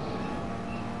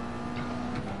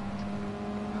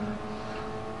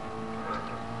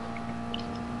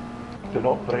 Do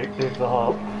not break Dave the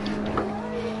Heart.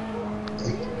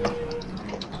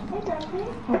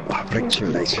 Oh, break too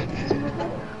late.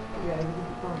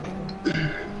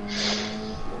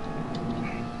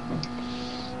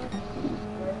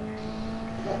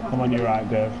 I'm on your right,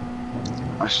 Dave.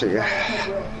 I see ya.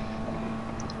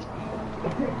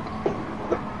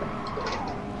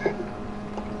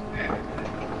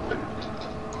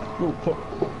 Oh, fuck.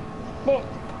 Fuck!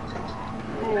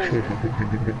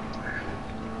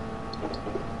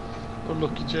 Good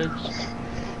lucky, James.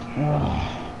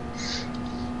 Oh,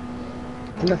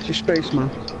 Left your space, man.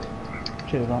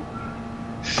 cheers, man.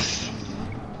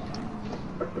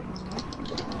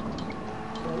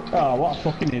 Oh, what a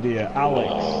fucking idiot.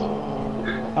 Alex.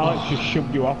 Alex just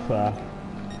shoved you off there.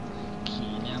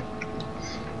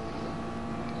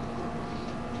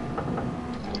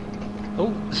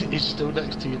 Oh, he's still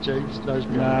next to you, James. Nose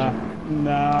behind you.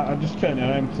 Nah, I just turned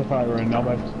it on because I thought you were a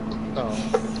knobhead. Oh.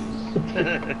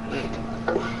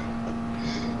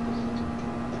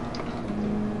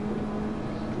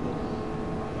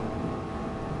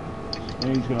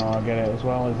 He's gonna get it as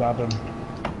well as Adam.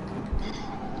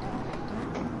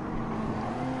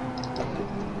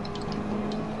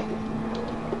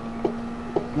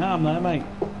 No, I'm there, mate.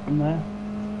 I'm there.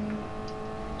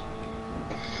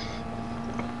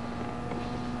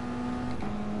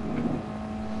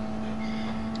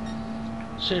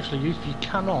 Seriously, if you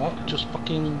cannot just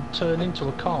fucking turn into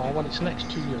a car when it's next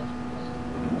to you.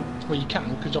 Well, you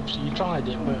can, because obviously you tried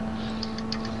it, but...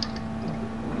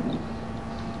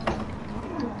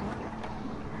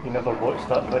 You never watched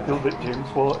that video that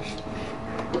James watched.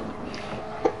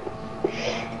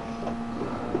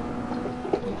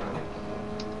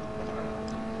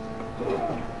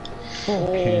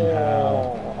 Fucking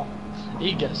hell.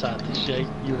 He gets out of the shape,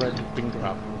 you ready to finger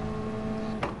up.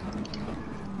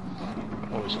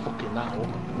 Oh, he's fucking that up.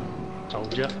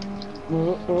 Told ya.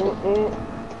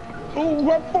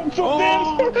 Oh, I fucked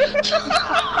up this!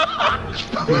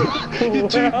 You're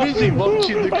too busy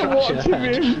watching the I'm crash watching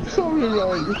ahead. him. Sorry,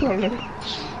 right, sorry.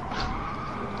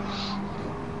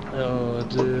 Oh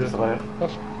dear.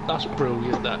 That's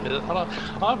brilliant, that is.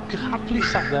 I'm happily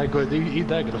sat there going,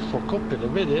 they're going to fuck up in a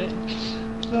minute.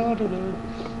 No.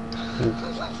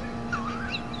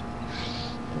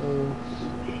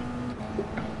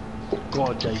 Go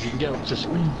on, Jay, you can get up to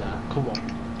speed now. Come on.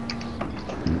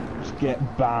 Let's get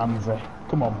Barnsey.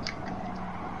 Come on.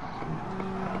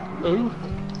 Who?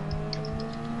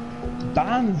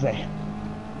 Barnsey.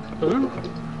 Who?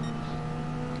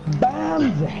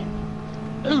 Barnsey.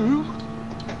 Who?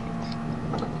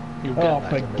 You'll get Oh,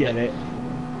 that in a forget minute.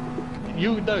 it.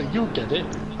 You'll get it.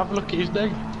 Have a look at his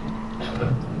name.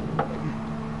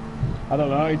 I don't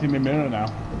know, he's in my mirror now.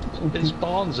 It's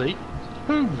Barnsey.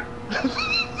 Who?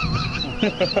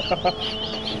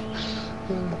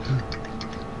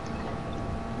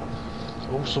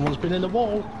 Oh, someone's been in the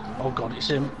wall. Oh god, it's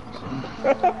him.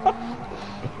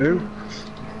 Who?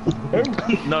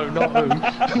 No, not who.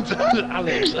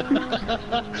 Alex.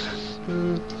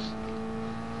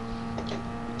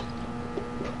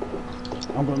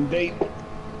 I'm going deep.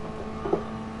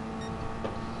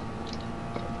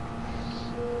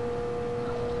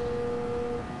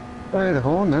 Hey, the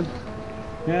horn then.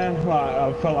 Yeah, like,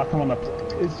 I felt like I'm on a...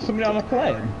 Is somebody on a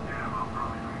plane?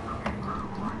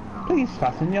 Please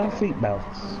fasten your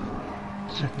seatbelts.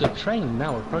 The train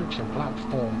now approaching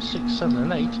platform 6, 7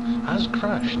 and 8 has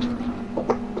crashed.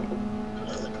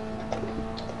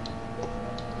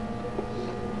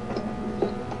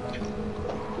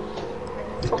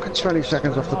 Fucking 20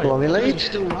 seconds off the bloody He's lead.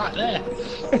 still right there.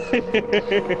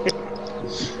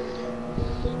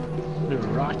 You're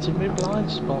right in my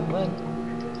blind spot then.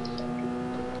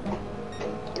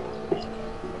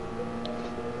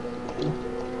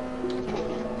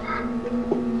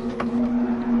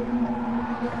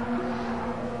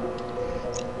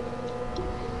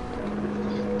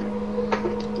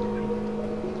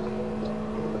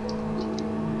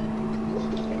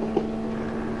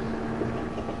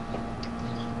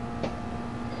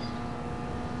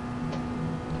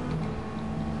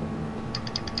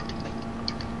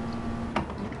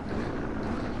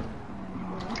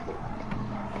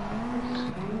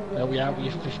 There we have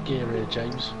your 5th gear here,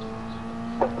 James.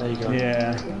 There you go.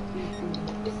 Yeah.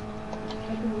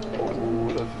 Oh,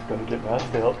 this is going to get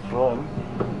nasty up front.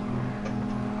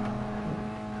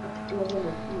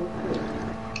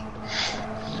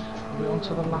 Are we on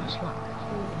to the last lap?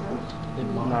 It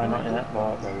might. No, not yet.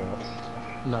 No.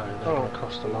 No, they're going to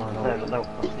cross the line. They'll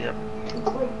cross, yep.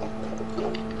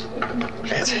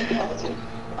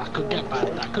 That could get bad,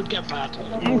 that could get bad.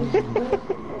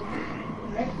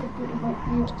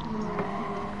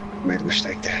 Made a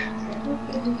mistake there.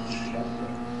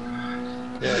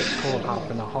 Yeah, it's called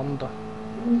having a Honda.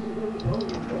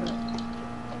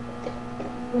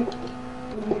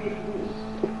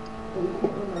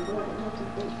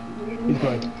 He's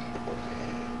going.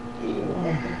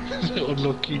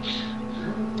 Unlucky.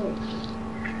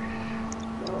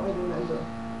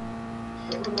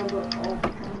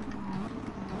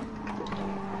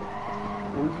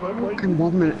 Fucking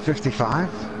 1 minute 55.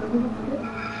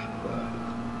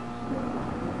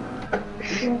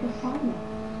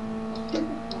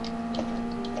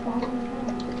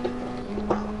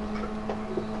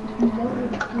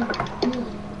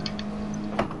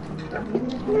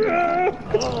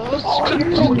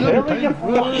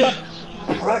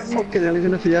 Fucking hell, he's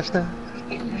in a Fiesta.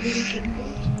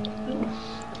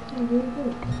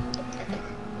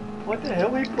 What the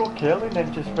hell, he broke Kelly and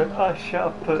then just went, ah shit, I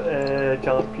put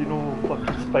jalapeno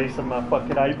fucking spice in my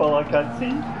fucking eyeball, I can't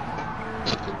see.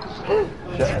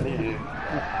 Shit, I need to...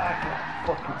 I can't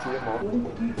fucking see it more.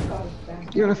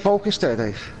 You're in a Focus there,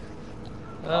 Dave.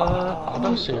 I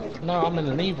don't see it. No, I'm in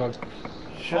an Evo.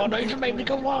 Shit. Oh no, you made me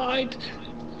go wide!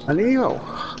 An Evo.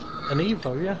 An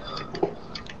Evo, yeah.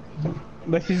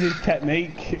 This is his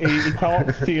technique. He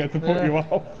talks to you to put you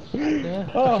off. Yeah,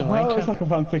 Oh, fucking that looks wanker. like a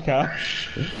fancy car.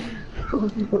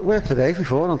 Worked for Dave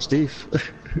before, not Steve.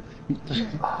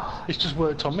 It's just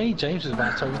worked on me. James is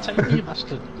about to overtake me, you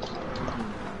bastard.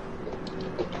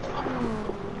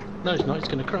 No, it's not. It's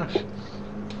going to crash.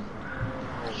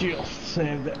 just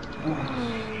saved it.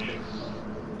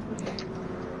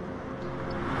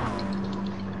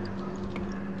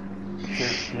 You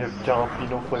have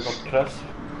jalapeno flavoured crisp.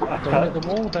 Don't hit the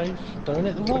wall, Dave. Don't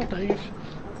hit the wall, Dave.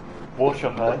 Wash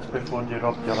your hands before you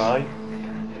rub your eye.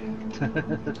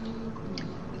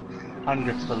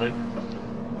 Angus for Luke.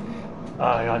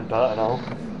 Aye, and that and all.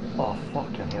 Oh,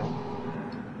 fucking hell.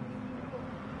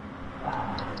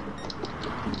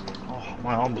 Oh,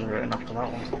 my arms are hurting after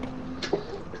that one.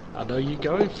 I know you're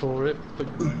going for it, but...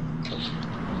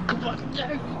 Come on,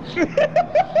 Dave!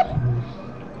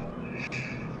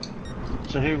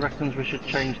 So who reckons we should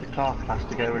change the car class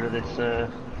to get rid of this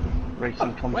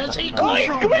racing concept? Where's he now? going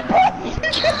from?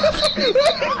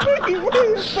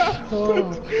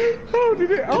 Oh,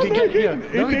 did it? Oh, Did he get you?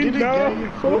 He didn't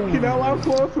know. Fucking hell, how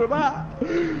close was that?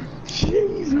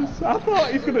 Jesus, I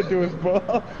thought he was going to do us both.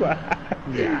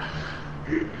 Yeah.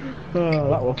 Oh,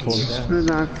 that was fun.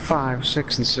 No, 5,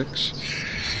 6 and 6.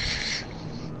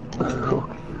 That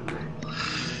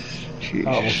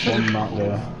was fun, that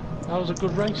day. That was a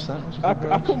good race, that was a good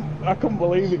race. I couldn't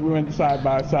believe it. We went side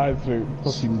by side through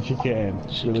fucking chicane.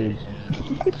 Brilliant.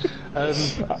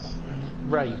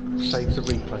 Ray saves the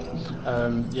replay.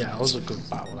 Yeah, that was a good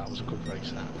battle. That was a good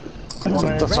race. That.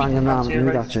 That's hanging around with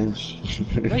me, that James.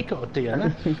 They got a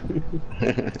DNF.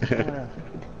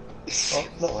 Oh,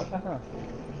 no,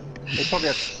 He probably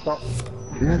had to stop.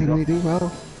 Yeah, they do well.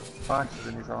 Fighters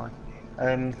in his eye.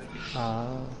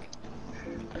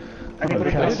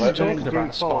 Anybody He want was to do talking group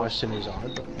about fours? spice in his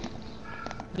eye, but...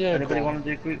 Yeah, Anybody go on. want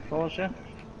to do group fours, yeah?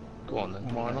 Go on then,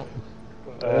 why not?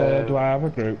 Do I have a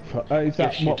group? Is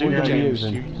that Yes, you what do, we're going to be James.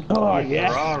 using? Oh,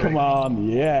 yes, Ferrari. come on,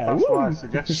 yeah. That's why I Woo.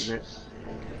 suggested it.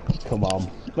 Come on.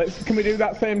 Can we do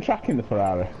that same track in the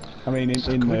Ferrari? I mean,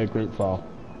 in the group 4.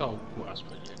 Oh, well, I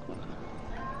suppose, yeah,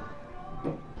 go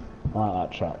on. I like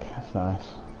that track, it's nice.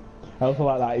 I also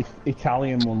like that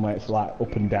Italian one where it's like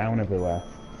up and down everywhere.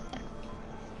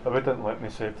 It wouldn't let me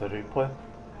save the replay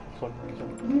for some reason.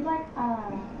 We like,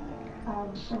 the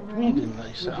You ring. didn't let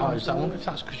you say, oh, is that one? If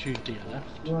that's because you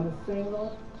DNF'd. You want a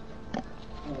single? Or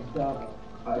a double?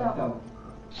 Double.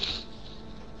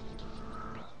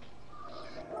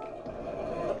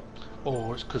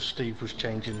 Or it's because Steve was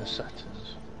changing the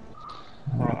settings.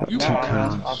 Right, You now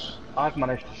can't. I've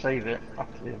managed to save it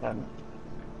after the event.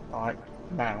 Right,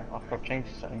 now, after I've changed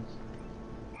the settings.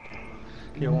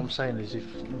 Yeah, what I'm saying is if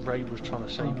Ray was trying to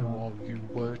save you while you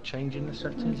were changing the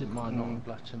settings, it might not have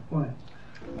let him. What?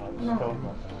 No, it's still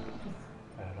not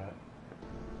there.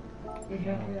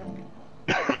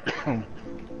 Right.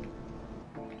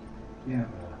 Yeah.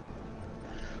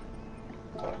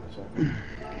 That was it.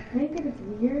 I think it's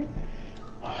weird.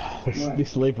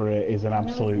 This livery is an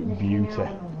absolute beauty.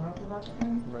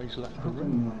 Ray's left the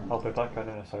room. I'll be back in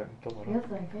a second, don't worry.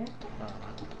 Feels like it.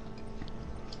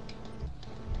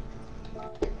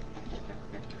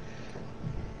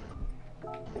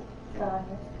 Yeah.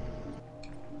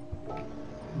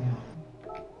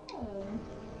 Oh,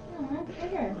 that's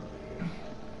bigger.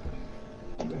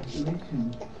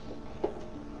 Congratulations.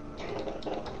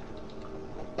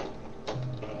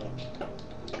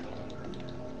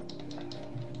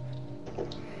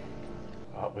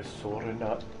 That was soaring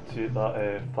that to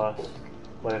that fast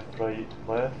left, right,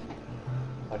 left.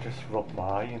 I just rubbed my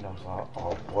eye and I was like,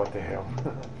 oh bloody hell.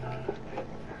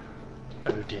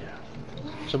 Oh dear.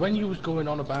 So when you was going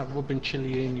on about rubbing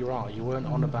chili in your eye, you weren't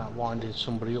on about winding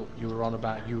somebody up, you were on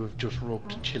about you have just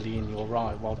rubbed chili in your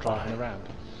eye while driving around.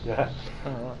 Yeah.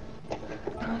 Oh, right.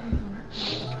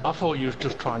 I thought you was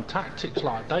just trying tactics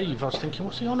like Dave. I was thinking,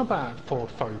 what's he on about? Ford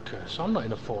Focus. I'm not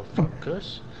in a Ford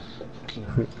Focus.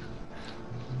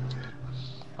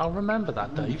 I'll remember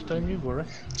that, Dave. Don't you worry.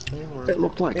 Don't you worry. It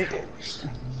looked like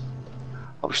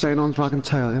upstaying on Dragon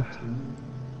Tail,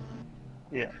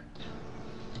 yeah? Yeah.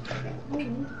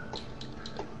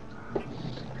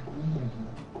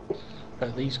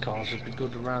 Bet these cars would be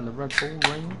good around the Red Bull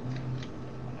Ring.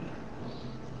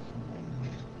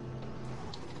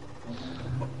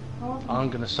 I'm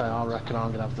gonna say I reckon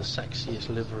I'm gonna have the sexiest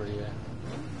livery here.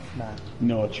 No,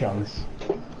 No chance.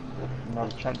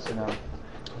 not a chance in hell.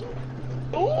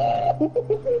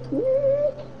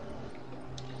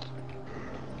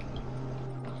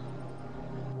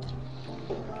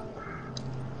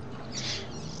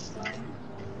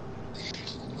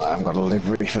 I haven't got a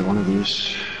livery for one of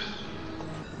these.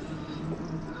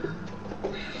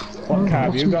 What car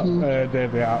have you got,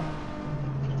 Davey, out?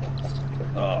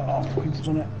 Oh, who's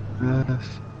done it?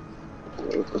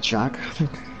 A Jag, I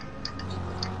think.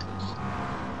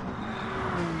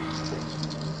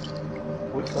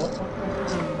 What's that?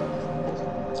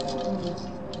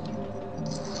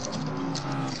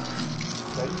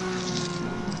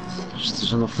 Right.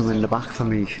 There's enough room in the back for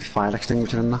me fire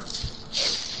extinguisher in that.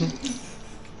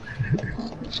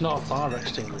 It's not a fire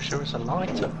extinguisher, it's a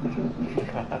lighter.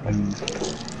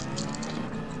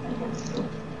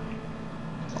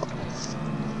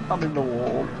 I'm in the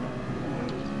wall.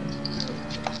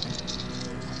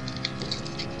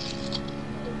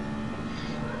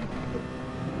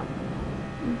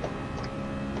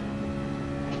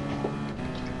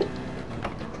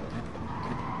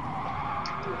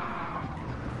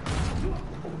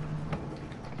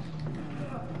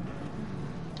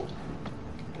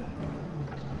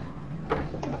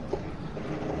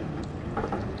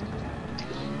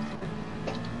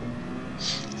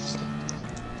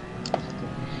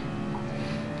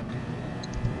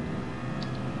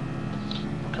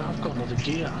 I've got another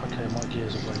gear. Okay, my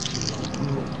gears are way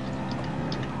too long.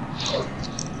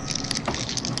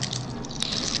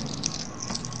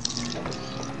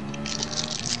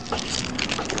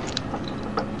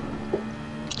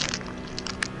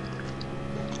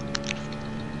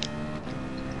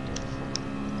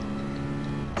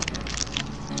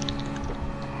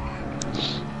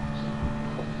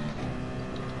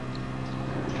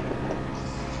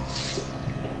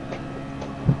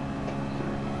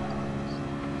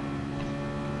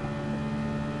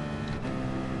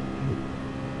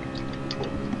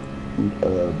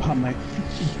 Pardon me.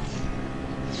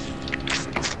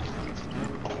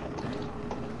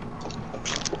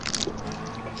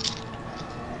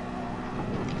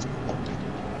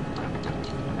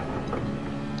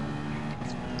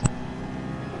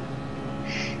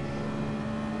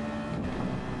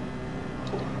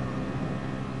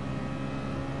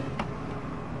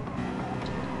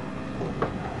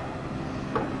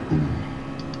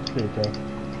 There you go.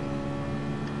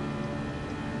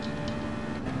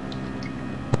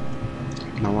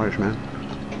 No worries, man.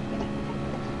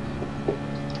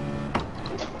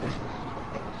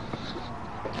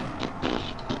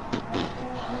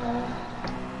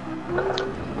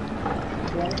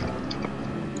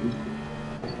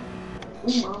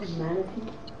 Ooh, Mom's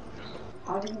manatee.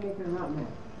 How do you make her not mad?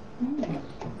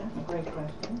 That's a great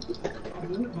question. How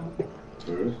do you know?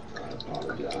 First, I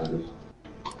apologize.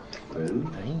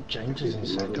 Then, Hey, James is in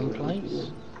second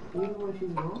place. Even when she's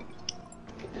wrong?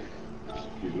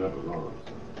 she's never wrong.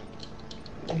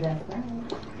 That's right.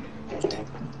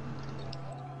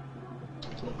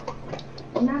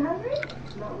 Not hungry?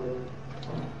 Not really.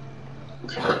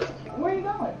 Where are you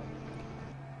going?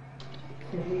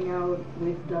 To hang out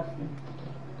with Dustin.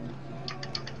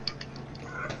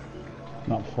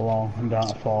 Not for long. I'm down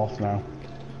to fourth now.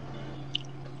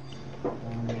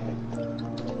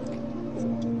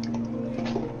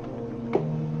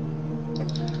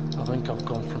 I think I've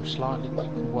gone from slightly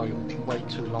way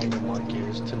too long on my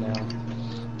gears to now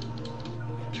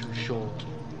too short.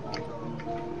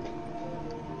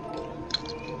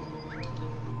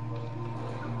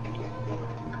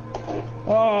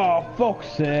 Oh, fuck's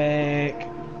sake!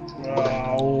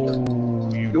 Oh,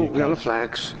 you Oh, dickhead. yellow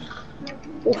flags.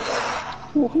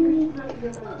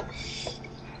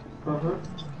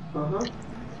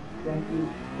 Thank you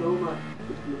so much,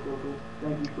 Mr. Coco.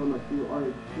 Thank you so much. You are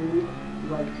a true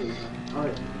lifesaver.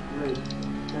 Alright, great.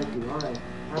 Thank you. Alright.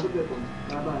 Have a good one.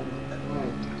 Bye-bye.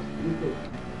 Alright. You too.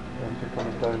 And you're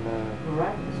coming down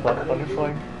Alright? start the finish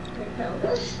line.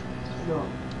 No.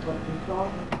 But you saw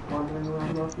wandering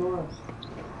around North Nora.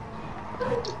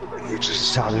 It's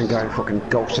just Italian guy fucking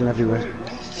ghosting everywhere.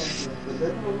 But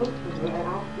there's no look for you, and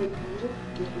I'll take you just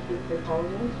to see if they call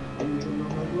you, and you can know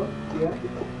how to look. Yeah?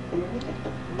 Yeah?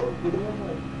 Give me a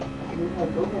hug. Give me a hug.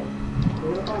 Go ahead.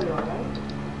 We're gonna find her, alright?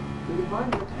 We can find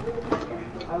her.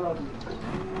 I love you.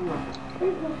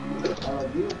 I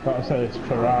love you. Gotta say, this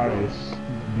Ferrari is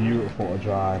beautiful to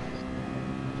drive.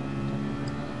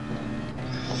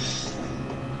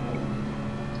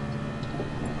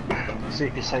 See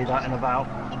if you say that in about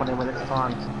 20 minutes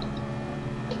time.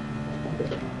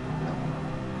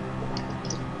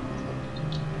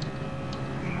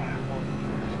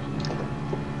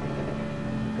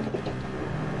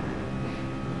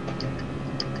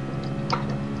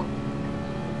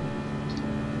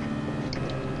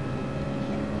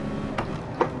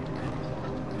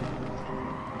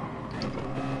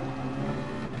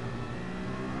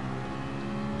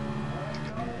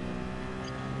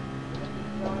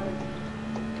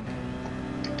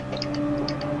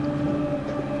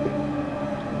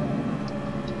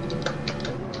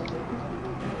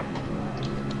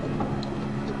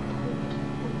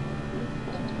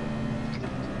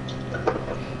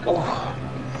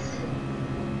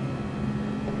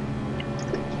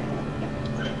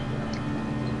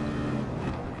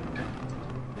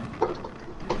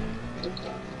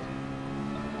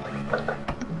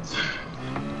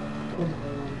 Oh,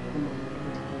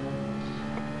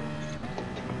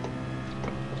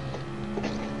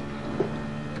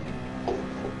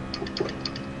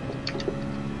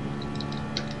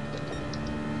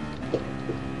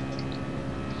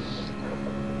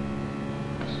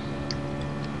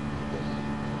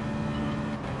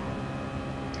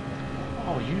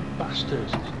 you bastard.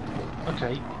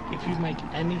 Okay, if you make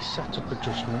any setup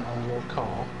adjustment on your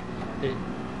car, it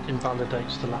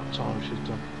invalidates the lap time she's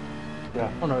done. Yeah.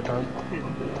 Oh no, it don't.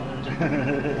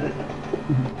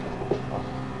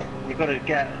 You've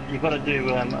got to do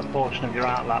a portion of your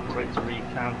outlap for it to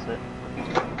recount it.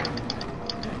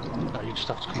 No, you just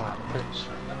have to come out of the pits.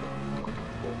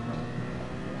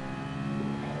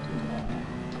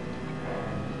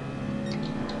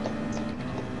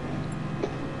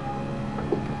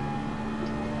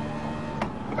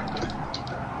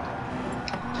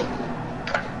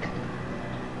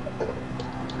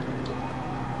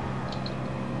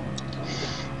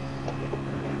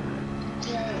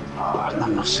 Not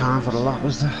enough time for the lap,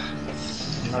 was there?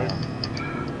 No.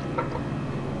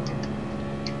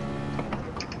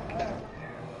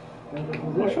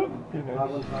 What's up? You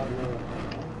know.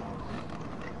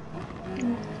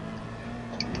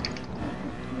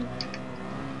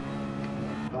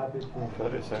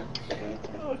 30 seconds.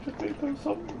 Oh, just need to do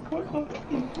something quicker.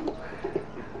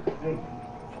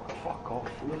 Fuck off.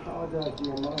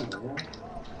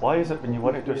 Why is it when you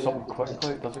want to do something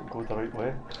quickly, it doesn't go the right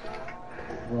way?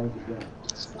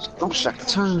 Don't check the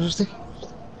time, is there?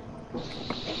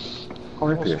 Oh,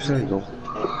 okay, there you go.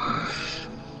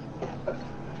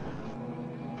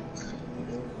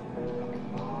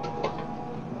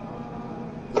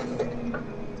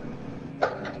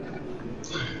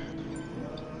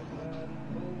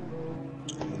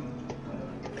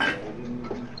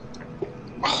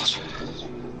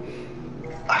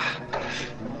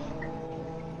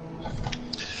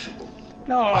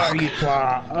 No, you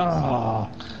twat. Oh.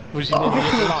 Was you nearly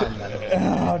at the line then?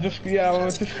 I was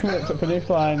just coming up to the finish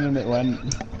line and it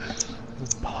went.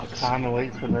 Time to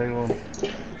wait for the new one.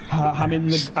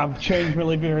 I've changed my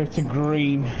livery to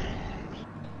green.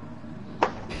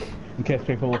 In case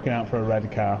people are looking out for a red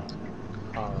car.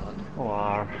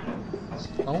 Alright.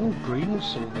 Oh, green's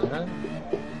still there.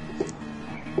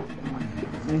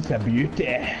 It's a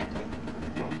beauty.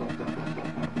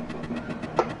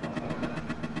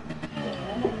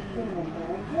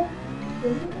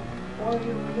 Or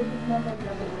you religious members of the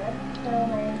Red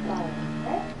Caroline Fire,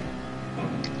 okay?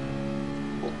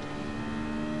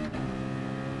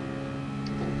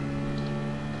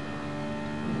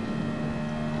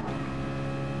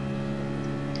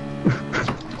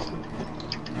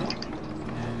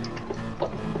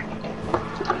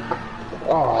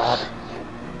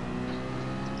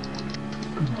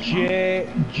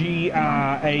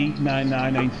 JGR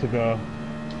 899 needs to go.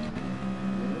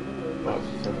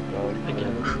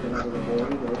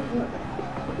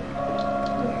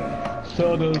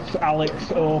 So does Alex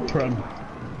Opram.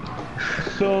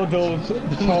 So does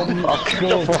Tom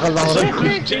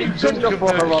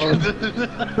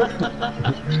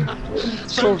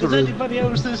So does anybody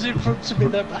else that's in front of me,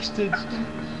 they're bastards.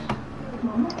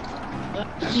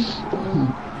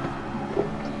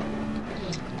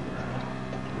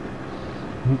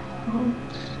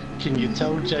 Can you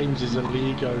tell James is a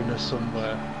league owner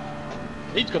somewhere?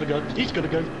 He's gotta go, he's gotta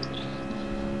go.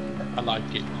 I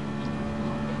like it.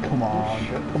 Come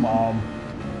on, come on.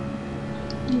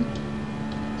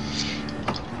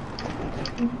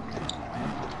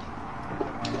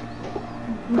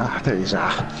 Ah, there you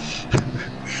are.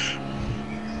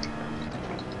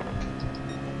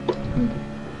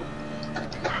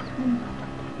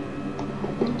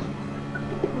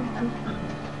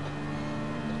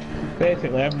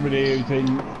 Basically, everybody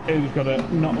who's got a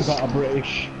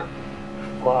British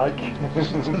Flag.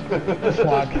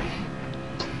 flag.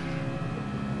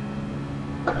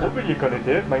 What were you gonna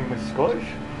do? Mine was Scottish.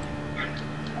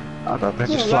 I've got a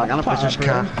British flag and a British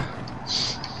car.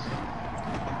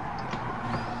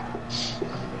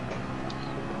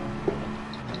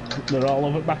 They're all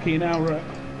over back here now, right?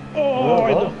 Oh,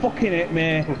 they're fucking hit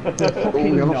me. They're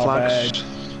fucking yellow knobheads. flags.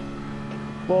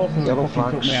 Both of them Yellow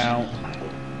fucking took flags. me out.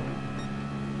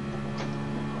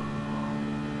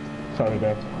 Sorry,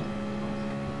 babe.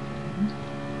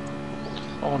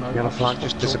 Oh no. Yellow flag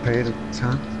just disappeared at the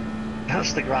time.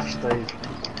 That's the grass, Dave.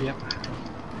 Yep.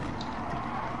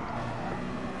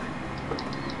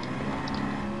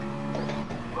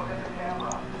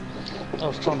 I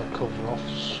was trying to cover off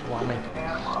Swammy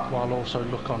while also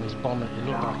look on his bonnet. It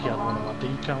looked like he had one of my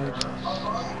decals.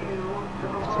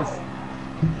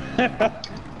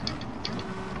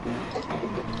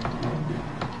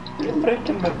 You're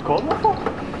breaking my collar for?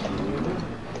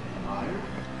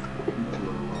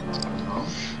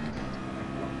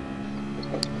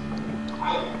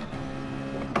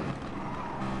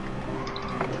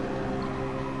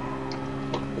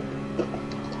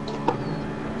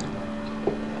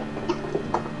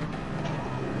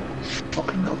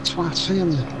 twat, see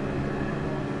him.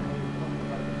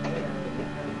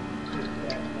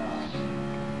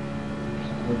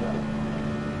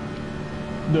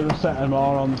 There are a set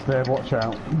more on the stairs, watch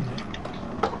out.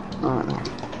 Alright now.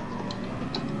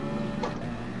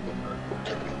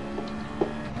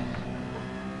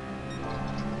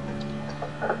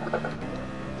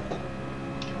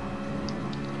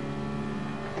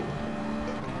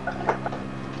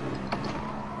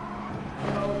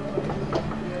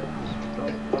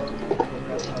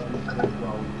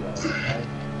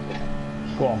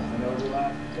 Go on. And every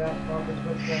last staff office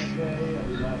that day,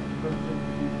 every last person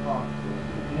you talk to,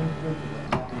 individually,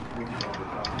 happens to be able to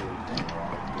talk to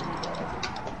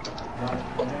not a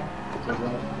plan, it's a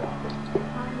well job.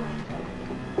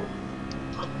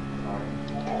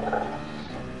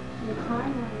 The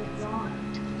timeline is wrong.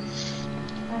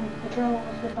 And the girl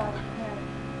was about his parents.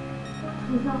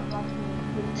 He's not rushing to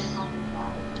keep them off his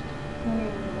side. Her name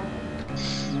is Rebecca.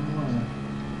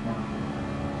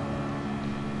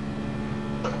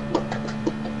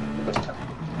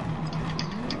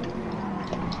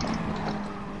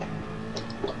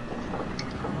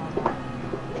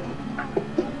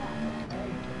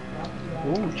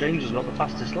 Ooh, James has got the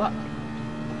fastest lap.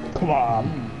 Come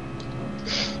on.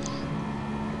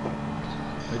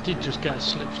 They did just get a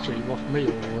slipstream off me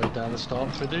all the way down the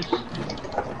start finish.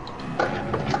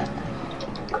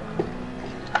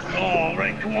 Oh,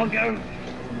 right, come on, go!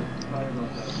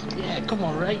 Yeah, come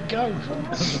on, Ray, go!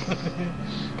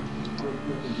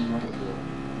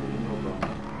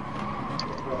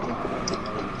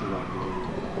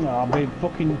 No, I've been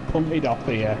fucking punted off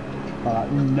here.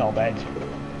 Knobhead.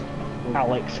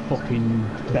 Alex fucking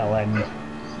Bellend.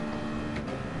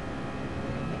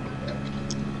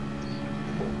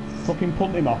 Fucking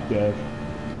punt him off, Dave.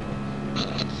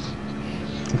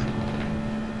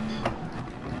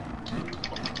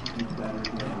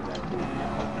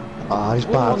 Ah, he's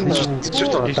bad. He's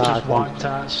just on a He's bad just one. wiped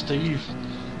out Steve.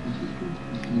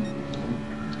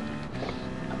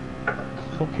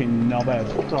 Fucking knobhead.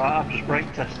 So I've just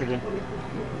brake tested him.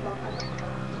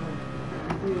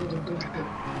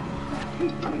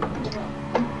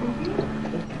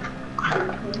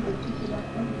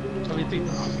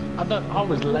 I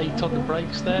was late on the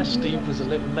brakes there. Steve was a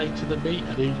little later than me,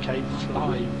 and he came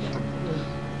flying.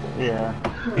 Yeah.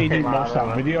 He didn't watch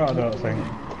that video, I don't think.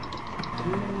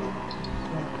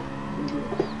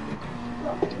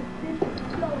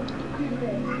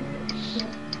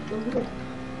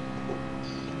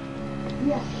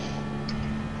 Yes.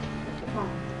 Fine.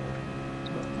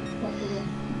 That's the risk. That's it.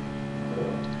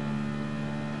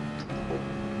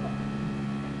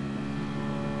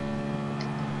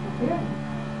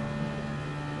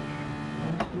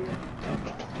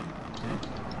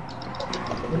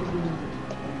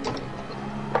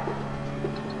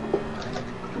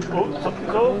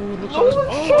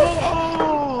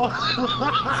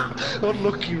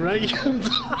 Unlucky Ray.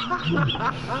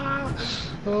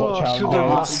 Watch out, should have Dave.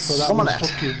 laughed, but that Come on, was Ed.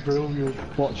 fucking brilliant.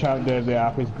 Watch out, Dave, the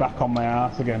app is back on my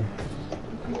ass again.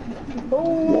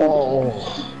 Whoa.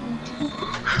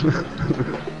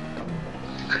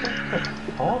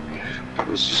 Fuck. It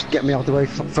was just get me out of the way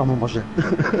from him, was it?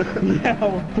 Yeah, I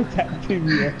was protecting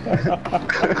you.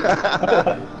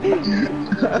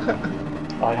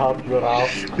 I have your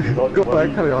ass. Do not Go worry.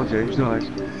 back, carry on, James. Nice.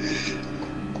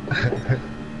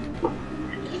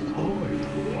 Holy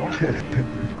fuck.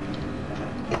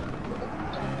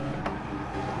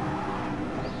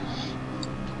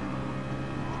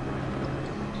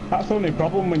 That's the only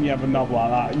problem when you have a knob like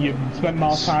that. You spend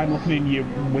more time looking in your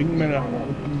wing mirror,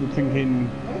 thinking,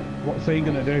 what's he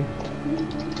gonna do?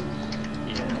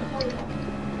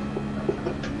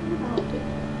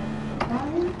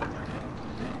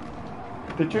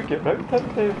 Did you get round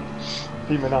him, Dave?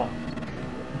 Teaming up.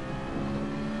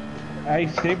 Hey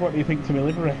Steve, what do you think to my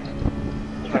livery?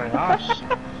 It's very nice.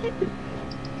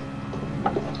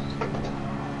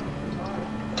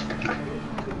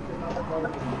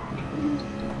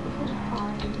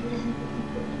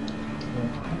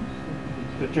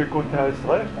 Did you go to his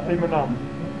left, teaming up?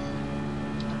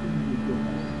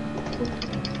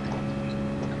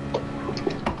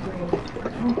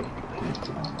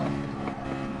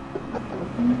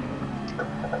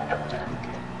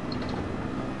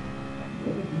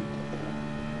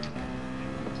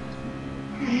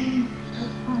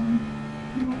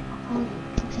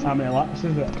 How many laps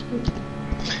is it?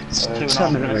 It's 2.5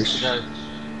 10 minute minutes to race. go.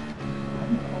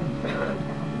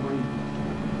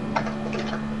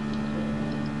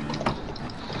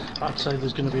 I'd say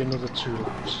there's going to be another 2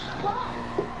 laps.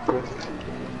 Good.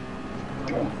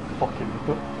 Fucking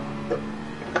good.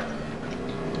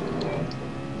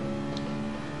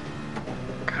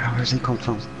 Where's he come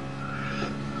from?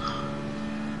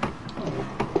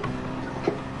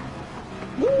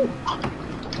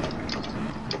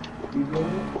 I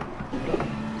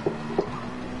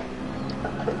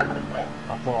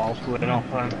thought I was going off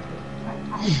then.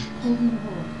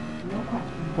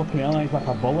 Fucking hell, he's like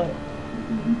a bullet.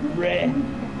 Ray!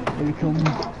 Here he comes.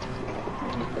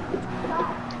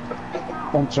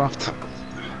 On draft.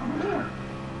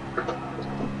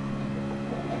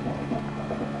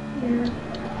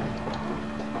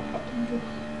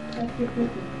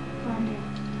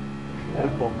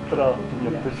 Bump trap and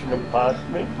you're pushing him past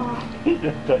me.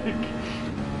 You dick.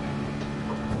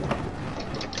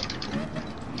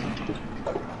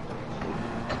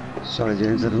 Sorry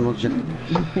James, I didn't nudge you.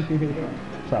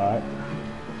 It's alright.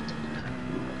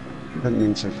 Didn't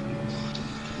mean to.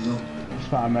 It's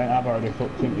fine, mate. I've already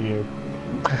fucked into you.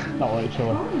 Not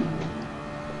literally.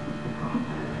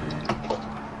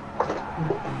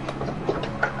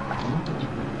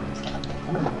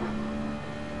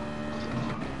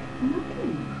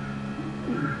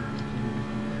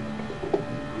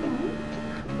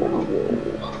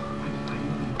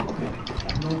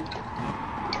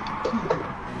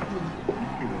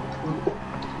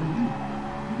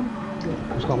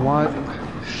 It's gone wide.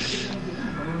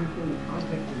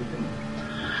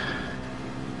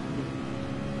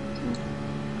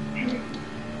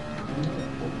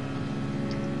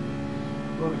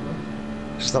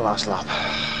 It's the last lap.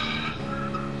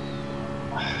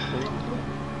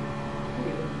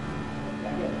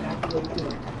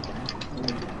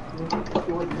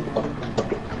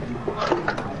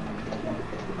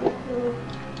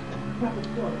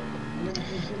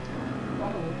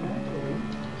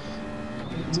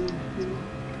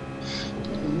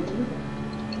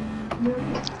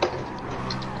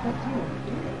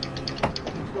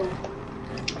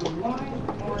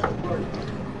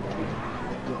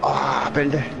 Ah,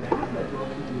 Bender.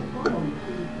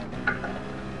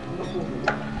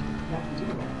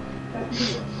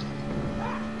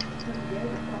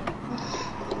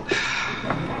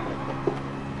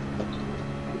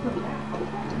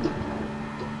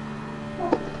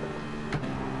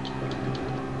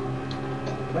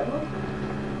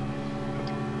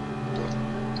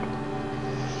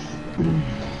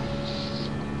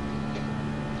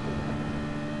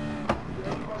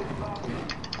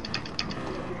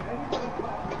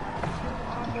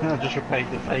 I just repaid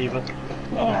the favour.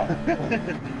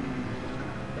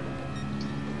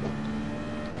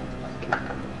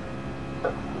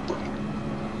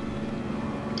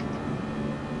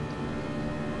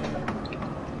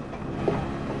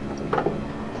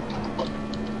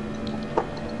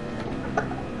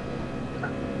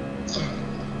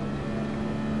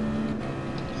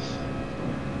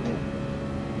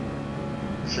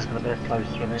 This is going to be a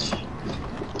close finish.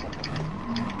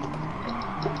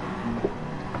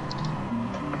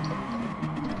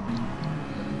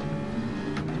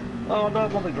 Oh no,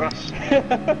 I'm on the grass.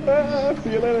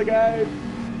 See you later, guys.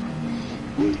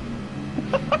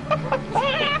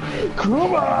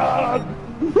 Come on!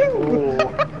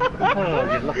 Oh,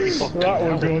 you lucky fucker. That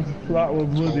was good. That was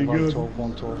bloody good. 12,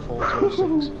 1, 12, 4, 12,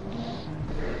 6.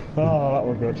 Oh, that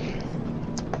was good.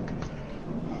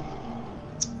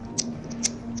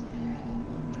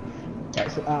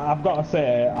 I've got to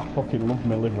say, I fucking love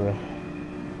my livery.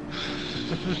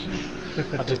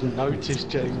 I didn't notice,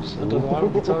 James. I don't know how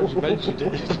many times you mentioned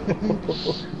it.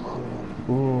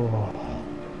 Ooh.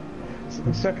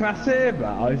 So can I save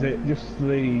that, or is it just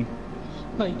the...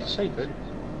 No, you can save it.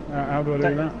 How do I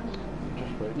do that?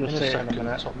 Just wait. You'll In a see it in a second,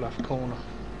 minute. top left corner.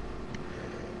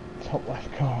 Top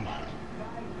left corner.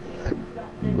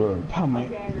 Pardon me.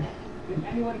 If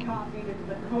anyone copied it,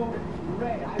 the code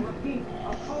red. I repeat,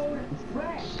 a code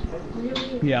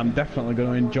red. Yeah, I'm definitely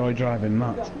going to enjoy driving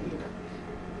that.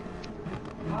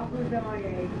 Hopper's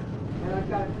MIA, and I've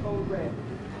got code red.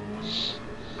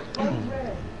 Code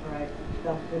red. Alright,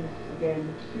 Dustin,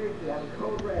 again, seriously, I have a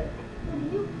code red. Can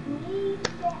you please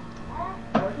get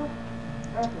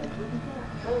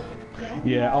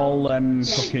Yeah, all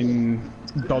fucking...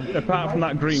 apart from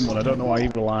that green one, I don't know why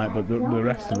you were like, but the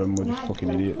rest of them were just fucking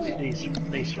idiots.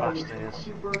 These fast ears.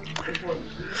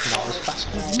 Not as fast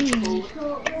as me.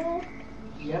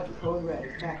 Yep, code red,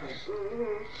 exactly.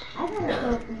 I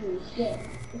gotta go use this.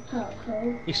 It's called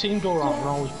code. He seemed alright when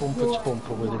I was bumper to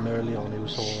bumper with him early on, he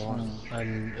was alright,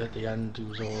 and at the end he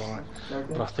was alright.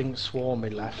 But I think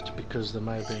Swarmy left because there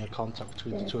may have been a contact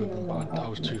between the two of them, but I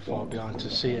was too far behind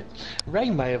to see it. Ray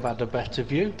may have had a better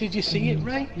view. Did you see it,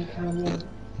 Ray?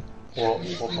 What?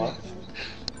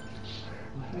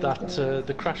 That,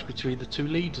 the crash between the two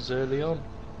leaders early on.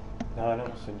 No, I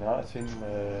never seen that. I seen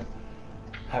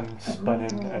him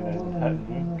spinning and then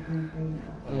hitting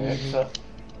on the exit.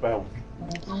 Well,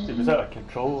 he was out of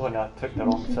control and I took the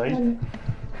wrong side.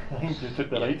 I think you took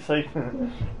the right side.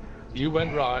 You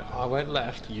went right, I went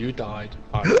left, you died.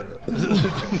 I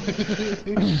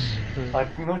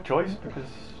I'd no choice because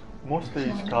most of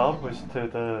his car was to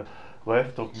the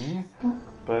left of me,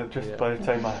 but just by the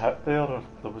time I hit there was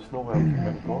nowhere for me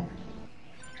to go.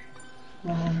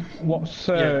 What's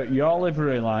your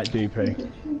livery like,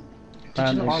 DP?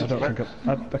 I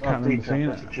can't remember seeing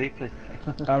it.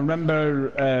 I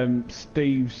remember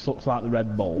Steve's looks like the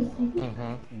Red Bull.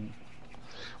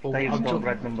 Well, Dave's got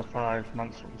red number 5,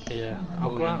 Mansell's. Yeah,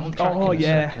 I'll go out on track Oh in a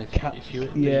yeah, second if you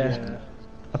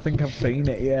I think I've seen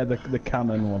it. Yeah, the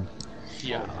Canon one.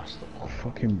 Yeah, that's the one.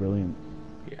 Fucking brilliant.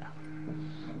 Yeah.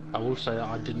 I will say that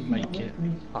I didn't make it.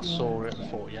 I saw it and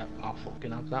thought, yeah, I'll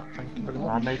fucking have that. Thank you very much.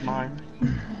 I made mine.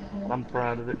 I'm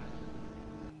proud of it.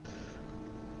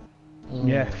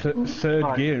 Yeah,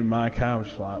 third gear in my car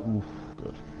was like, oof,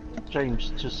 good.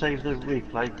 James, to save the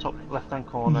replay, top left-hand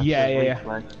corner. Yeah.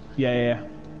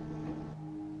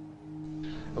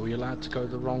 Are we allowed to go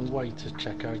the wrong way to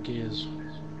check our gears?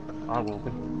 I will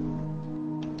be.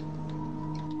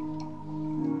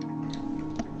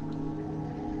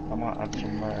 I might add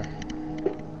some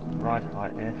ride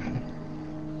light here.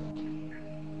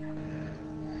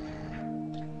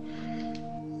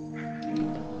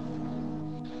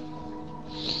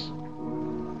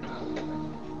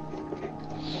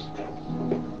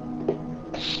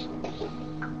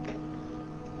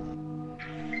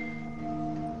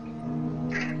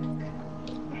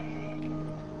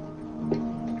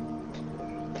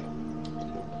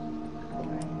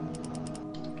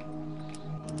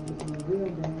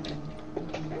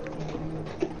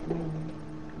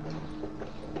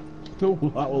 Oh,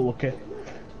 that will look it.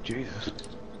 Jesus.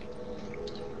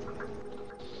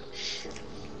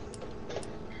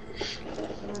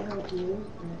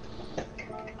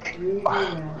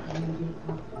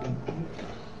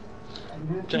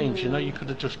 James, you know you could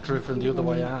have just driven the other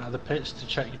way out of the pits to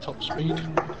check your top speed.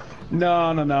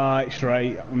 No, it's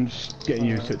right. I'm just getting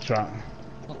used to the track.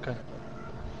 Okay.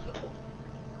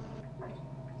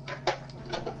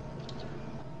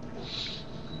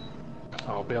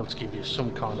 I'll be able to give you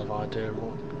some kind of idea of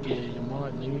what gear you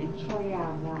might need. Oh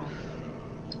yeah, no.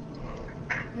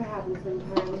 It happens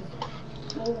sometimes.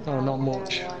 Oh, not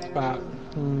much. About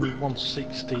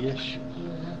 160-ish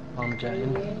I'm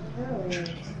getting.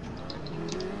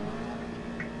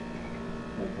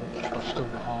 I've still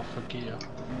got half a gear.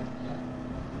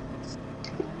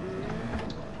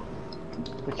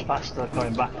 It's faster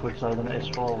going backwards though than it is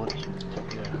forwards.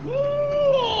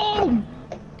 Yeah.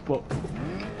 But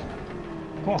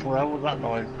What the hell was that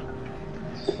noise?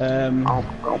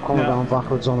 I'll come down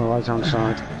backwards on the right hand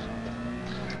side.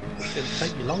 It'll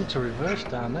take you long to reverse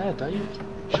down there, Dave.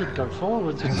 Should go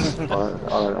forwards.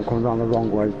 Alright, I'm coming down the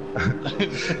wrong way.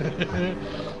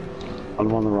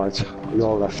 I'm on the right,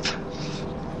 you're left.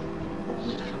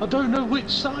 I don't know which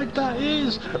side that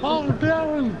is! Oh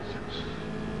no!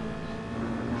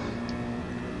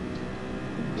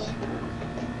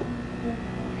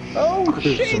 oh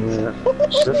shit!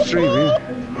 Step 3, man.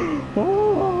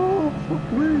 Oh,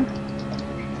 fuck me.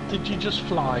 Did you just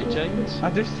fly, James? I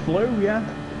just flew, yeah.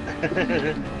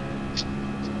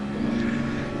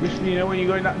 Just, you know when you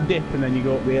go in that dip and then you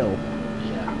go up the hill?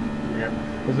 Yeah.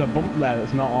 There's a bump there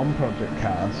that's not on Project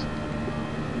Cars.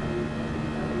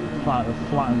 It's like they've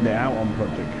flattened it out on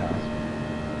Project Cars.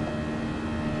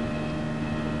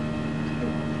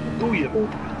 Oh yeah.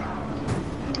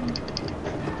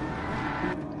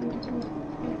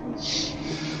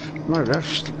 No, they're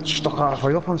stuck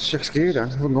halfway up on 6 gear then,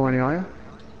 wouldn't go any higher.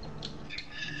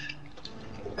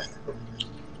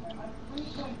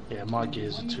 Yeah, my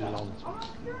gears are too long.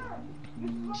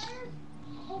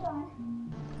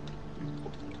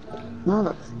 No,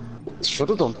 that should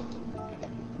have done.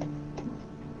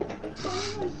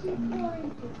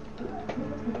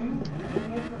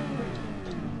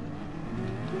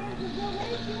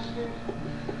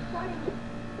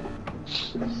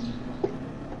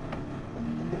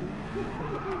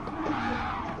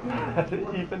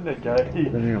 Even the guy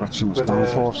Then you got some with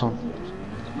downforce on.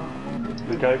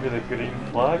 the guy with the green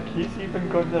flag, he's even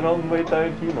gone the wrong way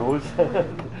down, he knows.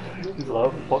 He's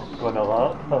like, fuck, going a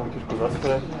lap, I'll just go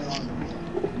this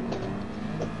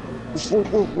way.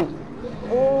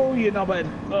 Oh, you're not bad.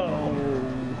 Oh.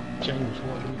 James,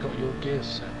 what have you got your gears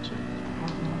set to?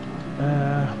 I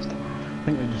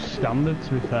think they're just standard,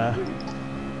 to be fair.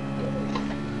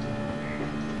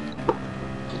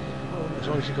 As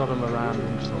long as you got them around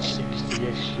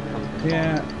 60-ish, you can.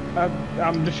 Yeah,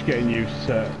 I'm just getting used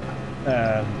to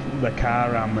the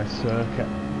car around this circuit.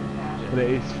 But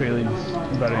it is feeling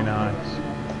very nice.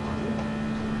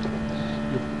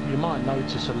 You might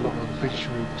notice a lot of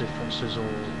visual differences or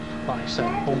like I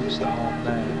said, bumps that aren't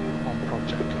there on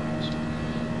project cars,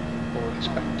 or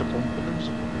expect to bump them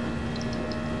somewhere.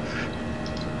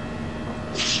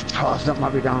 Parts that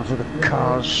might be down to the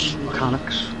car's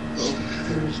mechanics.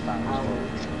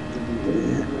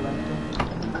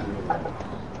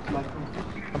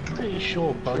 I'm pretty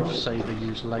sure both say they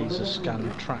use laser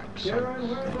scan tracks, so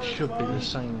it should be the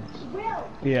same.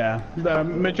 Yeah, the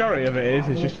majority of it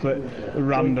is just a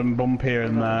random bump here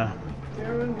and there.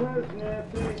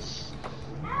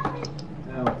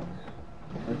 Now,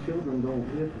 our children don't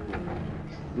live here.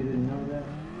 You didn't know that?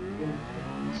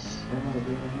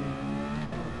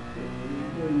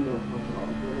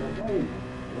 Hey,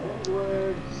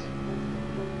 words.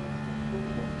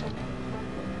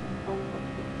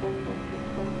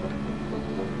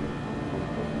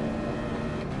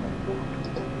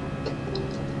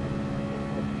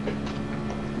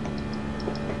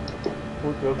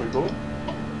 Where we go?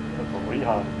 That's what we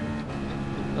have.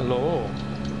 Hello.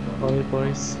 Hi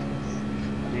boys.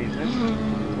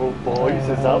 Oh boys,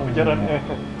 is that what you're into?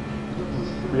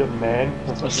 We're men.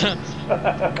 What's that?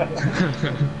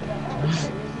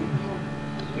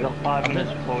 We've got 5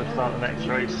 minutes before we start the next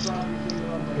race.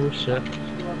 Oh shit.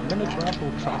 I'm gonna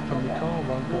travel trap and my car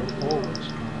won't go forwards.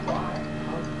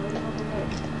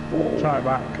 Try it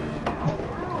back.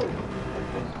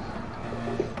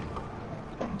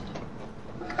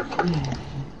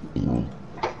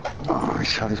 Oh,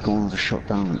 his head is going with a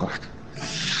shutdown left.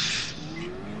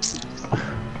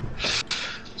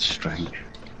 Strange.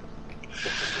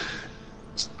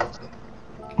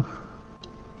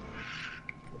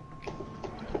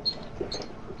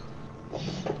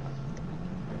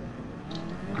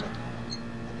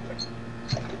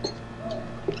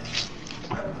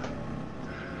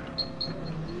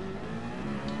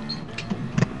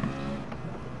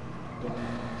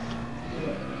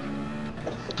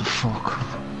 The fuck?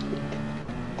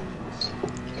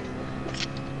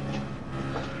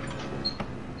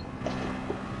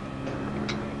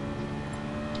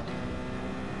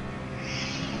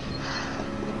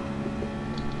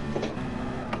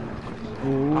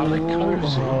 Alec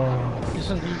Cozy,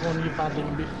 isn't he one you've had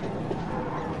in before?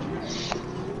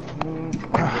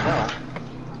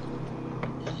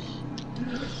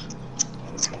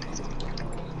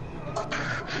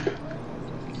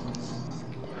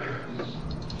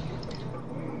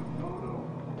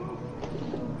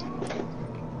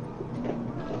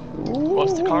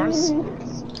 What's the cars?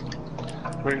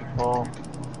 3, 4.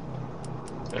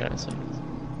 Yeah, so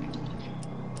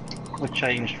We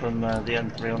changed from the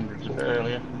N300s a bit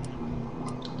earlier.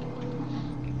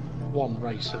 One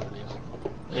race earlier.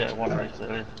 Yeah, 1 race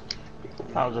earlier.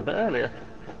 That was a bit earlier.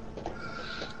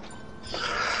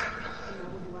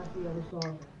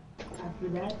 After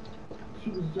that, she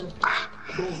was just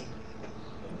going. She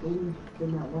believed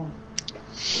in that long.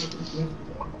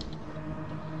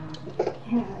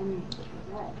 Yeah, I mean,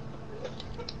 that.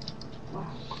 Wow,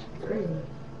 crazy.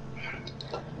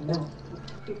 No,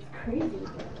 it's crazy.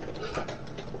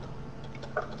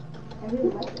 I really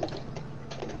like it.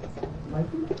 Like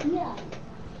it? Yeah.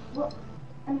 Well,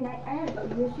 I mean, I had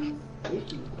issues.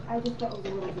 Issues? I just thought it was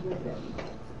a little bit different.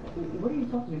 What are you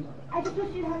talking about? I just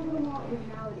wish you'd have a little more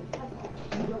originality. That's all.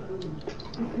 You don't really.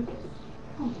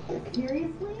 Oh,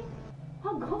 seriously?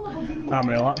 How gullible do you How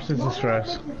many laps is this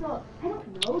race? I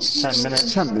don't know. 10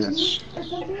 minutes. 10 minutes. Or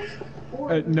something?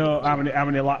 Or No, how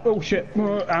many laps? Oh shit!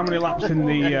 How many laps in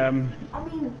the I mean,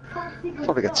 top secret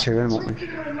Probably get 2 in, won't we?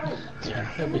 Yeah,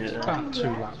 it'll be about 2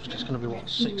 laps. It's going to be what,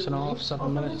 6.5,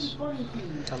 7 minutes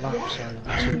a lap, so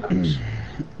 2 laps.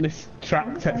 This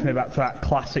track takes me back to that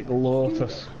classic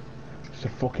Lotus.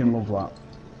 Just fucking love that.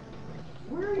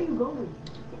 Where are you going?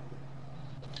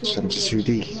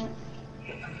 72D.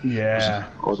 Yeah.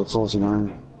 Or the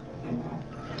 49.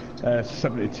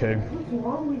 72. What's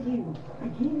wrong with you? I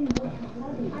gave you what you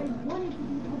wanted. I wanted to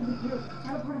be part of the joke,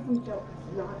 not a part of some joke.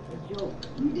 It's not a joke.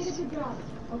 You did a good job,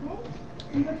 okay?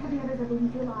 You don't tell the others I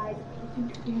believe your lies to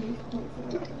experience points of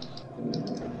it.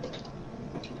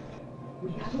 We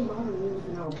have a lot of rules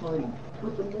in our party,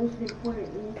 but the most important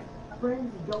is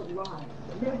friends don't lie.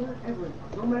 Never, ever,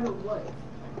 no matter what.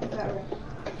 Is that right?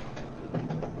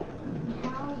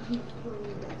 How do you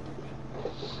explain this?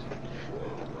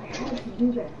 I had to do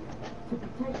that. To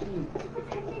protect you. To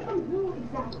protect me from who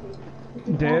exactly?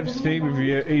 Dave, Steve,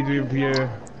 either of you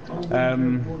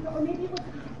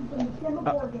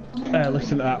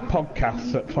listen to that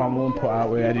podcast that Formula 1 put out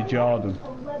with Eddie Jordan.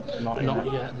 Not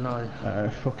yet, no.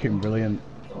 Fucking brilliant.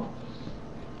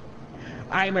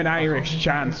 I'm an Irish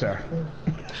chancer.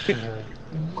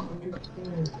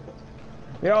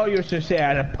 They all used to say I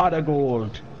had a pot of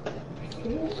gold.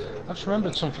 just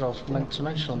remembered something I was meant to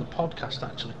mention on the podcast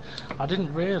actually. I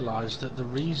didn't realise that the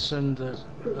reason that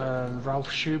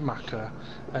Ralph Schumacher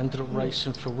ended up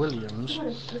racing for Williams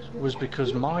was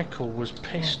because Michael was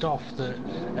pissed off that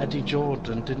Eddie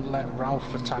Jordan didn't let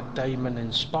Ralph attack Damon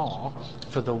in Spa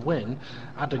for the win,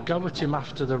 had a go at him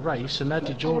after the race, and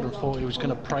Eddie Jordan thought he was going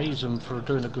to praise him for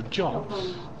doing a good job.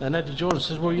 And Eddie Jordan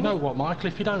says, well, you know what, Michael,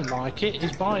 if you don't like it,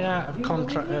 his buyout of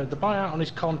contract, the buyout on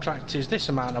his contract is this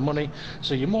amount of money,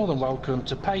 so you're more than welcome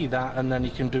to pay that, and then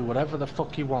he can do whatever the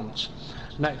fuck he wants.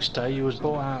 Next day, he was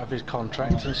bought out of his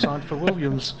contract and signed for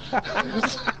Williams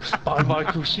by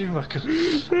Michael Schumacher.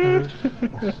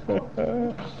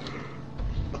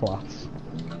 Class.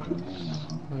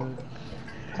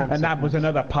 And that was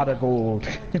another pot of gold.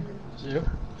 Yep.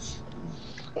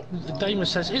 Damon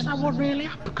says, is that what really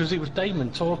happened? Because it was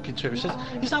Damon talking to him. He says,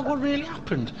 is that what really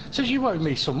happened? He says, you owe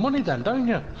me some money then, don't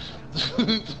you?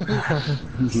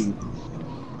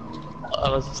 I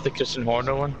listen to the Christian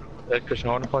Horner one. The Christian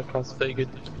Horner podcast is very good.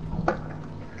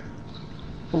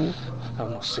 I've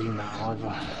not seen that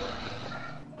either.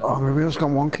 Oh, my wheel's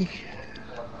gone wonky.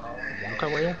 Wonka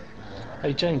wheel?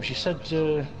 Hey James, you said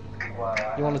you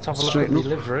wanted to have a look at the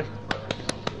livery.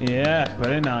 Yeah,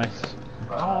 very nice.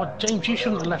 Oh, James, you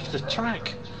shouldn't have left the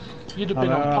track. You'd have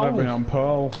been on pole. I've been on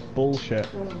pole. Bullshit.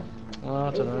 Oh,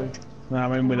 I don't know.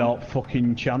 I'm in without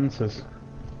fucking chances.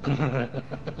 Tape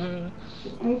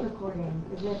recording.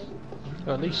 Is it?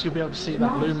 Well, at least you'll be able to see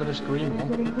that luminous green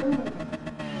one.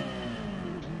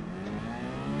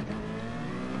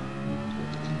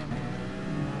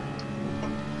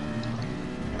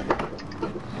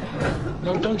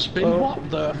 No, don't spin. Oh. What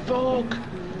the fuck?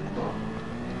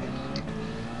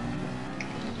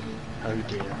 Oh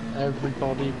dear.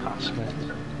 Everybody pass me.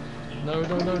 No,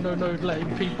 no, no, no, no.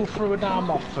 Letting people through and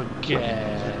I'm off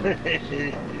again.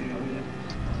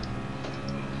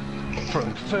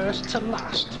 From first to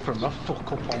last, from a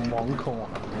fuck up on one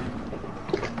corner.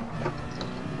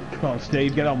 Come on,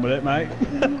 Steve, get on with it, mate.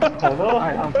 Oh no,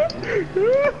 I am.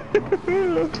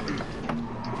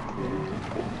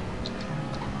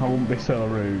 I wouldn't be so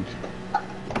rude.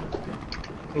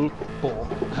 Oop, ball.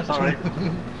 Sorry.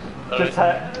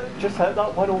 Just hit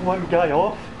that 101 guy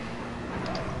off.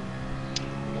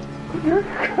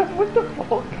 What the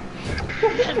fuck?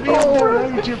 Get me on the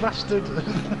road, you bastard!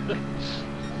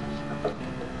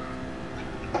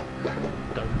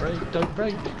 Don't break, don't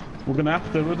break. We're gonna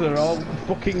have to, they're all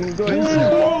fucking going.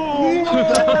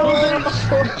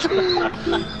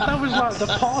 That was like the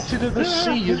parting of the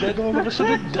sea, and then all of a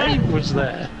sudden Dave was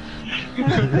there.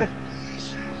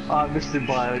 I missed him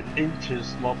by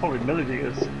inches, well, probably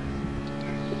millimeters.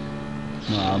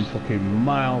 No, I'm fucking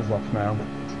miles off now.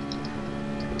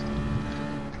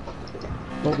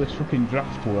 Hope this fucking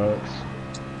draft works.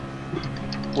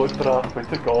 Look for that, we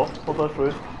took off for this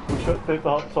race. We should take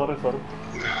that, sorry.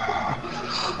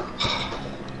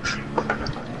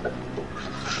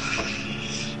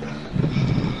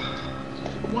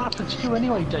 What happened to you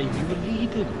anyway, Dave? You were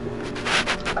leading.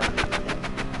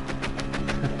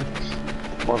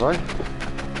 Was I? I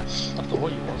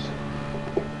thought you was.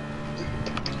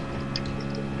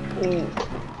 Oh.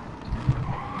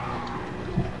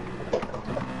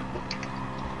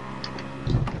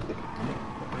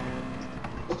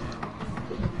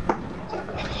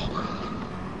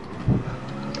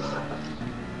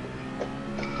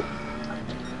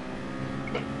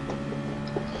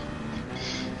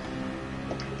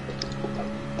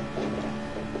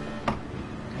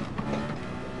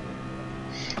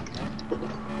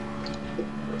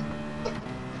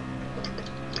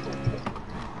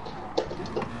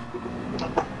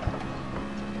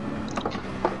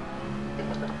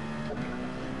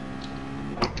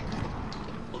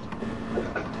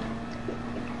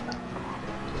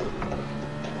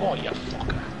 Oh, you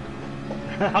fucker.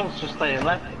 I was just staying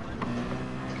left.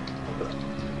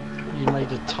 You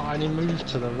made a tiny move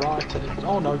to the right and it...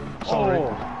 Oh no, sorry.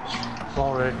 Oh.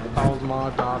 Sorry, that was my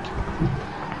bad.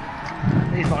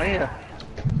 He's not here.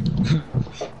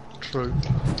 True.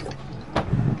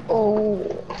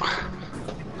 Oh.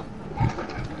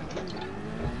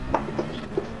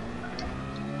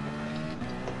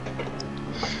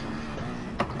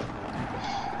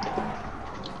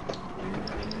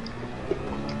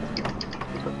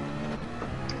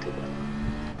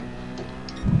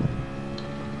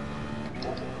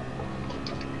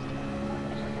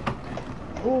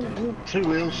 Oh, two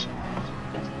wheels.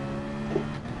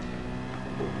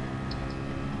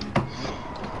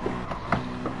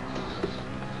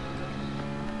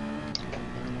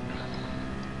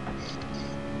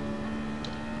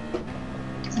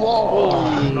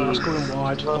 Whoa! No, that's going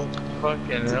wide.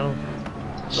 Fucking hell.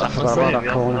 I forgot about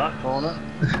that corner. That corner.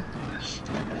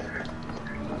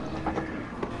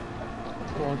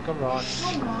 on, come right.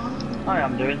 I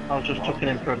am doing. I was just tucking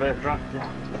in for a bit of drafting.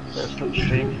 Bit of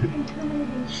slipstream.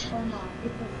 Incriminating or not,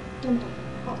 it's a simple.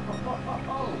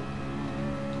 Oh!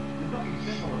 There's nothing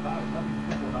simple about it. Nothing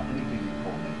simple about anything you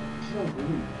told me. No,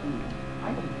 really. I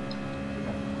think.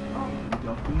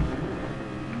 Don't be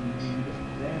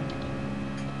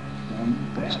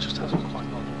It just hasn't quite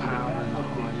got the power in the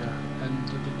higher end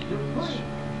of the gears.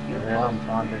 Yeah, I'm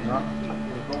finding that.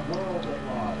 the world at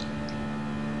large.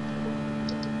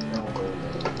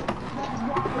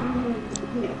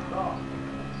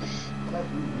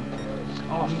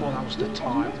 Oh, I thought that was the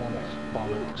tyre one.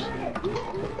 Bollocks.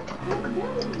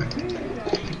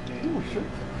 Oh shit.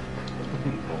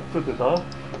 So did that.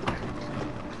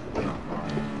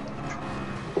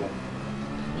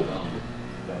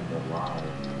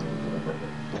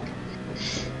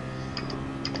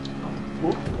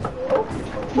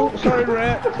 Oh, sorry,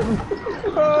 Ray.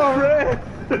 Oh, Ray.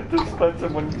 Just spent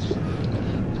someone.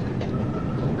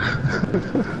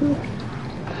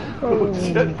 Oh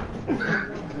shit.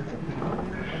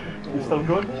 You still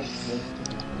good?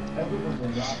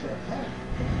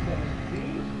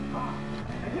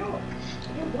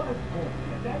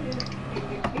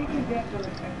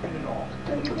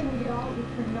 So you're gonna get all this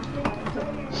for nothing?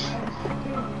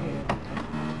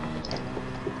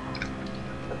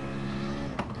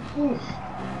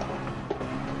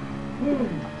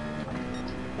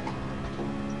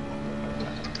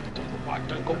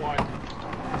 Don't go wide.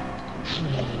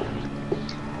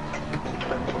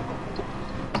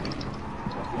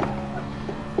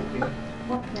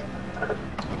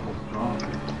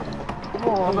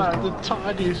 Oh man, the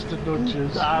tiniest of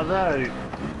nudges. I know.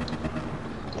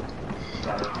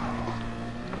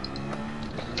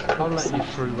 I'll let you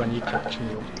through when you catch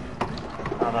me up.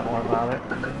 I don't worry about it.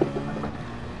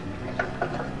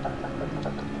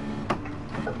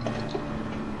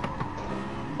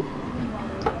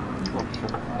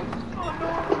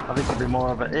 I think it'll be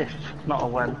more of a if, not a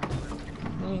when.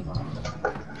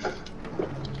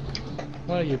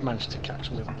 Well, you've managed to catch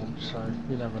me once, so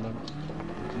you never know.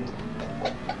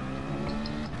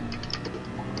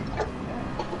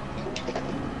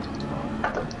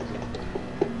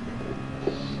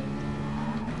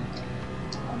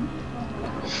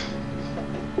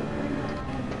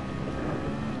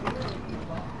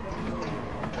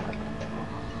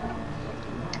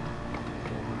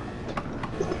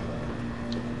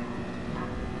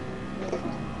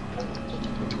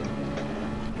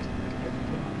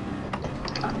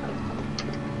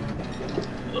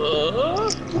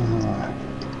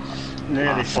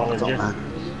 Nearly followed you.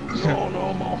 No, no,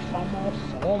 I'm off, I'm off,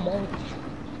 I'm off.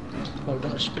 Oh,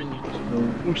 don't spin you.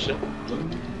 Oh shit.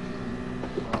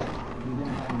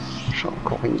 Shot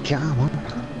caught in your car, man.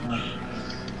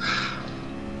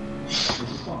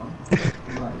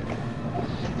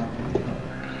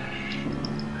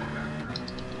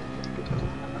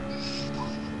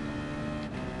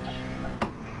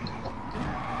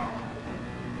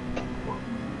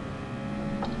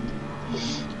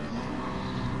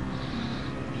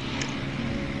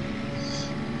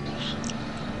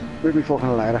 We'll be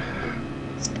fucking later.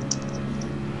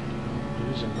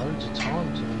 Losing loads of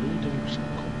time to the leading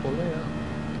couple here.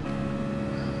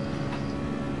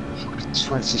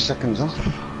 20 seconds off.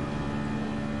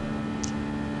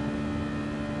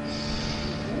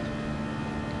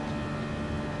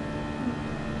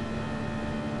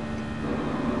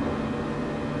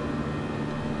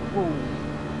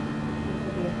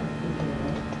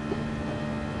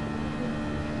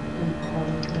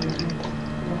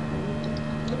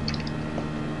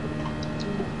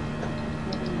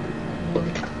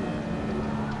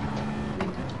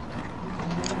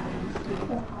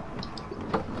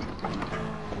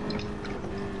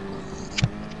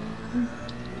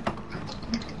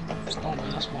 Oh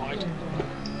no, that's wide.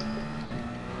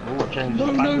 Oh, I changed No,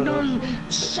 the no, back with no!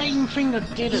 Same thing I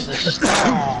did at the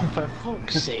start, for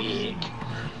fuck's sake.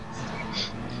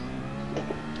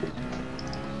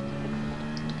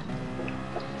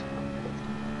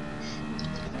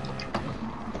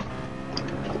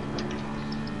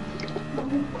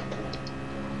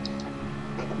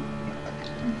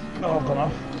 Oh, I've gone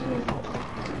off.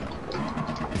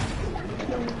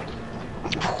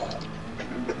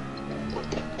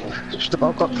 Just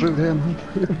about got through there, man.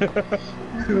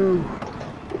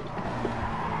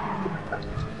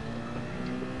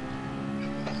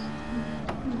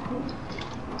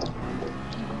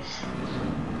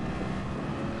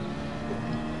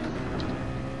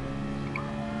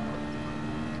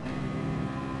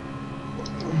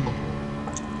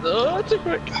 Oh, too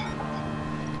quick.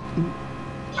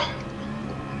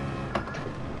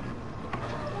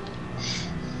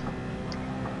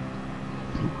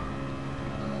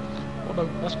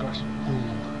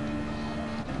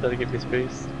 Better give me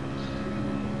space.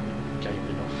 Gave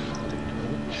enough.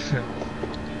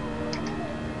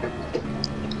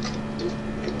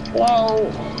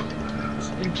 Whoa!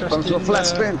 Interesting. Going for a flat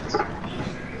spin.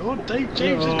 Oh, Dave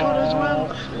James has gone as well.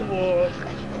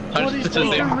 What is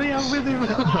taking me? I'm with him.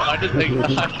 I did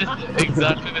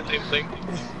exactly the same thing.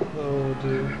 Oh,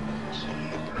 dude.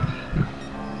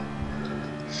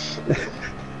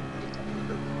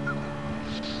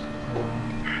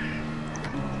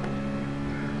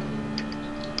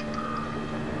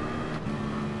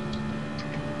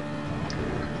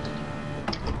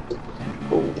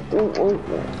 Oh.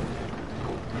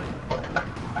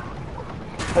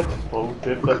 I just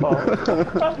bolted the ball.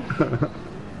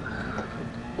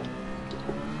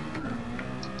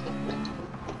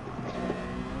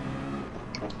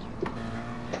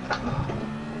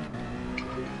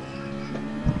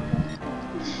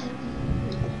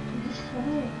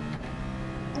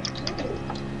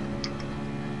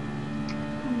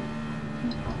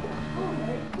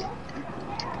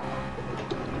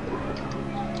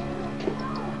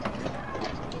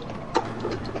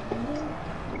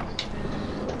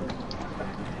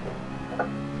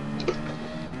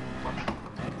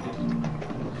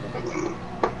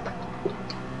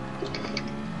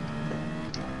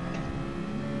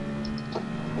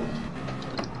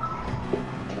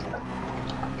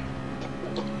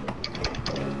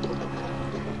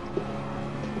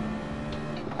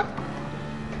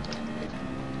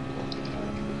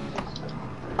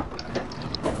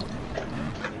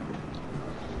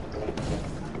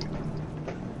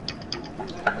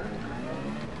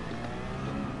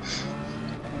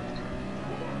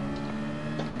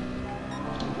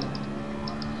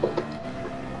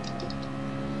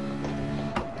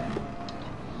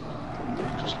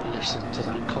 Listen to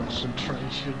that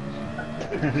concentration.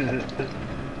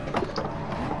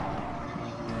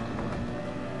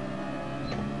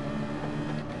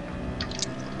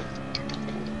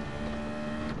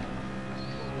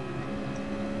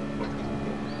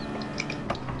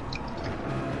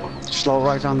 Slow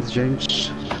right hand,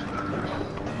 James.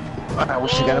 I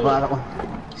always forget about that one.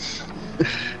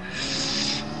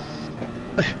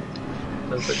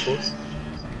 That's a bit close.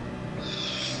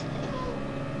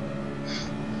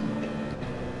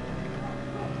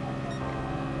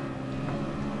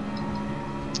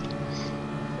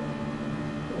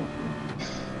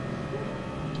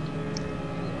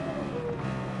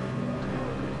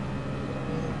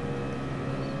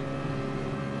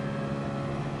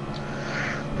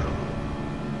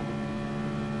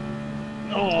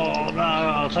 Oh no,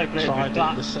 I was hoping it would Tried be it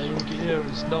flat. the same gear,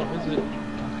 it's not, is it?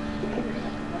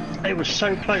 It was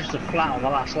so close to flat on the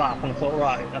last lap, and I thought,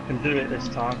 right, I can do it this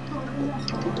time.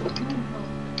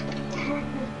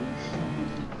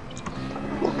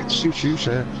 Suits you,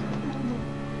 sir.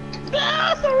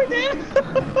 Ah, sorry, dear.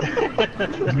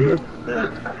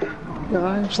 Yeah,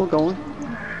 I'm still going.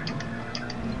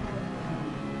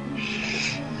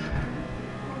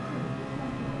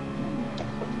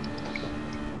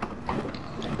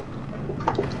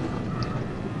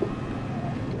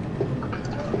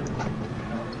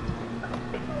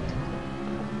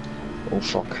 Oh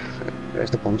fuck,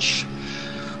 there's the punch.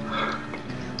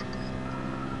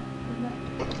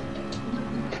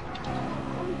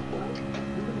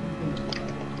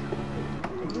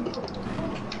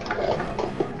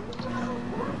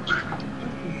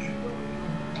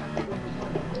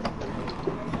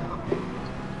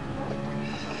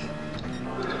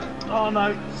 Oh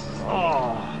no.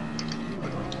 Oh.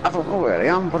 I don't know where I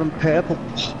am, but I'm purple.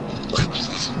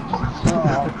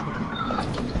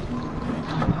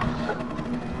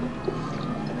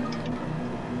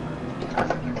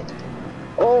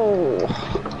 Oh!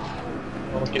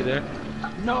 Okay there.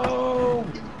 No!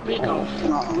 Big off.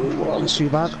 No, wasn't too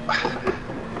bad.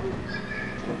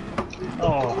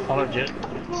 Oh, followed you.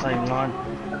 Same line.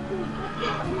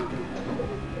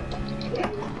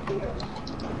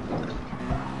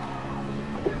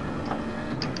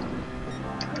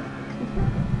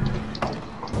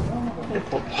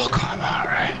 Oh, come on,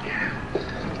 right.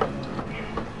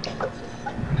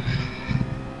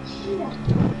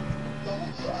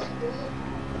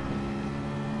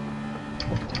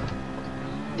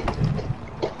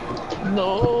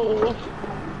 No!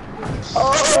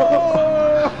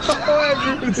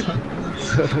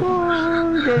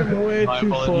 I'm going way My too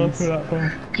far apologies. for that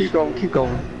one. Keep going, keep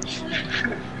going.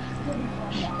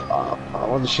 I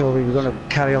wasn't sure we were going to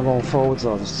carry on going forwards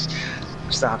or just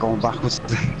start going backwards.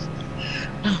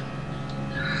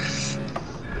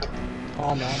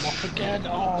 Oh no, I'm off again.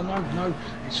 Oh no, no.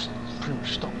 It's pretty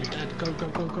much stopped me dead. Go, go,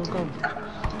 go, go, go.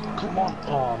 Come on.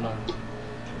 Oh no.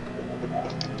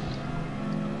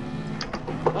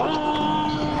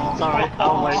 Sorry,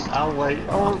 I'll wait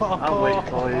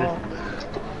for you.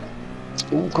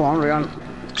 Oh, come on, Ryan.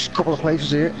 Just a couple of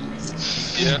places here.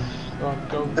 Yeah. Right,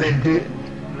 go.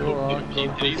 You're alright, go.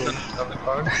 Ethan, have the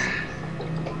phone.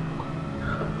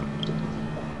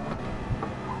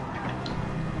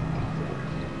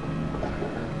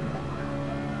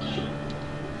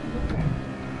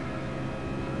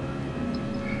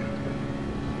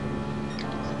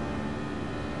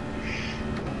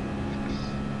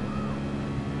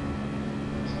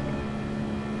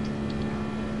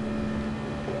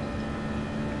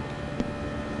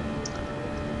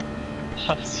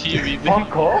 That's you, Ethan.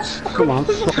 Fuck off! Come on,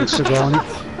 fucking Sigourney.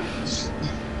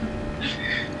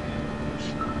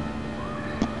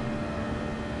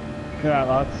 Yeah,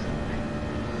 lads.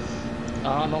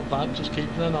 Ah, not bad, just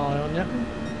keeping an eye on you.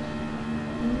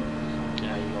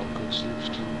 Yeah, you got a good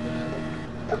slipstream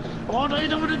there. Oh, no, you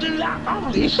don't want to do that!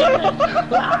 Oh, shit!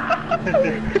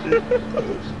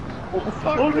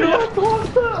 Oh no, what's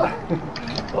that?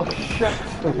 Oh shit!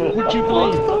 Would you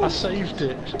believe I saved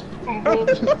it?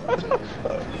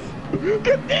 Look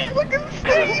at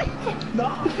Steve! No!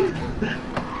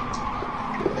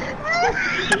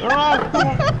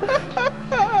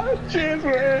 Cheers,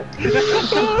 mate!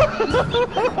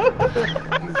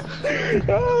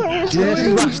 Dirty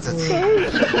bastard.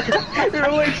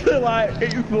 You're literally like,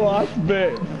 it's the last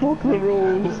bit. Fuck the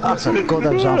rules. That's a good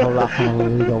example of that from a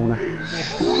league owner.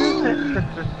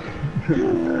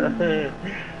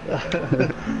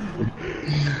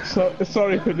 So,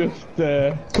 sorry for just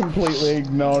completely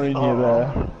ignoring you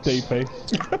there, DP.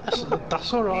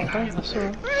 That's alright, mate, that's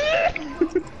alright.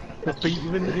 I beat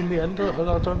you in the end, and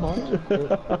I don't mind.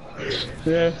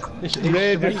 Yeah.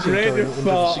 Ray just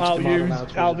thought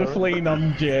I'll just lean. lean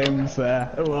on James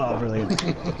there. Oh, brilliant.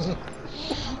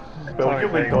 Well, you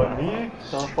leaned on me,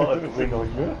 so I thought I'd lean on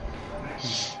you.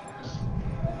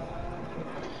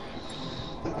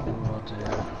 Oh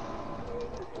dear.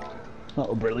 That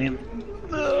was brilliant.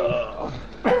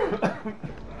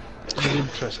 It's an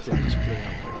interesting display.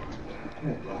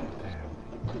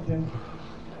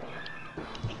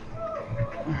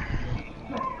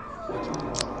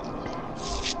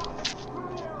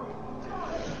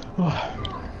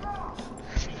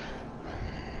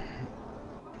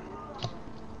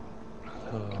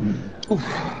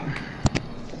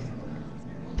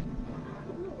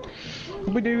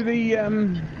 Can we do the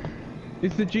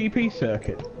is the GP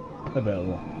circuit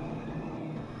available?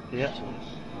 Yeah.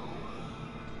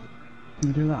 Can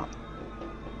we do that?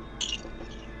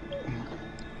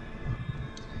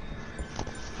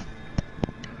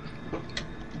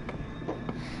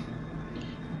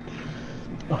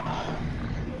 I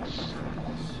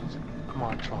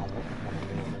might try and look at one of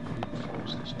the other group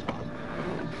photos this time.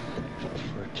 Just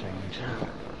for a change.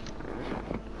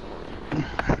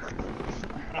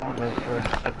 I'll go for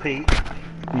a peek.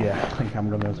 Yeah, I think I'm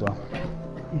gonna as well.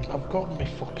 I've got my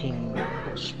fucking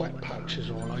sweat patches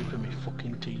all over my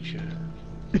fucking t-shirt.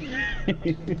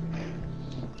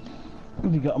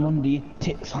 Have you got them under your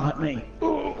tits like me?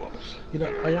 You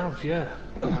know, I have, yeah.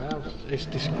 I have. It's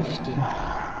disgusting.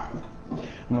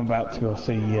 I'm about to go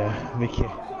see Vicky.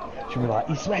 She'll be like,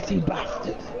 you sweaty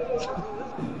bastard.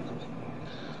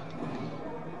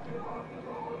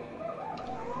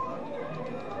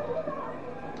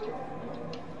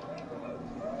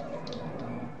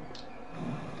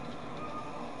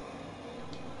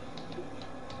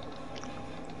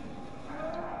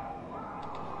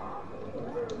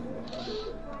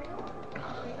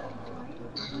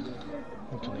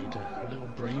 I think I need a little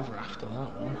breather after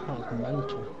that one. That was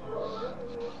mental.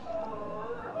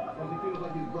 He feels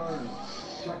like he's burned.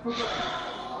 Jack, put that.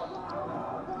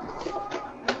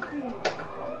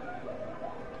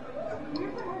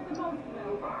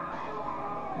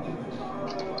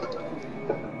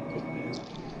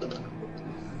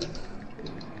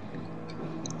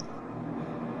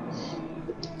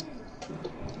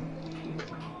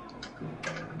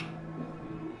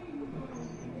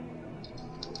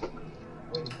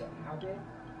 Wait a second, how big?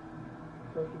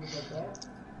 First it was like that,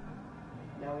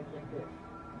 now it's like this.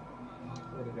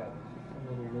 What do we got? A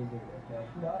little lizard, okay?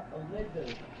 Not a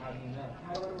lizard. How do you know?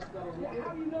 How do I know it's not a lizard?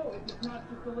 How do you know if it's not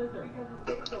just a lizard? Because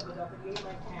the stick opened up and ate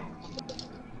my cat.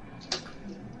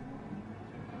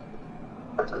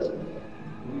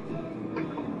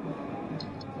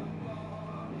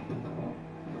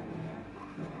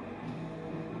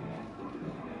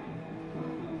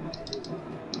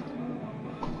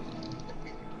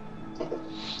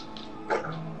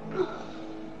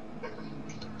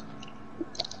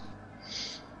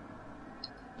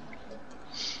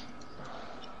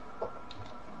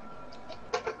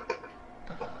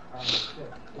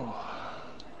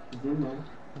 It's in there.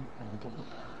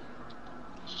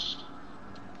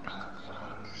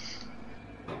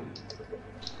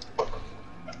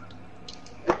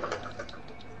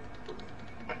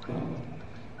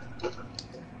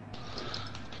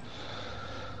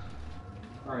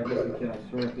 Alright, listen, kid, I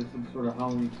swear if there's some sort of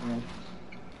Halloween plan,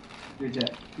 you're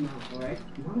dead. No, alright?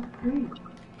 Not afraid.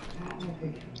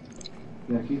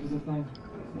 Yeah, keep us a thing.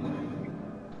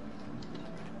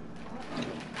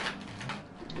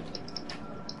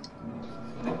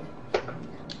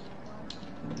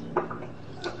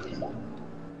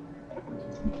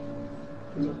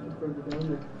 You must have further down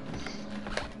there.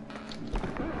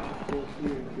 Go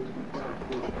here in case we find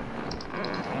food.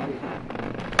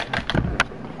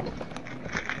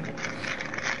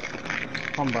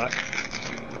 I'm back.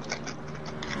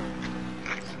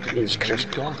 It's Chris.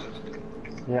 Gone.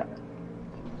 Yeah.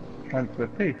 Went for a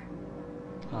pee.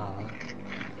 Alright.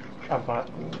 I'm back.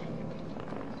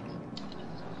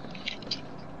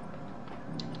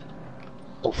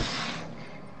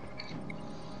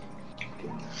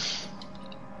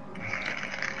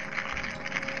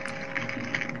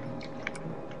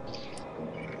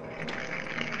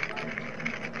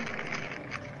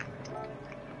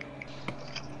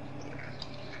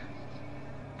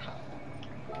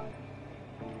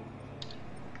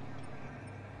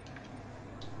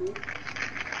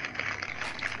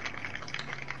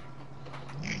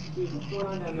 What's going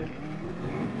on down there?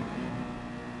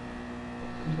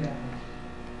 Yeah.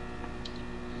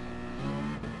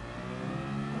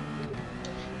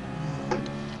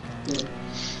 Good.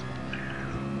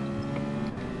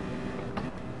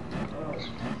 Oh,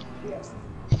 yes.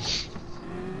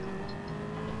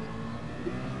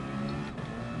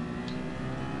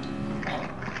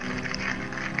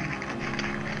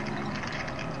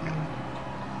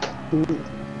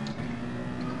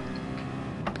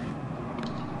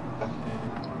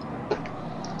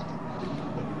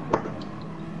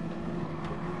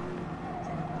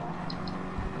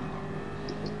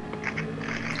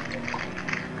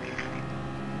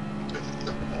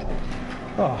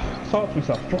 Oh, I thought to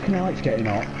myself, fucking hell, it's getting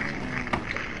hot.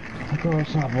 I go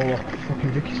outside have a look,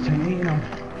 fucking Vicky's tent heating on.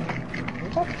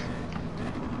 What?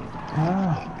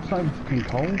 Ah, it's not even fucking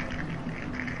cold.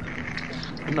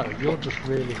 No, you're just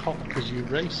really hot because you're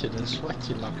racing and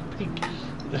sweating like a pig.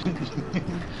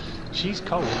 She's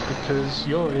cold because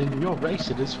you're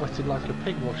racing and sweating like a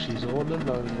pig while she's all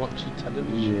alone watching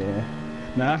television. Yeah.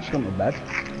 Nah, she got to bed.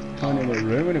 I went in the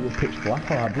room and it was pitch black,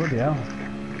 oh bloody hell.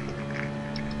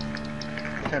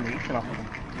 Turn the heating off of them.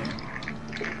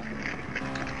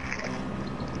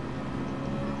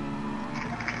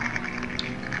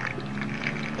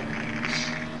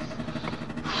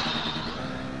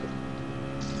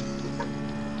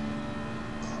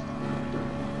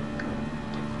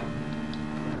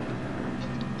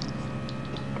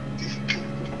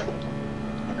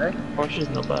 Hey, Porsche's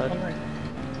not bad.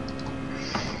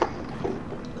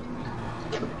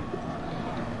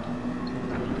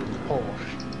 Porsche.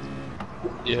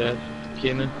 Yeah,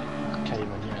 Cayman.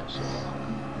 Cayman, yeah, so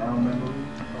Now memories.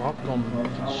 I've gone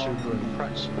super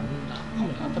impressed.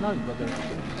 I don't know whether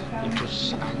it just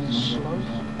sounds slow or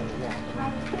what.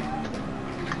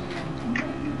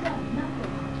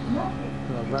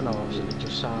 The Renault's it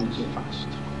just sounds fast.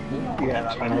 Yeah,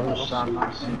 that one does sound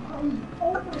nice.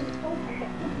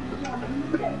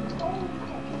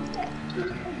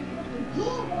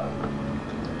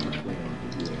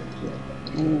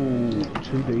 Ooh,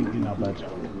 too deep in our bed.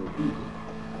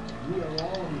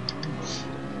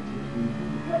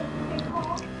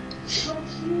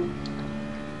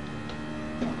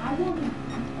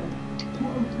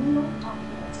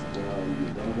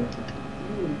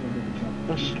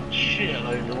 There's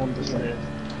shitloads of understairs.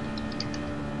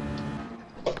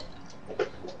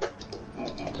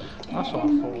 That's what I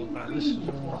thought about. This is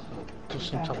all. Does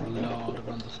seem to have a lot of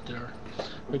understeer.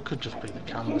 It could just be the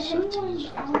camera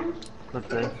settings. Could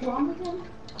be. I'm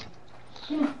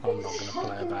not going to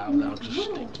play about it, I'll just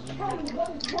stick with it.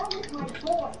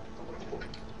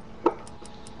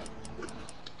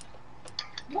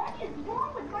 What is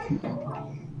wrong with my boy?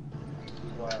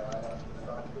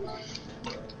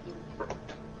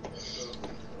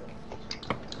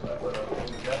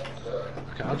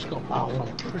 Okay, I've just got to put off.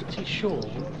 I'm pretty sure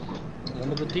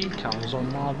one of the decals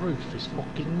on my roof is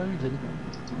fucking moving.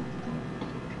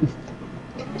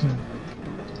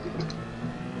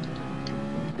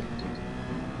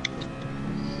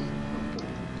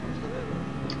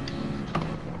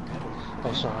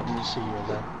 Oh, sorry, I didn't see you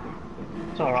there.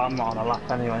 It's alright, I'm not on a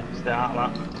lap anyway. Stay out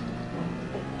of that.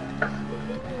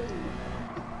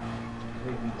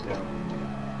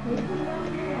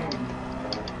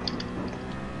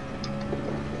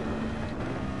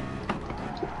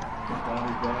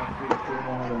 Johnny Backstreet sure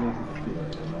know how to make it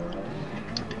scary, am I right?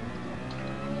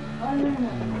 Oh, no.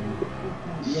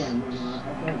 Yeah, no,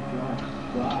 I can't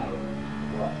drive.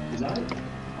 What, tonight?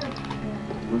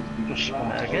 Just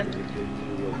spawn it again.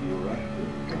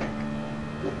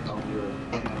 Count your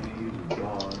Sammys,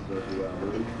 Dawns, every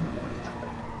hour.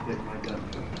 Take my gun.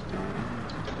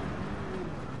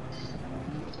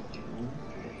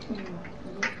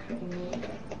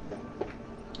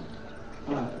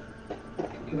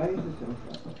 Can I use the sound?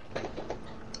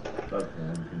 Okay,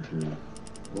 I'm confused.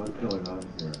 What's going on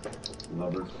here?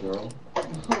 Lover squirrel? No,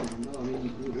 I mean,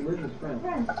 we're just friends.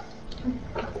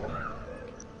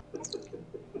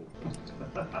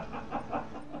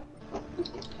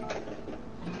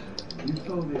 You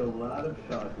told me a lot of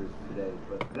shockers today,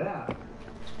 but that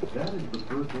is the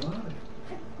first lie.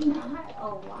 Not a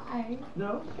lie.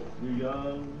 No, you're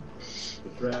young,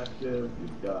 attractive,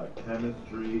 you've got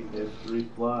chemistry, history,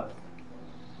 plus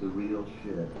the real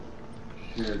shit.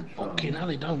 Shared trauma. Fucking hell,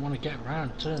 he don't want to get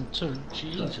round turn 2.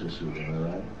 Jesus. Am I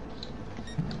right?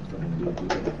 Something to do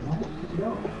with it. No,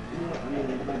 I mean,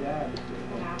 my dad is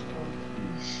an asshole.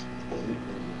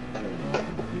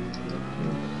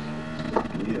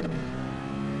 Yeah.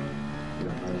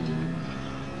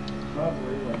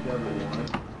 Probably like everyone,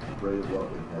 afraid of what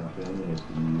would happen if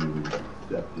you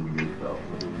accepted yourself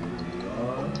for who you really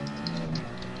are and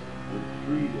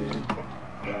retreated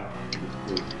back to the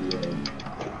safety of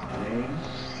name.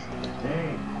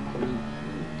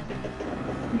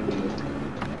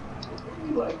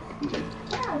 You like Steve.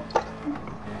 Yeah.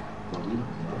 But we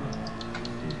don't know.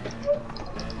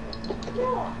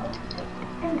 No.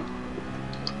 And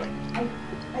I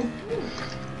do.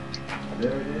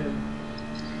 There it is,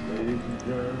 ladies and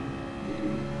gentlemen,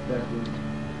 the second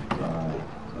lie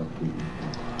of the evening.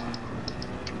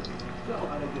 So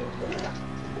how to get that?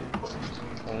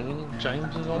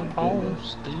 James is on pole,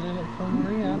 stealing it from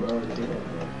Riyadh.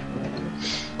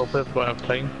 Hope everybody have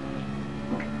plane.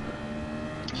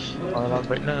 I'll have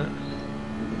right now.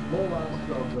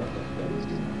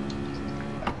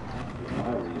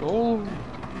 Oh,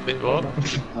 wait, what?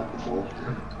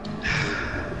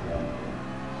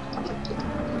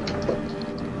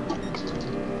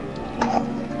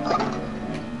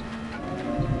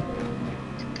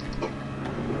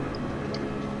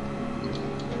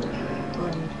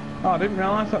 Oh, I didn't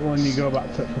realise that when you go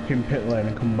back to fucking pit lane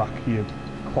and come back, your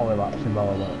quali laps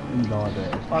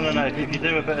invalidated. I don't know, if you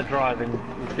do a bit of driving,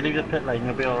 if you leave the pit lane,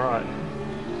 you'll be alright.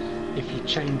 If you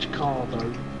change car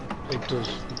though, it does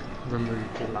remove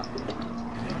your lap.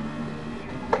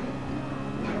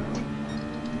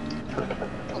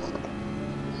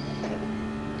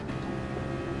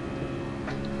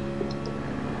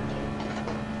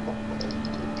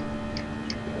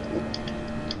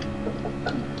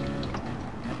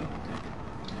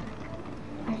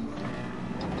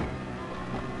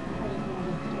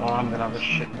 Oh, I'm gonna have a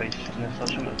shit face in this, I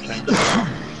shouldn't have changed it. I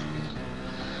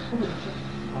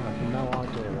have no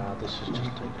idea how this has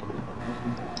just taken.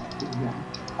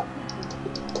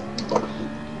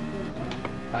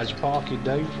 How's your parking,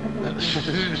 Dave?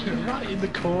 Right in the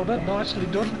corner, nicely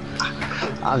done.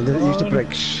 I didn't use the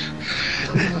brakes.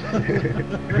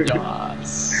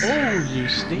 Yes. Oh, you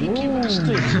sneaky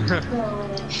bastard!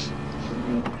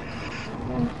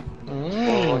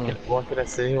 What can I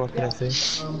say? What can I say?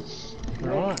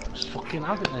 Right, let's fucking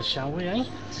have it then, shall we, eh?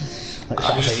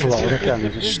 I just pull out again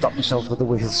and just stop myself with the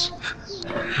wheels.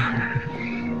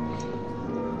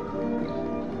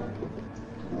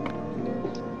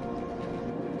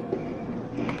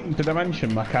 Did I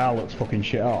mention my car looks fucking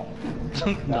shit hot?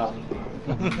 No.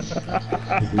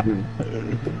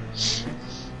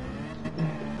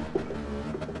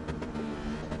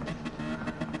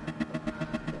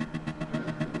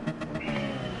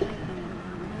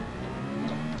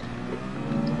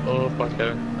 Oh, fuck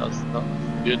out. That's not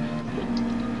good.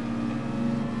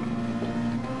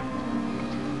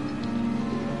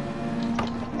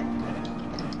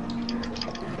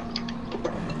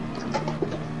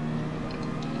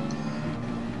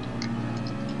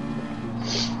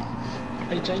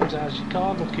 Hey James, how's your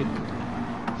car looking?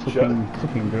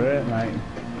 Fucking great, mate.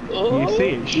 Oh. You see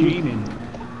it sheening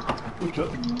It's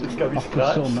got to be off the sun.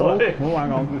 scratched, Oh, sorry. oh,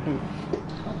 hang on.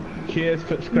 Cheers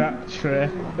for scratch, Trey.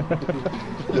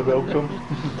 You're welcome.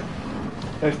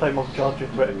 Next time I'll charge you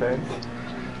 20 pence.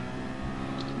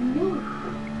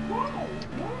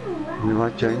 You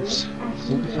right, James?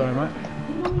 Oops, sorry, mate.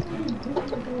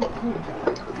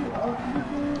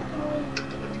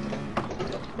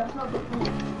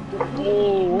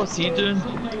 Oh, what's he doing?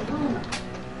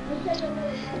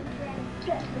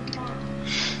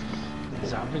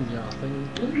 He's having you, I think.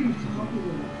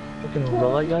 Fucking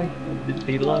umbrella guy. Did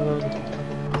he love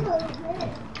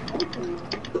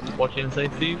watching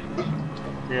inside Steve?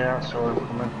 Yeah, I saw him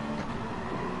coming.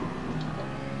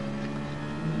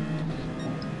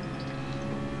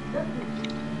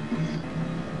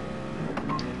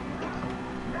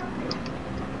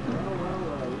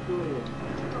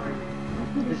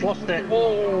 He's lost it.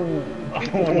 Oh!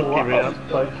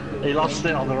 He lost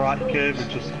it on the right curve and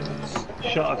just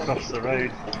shot across the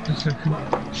road.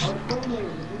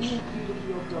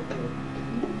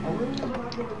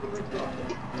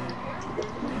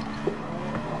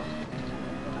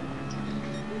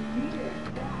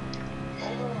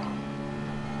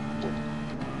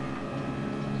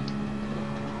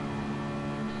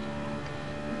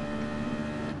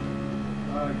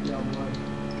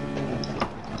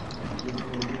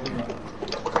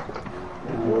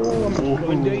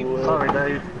 Sorry,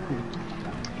 Dave.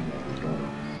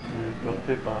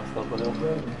 Dirty bastard, but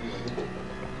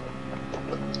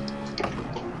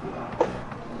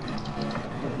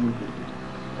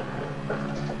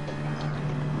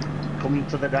Come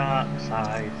to the dark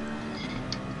side.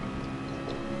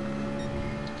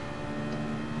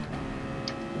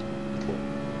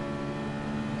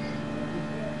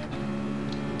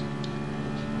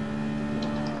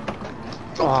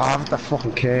 Oh, I've the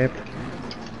fucking curb.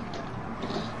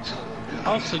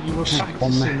 Oh, so you were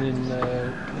practicing in...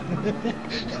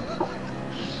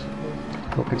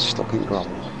 Fucking stuck in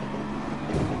gravel.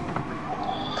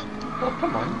 oh,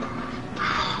 come on.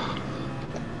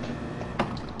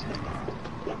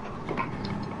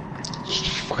 Just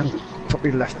fucking put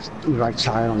me left, right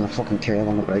tire on the fucking curb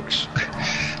on the brakes.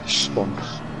 Spun.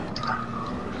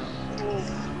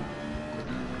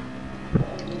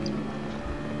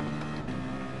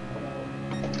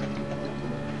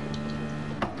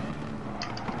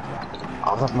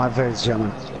 I'll have my words,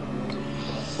 gentlemen.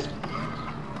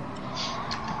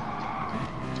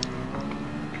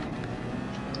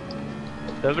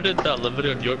 Whoever did that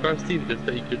livery on your car, Steve, did a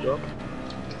pretty good job.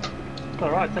 It's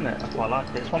alright, isn't it? I quite like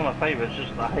it. It's one of my favourites,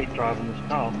 just that I hate driving this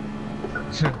car.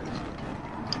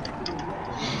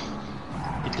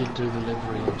 He did do the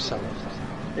livery himself.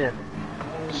 Yeah,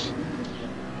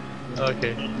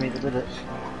 Okay, me that did it.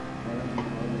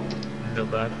 feel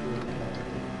bad.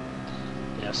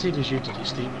 Yeah, as soon as you did it,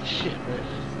 Steve, shit, really.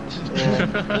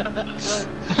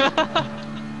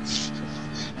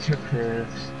 Yeah.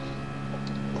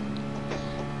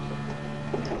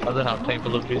 I don't have time for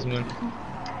liveries, man.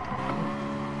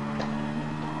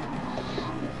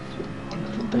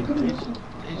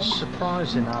 It's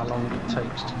surprising how long it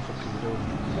takes to fucking do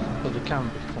them, but they can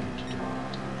be fun to do.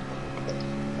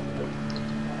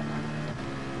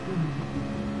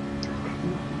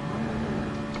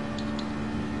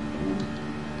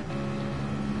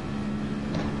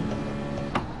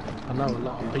 I know a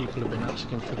lot of people have been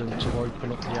asking for them to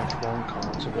open up the F1 car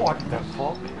to What the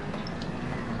fuck?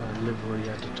 livery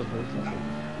editable.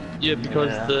 Yeah, because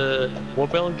the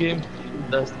mobile game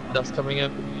that's coming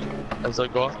out has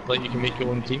got like you can make your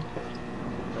own team.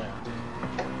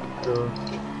 Yeah. So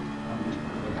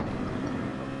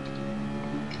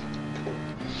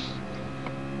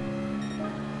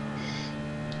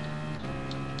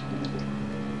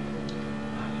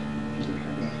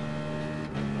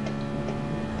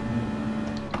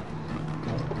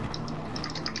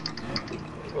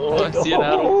oh, I see an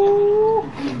arrow.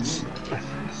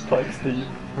 Thanks, Steve.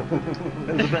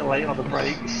 It was a bit late on the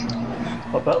brakes.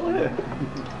 A bit late.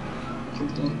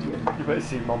 You better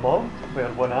see my mum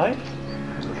with one eye.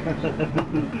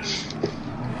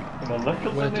 And my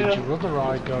knuckles Where in did there. your other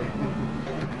eye go?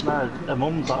 No, her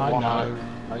mum's got I one eye. know,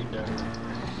 I know.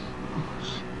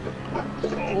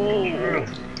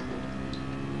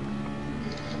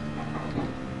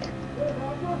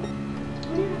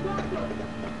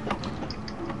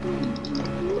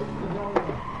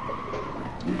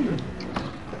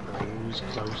 He's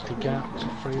closed the gap to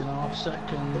 3.5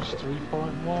 seconds,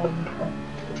 3.1,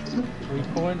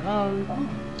 3.0.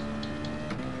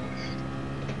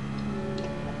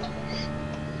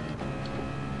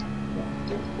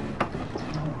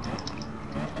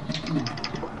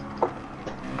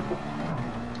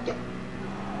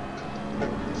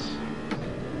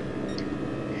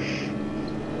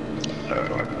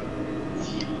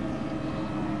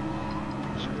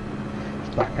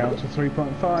 Back out to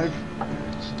 3.5.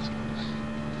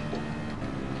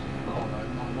 Oh no,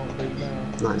 might not be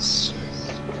now. Nice.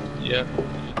 Yeah.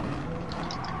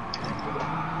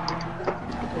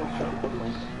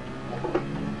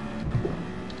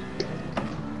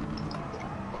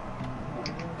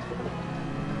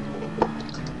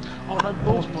 Oh no,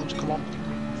 balls points, come on.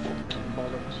 Fucking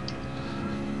bollocks.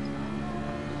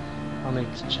 I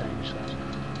need to change that.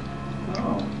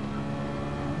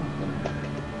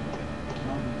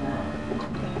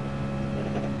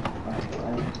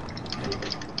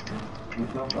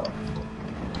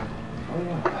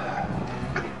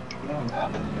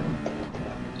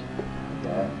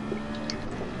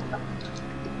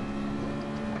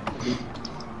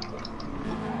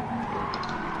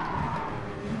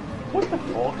 What the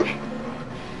fuck?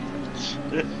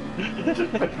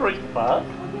 It's right back.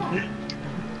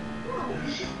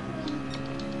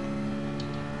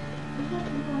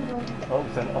 That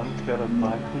was an unfair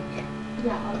advantage.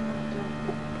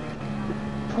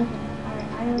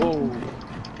 Oh.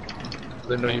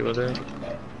 Didn't know you were there.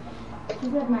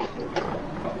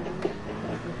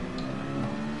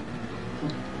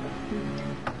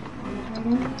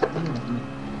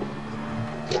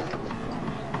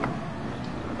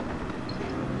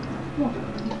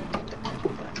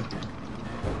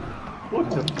 What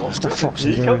the fuck? What's the fox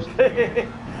He doing? comes there.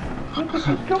 What the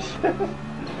fuck comes there?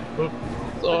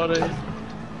 Sorry.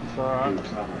 It's alright.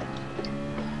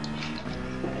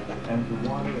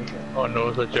 Oh no,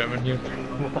 it's a German here.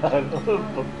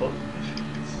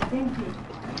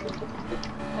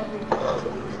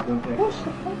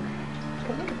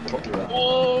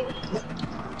 Oh!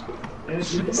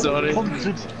 Sorry. I'm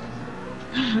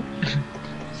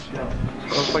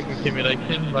fucking Kimmy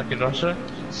back in Russia.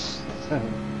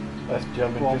 This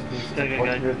German just needs to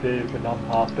punch you, Dave, and I'm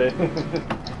happy.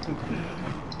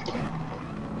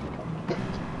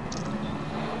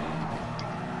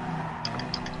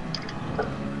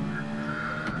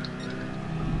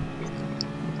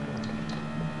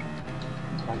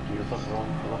 My gears are wrong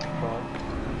for this track.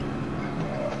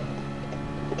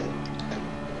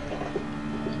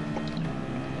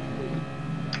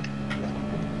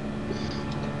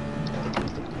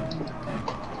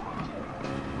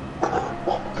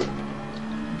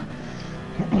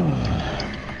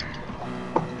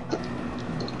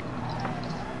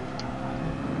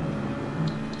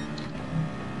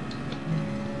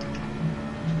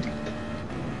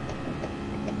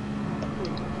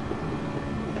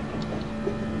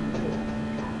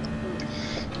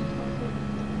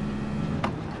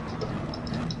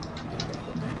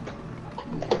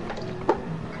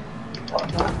 I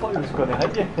thought he was going to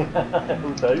hit you. No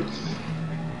doubt.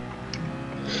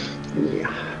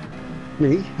 Yeah.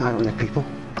 Me? I don't hit people.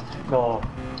 No,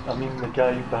 I mean the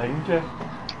guy behind you. I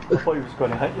thought he was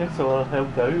going to hit you, so I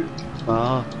held out.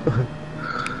 Ah.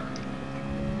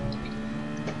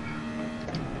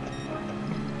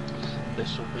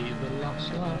 This will be the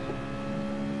last lap.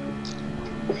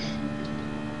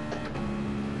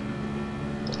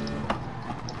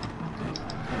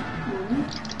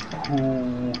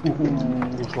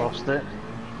 He's lost it.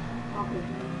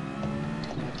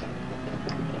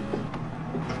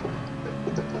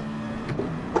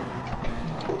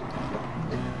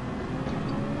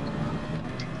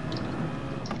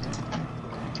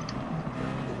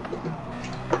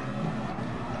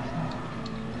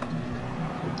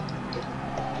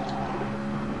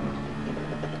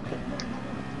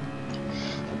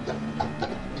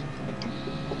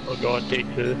 Oh god, take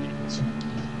two.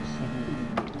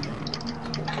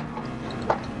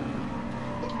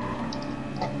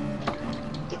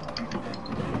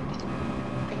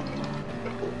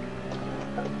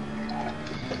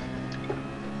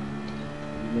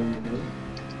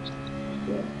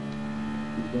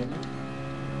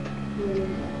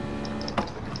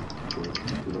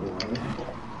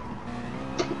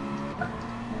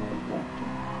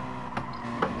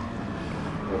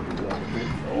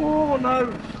 Oh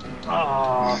no!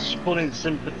 Ah, spun in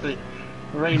sympathy.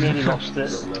 Ray nearly lost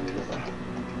it.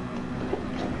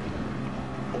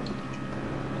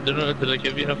 Don't know, did I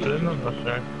give you enough room? I'm not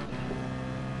sure.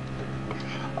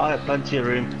 I had plenty of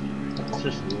room. It's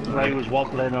just Ray was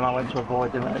wobbling and I went to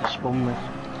avoid him and it spun me.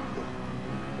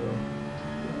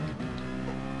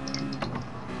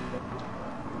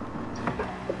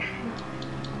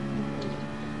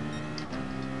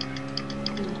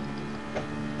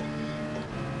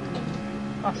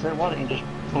 I said, why don't you just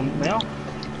bump me off?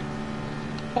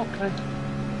 Okay.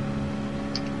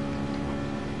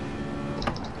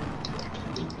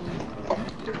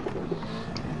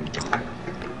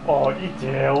 Oh, you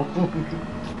tell.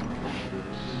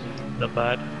 Not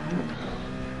bad.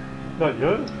 Not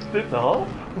you, did the half.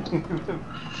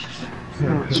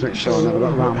 Just make sure I never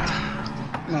got rammed.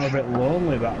 I'm a bit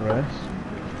lonely that race.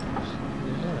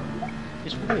 Yeah.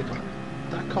 It's weird.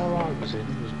 That car I was in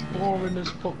was boring as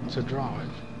fuck to drive,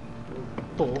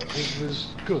 but it was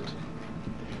good.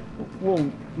 Well,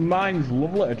 mine's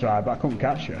lovely to drive, but I couldn't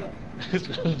catch you.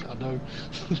 I know.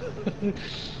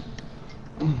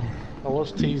 I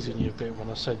was teasing you a bit when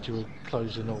I said you were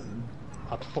closing up.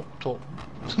 I'd fucked up.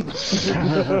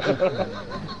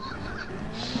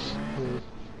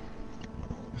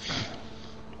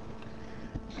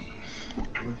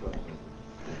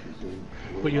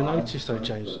 But you notice though,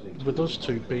 James, with us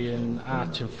two being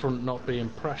out in front, not being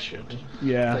pressured,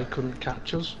 Yeah. they couldn't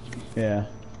catch us. Yeah.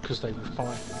 because they were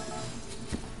fighting.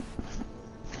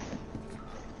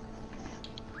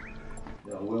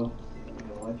 Yeah, well,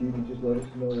 why don't you just let us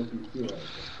know if you feel like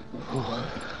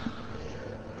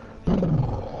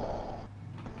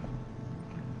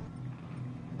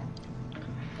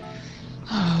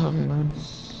Oh man.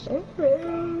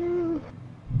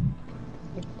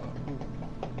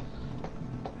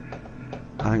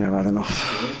 I think I've had enough.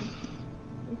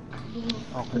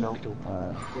 Okay, no.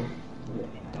 Because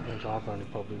I've only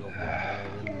probably got one more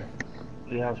in me.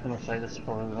 Yeah, I was going to say this is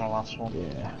probably the last one.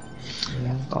 Yeah.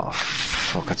 Oh,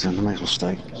 fuck, I turned the make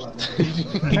mistake.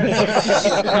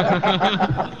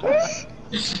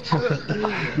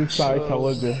 The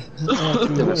psychology. Oh,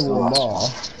 there's only one more.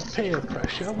 Peer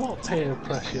pressure? What peer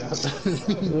pressure?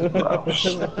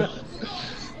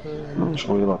 I'm just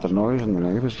worried about the noise and the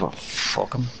neighbours, but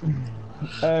fuck them.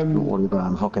 Don't worry about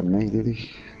him fucking me, did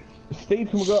he? Steve,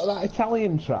 can we go to that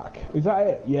Italian track? Is that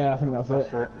it? Yeah, I think that's it.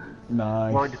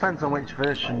 Nice. Well, it depends on which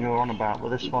version you're on about, but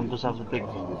this one does have a big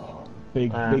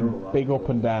Big up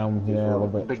and down. Yeah, I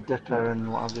love it. Big dipper and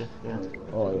what have you. Yeah.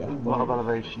 Oh yeah. A lot of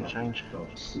elevation change.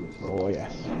 Oh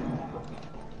yes.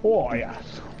 Oh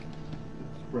yes.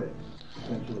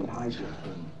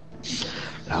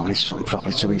 No, we need something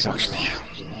properly to eat, actually.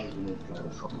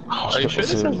 Are you sure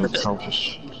this has the dip?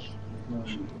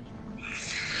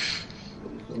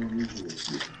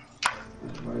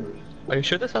 Are you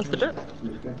sure this has the dip?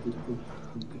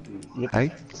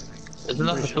 Hey? Isn't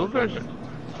that the full version?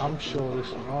 I'm sure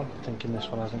this one, I'm thinking this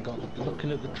one hasn't got,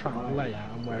 looking at the track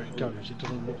layout and where it goes, it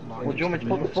doesn't look like. Well, do you want me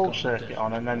to put the full circuit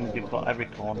on and then you've got every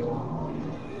corner?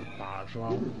 Might as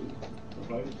well.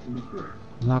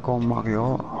 Not going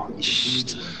Mario.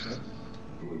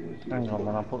 Hang on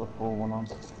then, I'll put the full one on.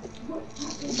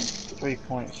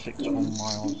 3.61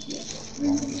 miles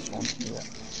long this one, yeah.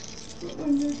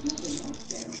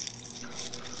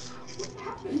 What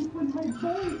happens when my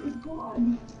boy is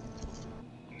gone?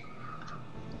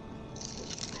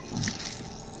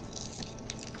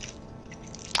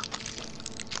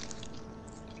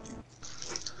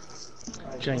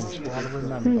 James, while I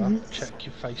remember, check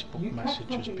your Facebook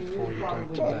messages before you go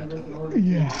to bed.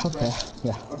 Yeah. Okay.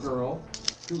 Yeah. a girl.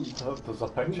 There's a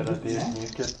picture of Dave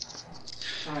naked.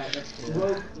 Alright, that's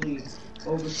grossly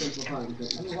oversimplifying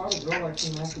things. I mean, why would a girl like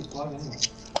him actually plug anyway?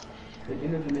 I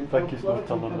think he's not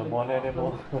turning them on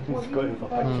anymore. He's got his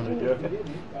picture of you.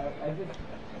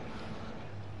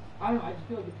 I don't know, I just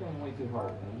feel like it's going way too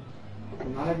hard, man.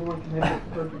 Not everyone can have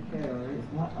perfect hair. It's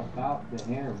not about the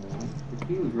hair, man. It's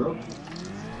cute, girl.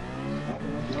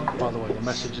 By the way, the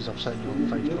messages I've sent you on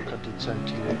Facebook I did send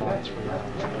to you about 3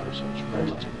 hours ago, so it's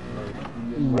ready to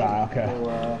upload. Right. Okay.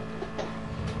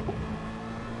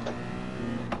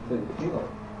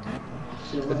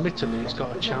 Admittedly, it's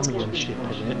got a championship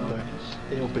in it, but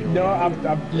it'll be No, alright.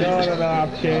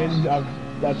 I've changed.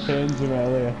 I've changed them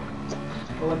earlier.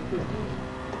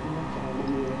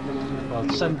 Well,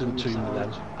 send them to me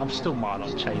then. I still might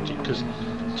not change it because,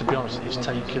 to be honest, it's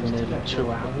taken nearly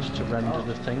 2 hours to render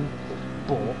the thing.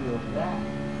 But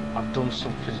I've done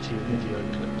something to your video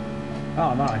clip.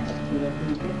 Oh, nice.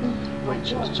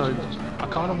 Which, so I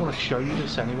kind of want to show you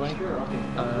this anyway.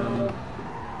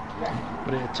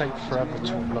 But it'll take forever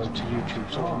to upload to YouTube.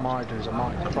 So what I might do is I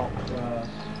might crop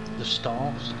the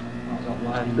stars.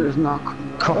 And There's not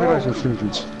copyright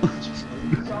infringement.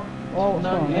 Oh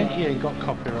no, no, you ain't got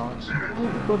copyrights.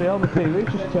 Bloody hell, the TV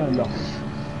just turned off.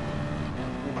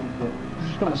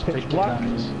 Just got That's pitch big, black. that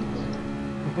is.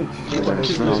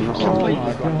 It's Completely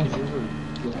my black in God. your room.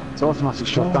 automatic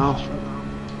shutdown.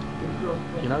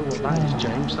 You know what that is,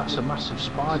 James? That's a massive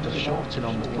spider shorting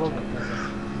on the plug.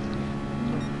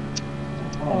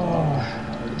 Oh,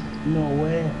 no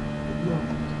way.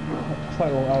 I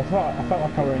felt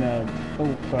like I were in a.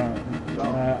 Oh, sorry. I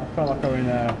felt like I were in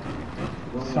a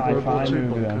sci-fi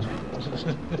movie then.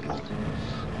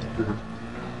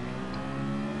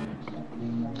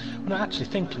 No, actually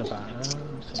thinking about it.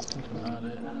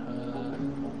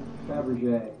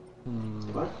 Fabergé.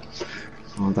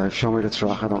 Oh, Dave, show me the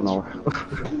track, I don't know.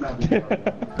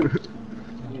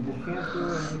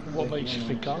 What makes you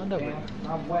think I know it?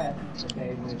 Not wet,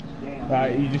 okay, but it's damp.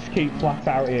 Right, you just keep flat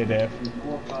out here, Dave.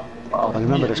 Oh, I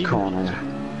remember this corner, yeah.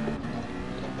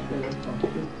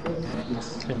 I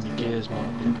think the gears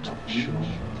might be a touch short.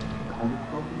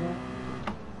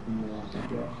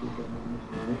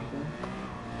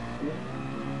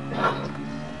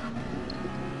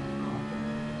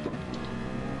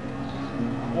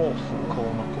 Awful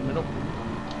corner coming up.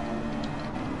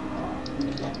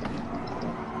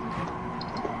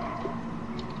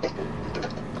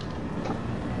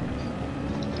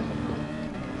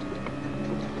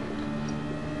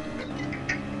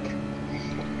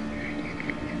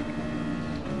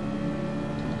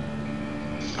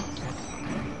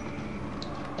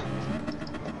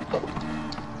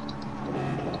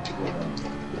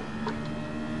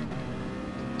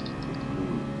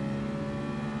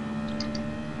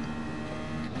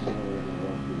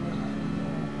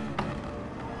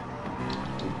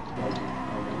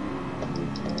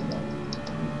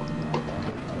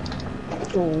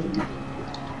 Oh.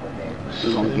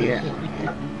 Wrong gear.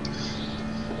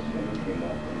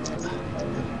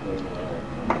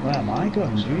 Where am I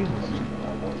going? Jesus.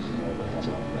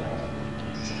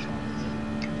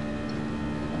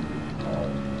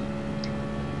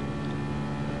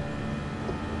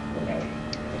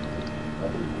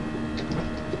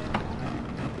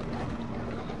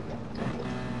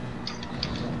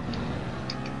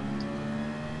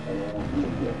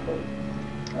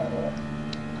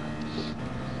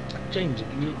 James,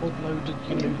 have you uploaded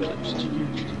your new clips to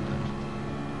YouTube?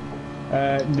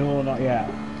 No, not yet.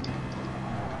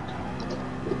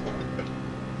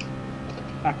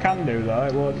 I can do though,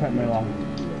 it won't take me long.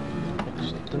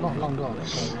 They're not long gone,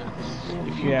 so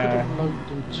if you could upload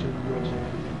them to your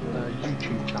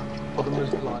YouTube channel, put them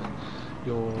as like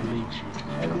your league's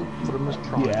YouTube channel, put them as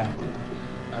private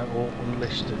or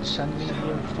unlisted, send me the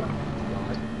info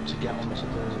right, to get onto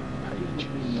the page,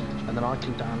 and then I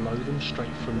can download them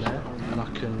straight from there, and I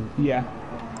can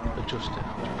adjust it.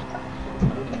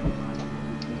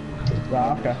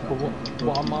 Right, okay. But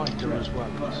what I might do as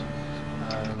well is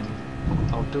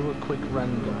I'll do a quick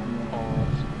render of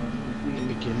the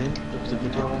beginning of the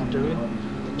video I'm doing,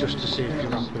 just to see if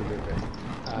you're happy with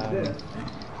it.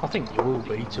 I think you will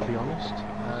be, to be honest.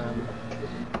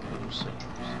 We'll see.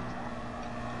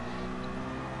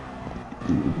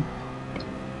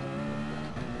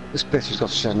 This bitch has got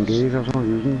 7 gears, I was only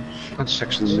using. I've had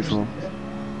 6 of them before.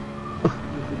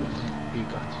 You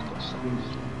got it.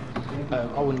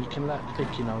 Oh, and you can let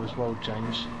Vicky know as well,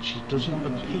 James. She doesn't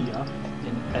appear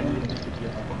in any of the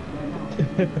video.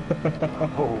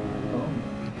 Oh.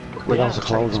 Without the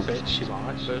clothes on. Bit she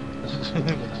likes, but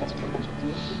without the clothes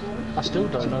on. I still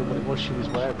don't know what it was she was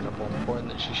wearing at one point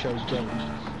that she shows James.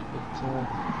 But,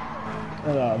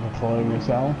 I don't have a clue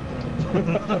myself.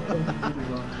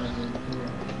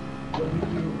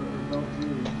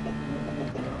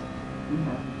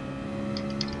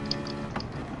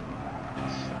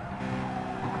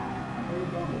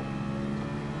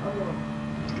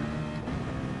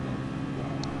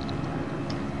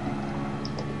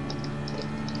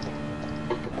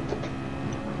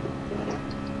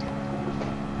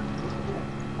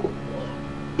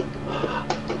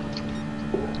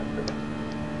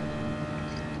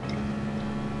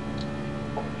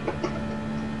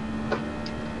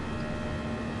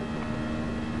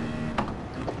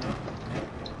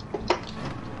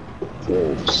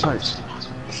 Sight.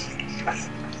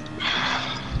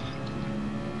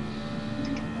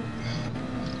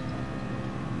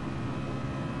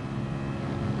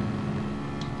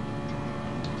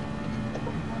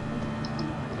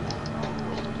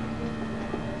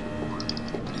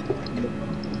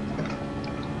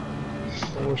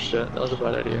 Oh shit, that was a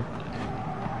bad idea.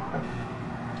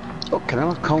 Oh, can I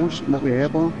have cones? Not the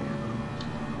airborne?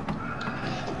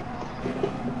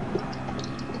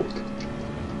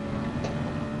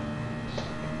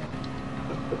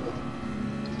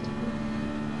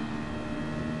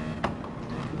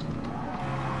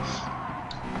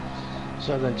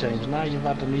 so then, James, now you've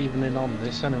had an evening on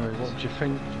this anyway, what do you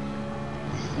think?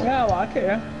 Yeah, I like it,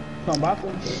 yeah. It's not bad.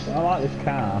 I like this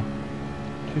car.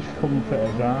 Just comfort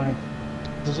to drive.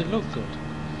 Does it look good?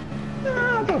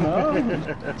 I don't know.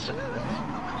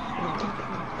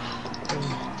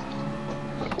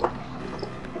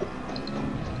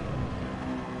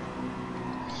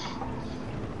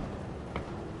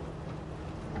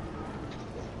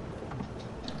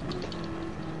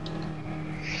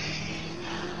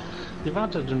 You've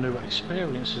added a new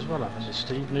experience as well, haven't you,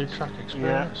 Steve? New track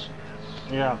experience?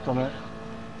 Yeah, I've done it.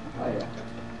 Oh, yeah.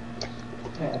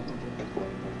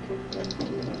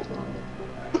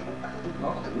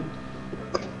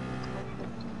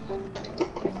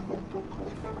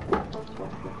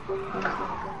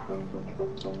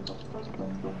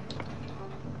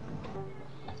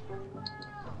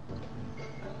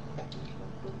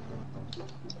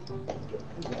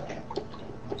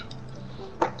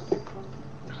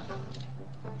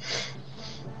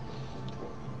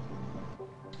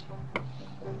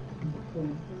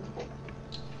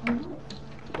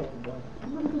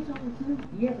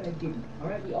 Yeah, but I didn't.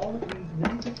 Alright, we all agreed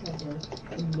not to cover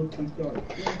and look retarded.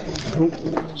 Oh,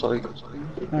 sorry.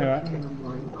 Alright.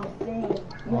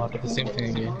 Oh, I did the same thing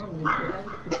again.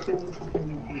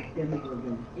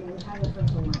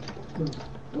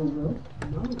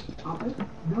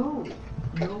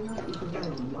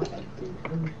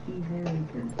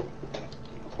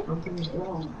 Something is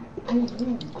wrong. I win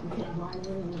because why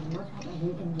winning is much harder than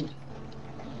you can do.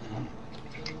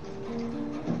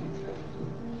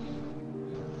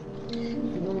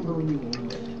 You know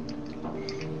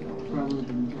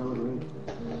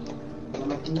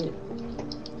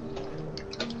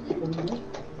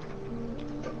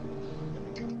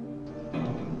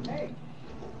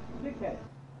Okay.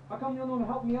 How come you're not gonna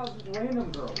help me out with this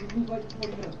random girl? You lose like 40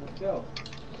 minutes. Let's go.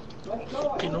 Let's go.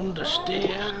 Fucking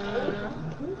understeer.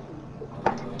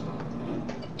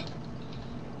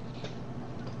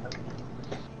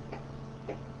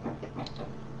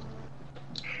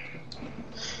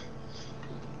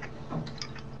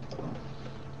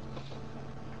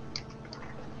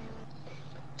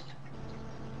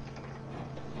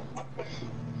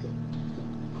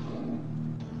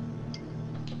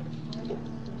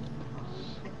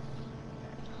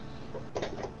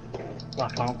 I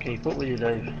can't keep up with you,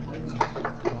 Dave.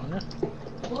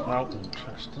 Well,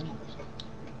 Interesting.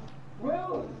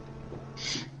 Well,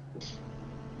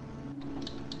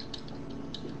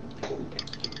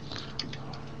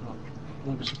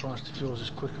 Won't be surprised if yours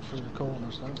is quicker through the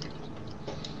corners though.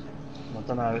 I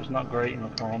don't know, it's not great in the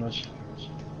corners.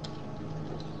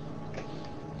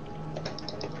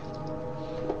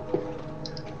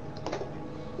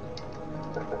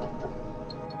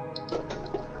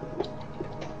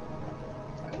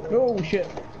 Oh shit.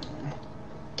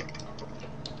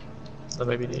 So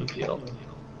maybe the easier.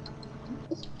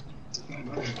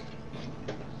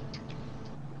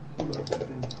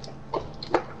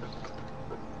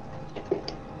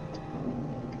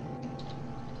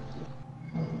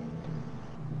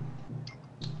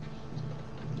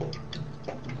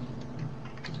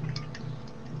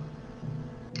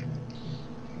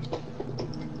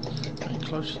 You're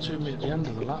closer to me at the end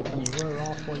of the lap than you were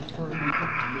halfway through.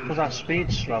 Because our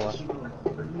speed's slower.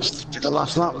 The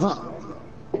last lap, that.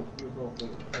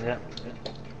 Yeah.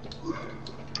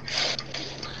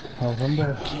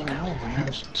 November. You know, we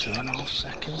was 2.5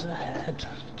 seconds ahead.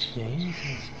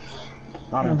 Jesus.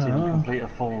 I didn't even complete a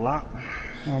full lap.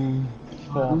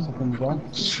 4 seconds gone.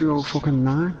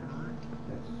 3:09.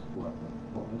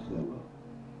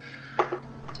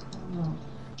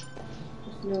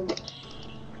 No.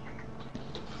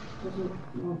 Doesn't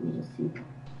want me to see.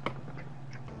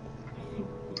 I think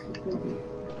this is busy.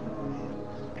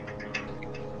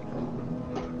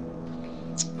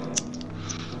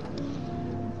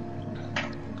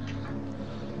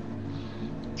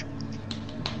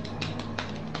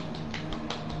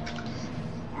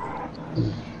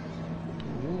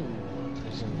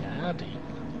 He's in the Addy.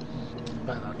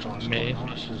 Bet that drives Me. quite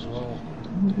nice as well.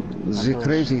 The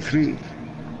crazy 3.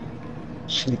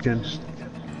 Sneak in.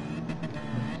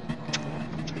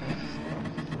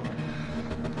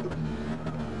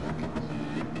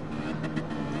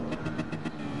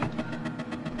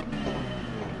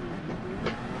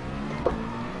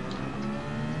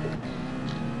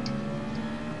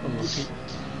 Unlucky.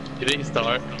 You didn't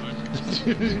start.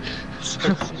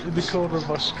 In the corner of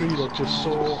my screen I just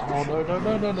saw, oh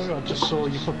no, I just saw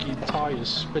your fucking tyres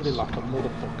spinning like a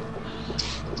motherfucker.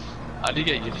 How do you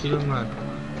get used to them, man?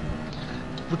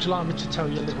 Would you like me to tell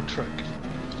you a little trick?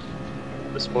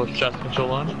 The sports chat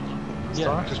control on?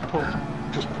 Yeah, just put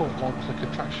one click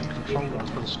of traction control on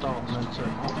for the start and then turn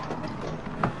it off.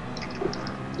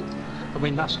 I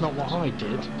mean, that's not what I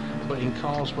did, but in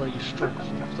cars where you struggle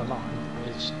off the line,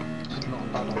 it's not a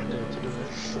bad idea to do it.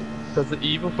 Because the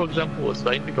Evo, for example, was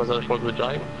fine because I was four-wheel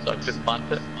drive, so I could just plant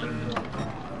it.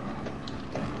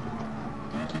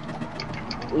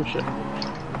 Oh shit.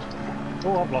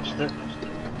 Oh, I've lost it.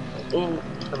 Oh,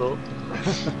 hello.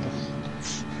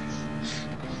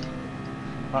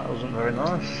 That wasn't very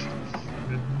nice.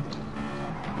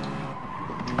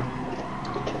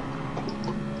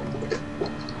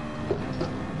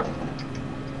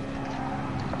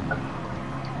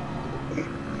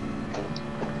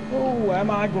 Oh, where am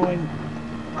I going?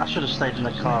 I should have stayed in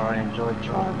the car, I enjoyed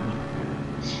driving.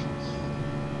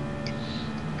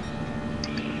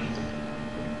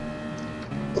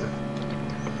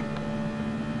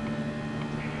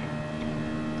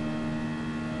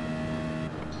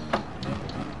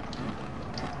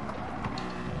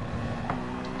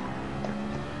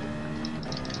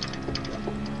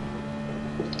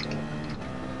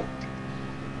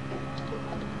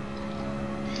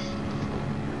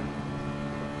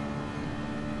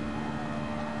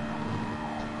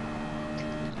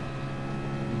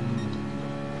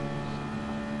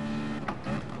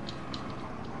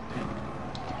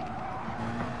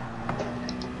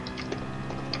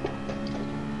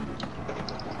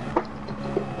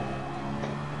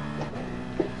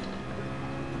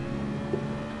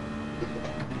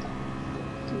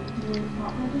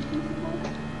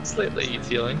 Slightly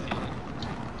e-tailing.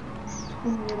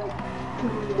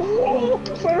 Oh,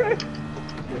 sorry.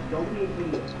 Don't be an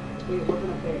idiot. Hey, it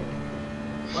wasn't a fair.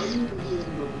 Why are you even here to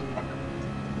go ahead.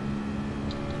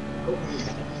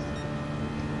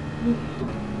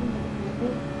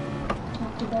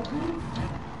 After bedtime?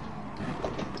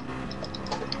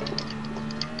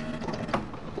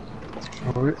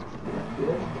 Alright.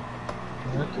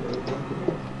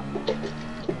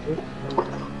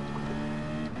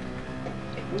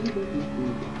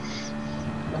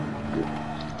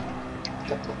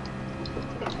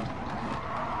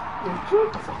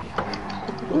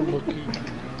 Unlucky.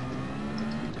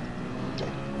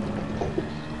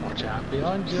 Watch out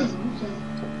behind you.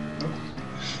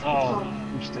 Oh,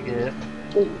 Mr. Gear.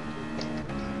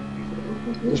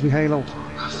 There's my halo.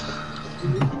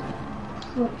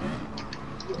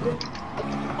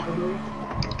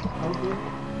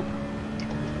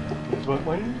 But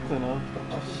wait, then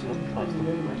I'll slip past them.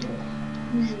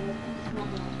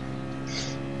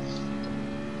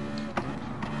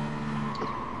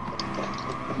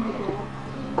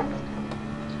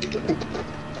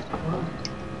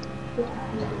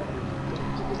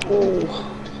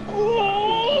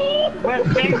 Where's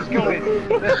James going?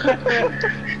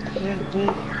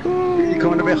 You're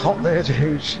going a bit hot there,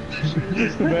 James.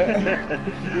 Just a bit.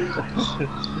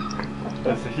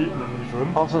 There's the heating in his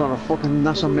room. Also on a fucking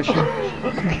NASA mission.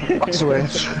 Back to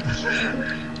Earth.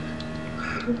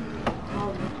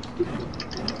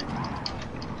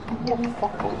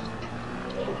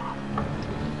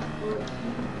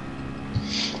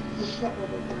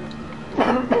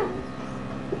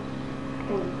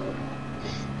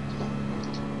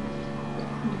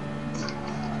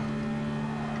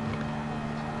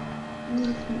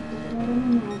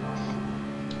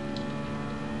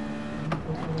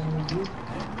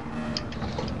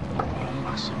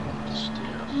 Massive up the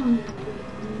stairs.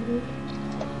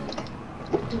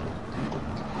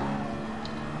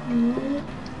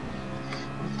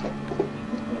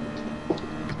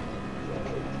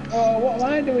 Oh, what am I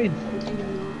doing?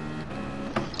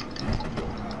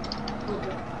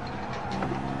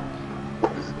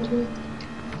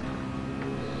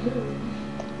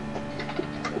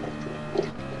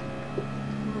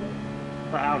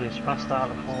 That Audi's passed out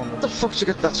the corner. What the fuck did you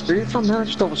get that speed from there? I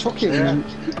just overtook you. Yeah.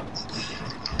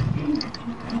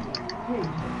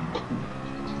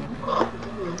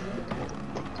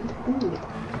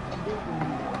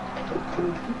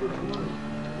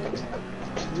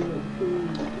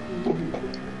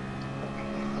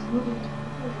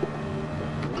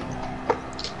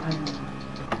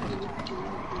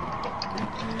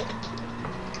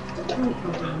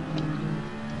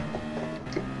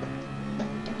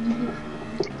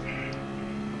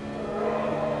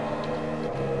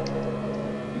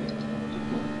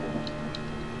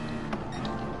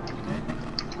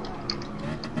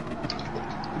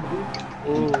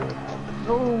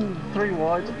 Oh, 3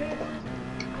 wide.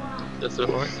 That's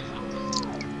alright.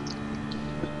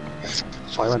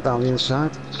 So I went down the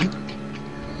inside.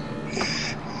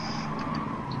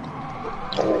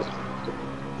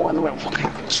 Oh, in the way,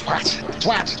 fucking swat!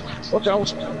 Swat! Watch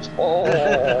out!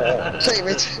 Oh, save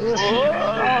it!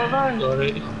 Oh no!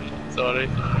 Sorry. Sorry.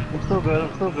 I'm still good,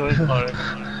 I'm still good. Sorry.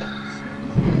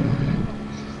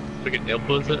 Freaking nail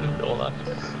close it and all that.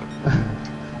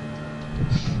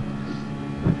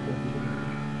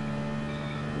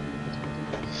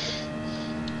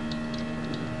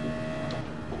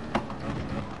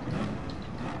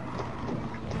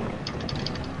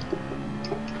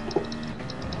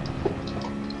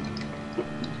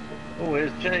 Oh,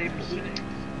 here's James.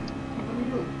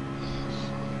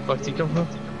 Where did he come from?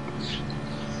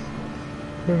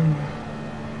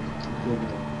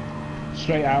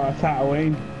 Straight out of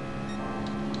Tatooine.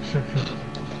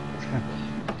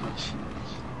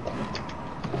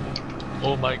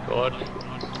 Oh my god.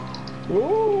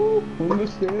 Ooh, on the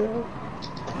stairs.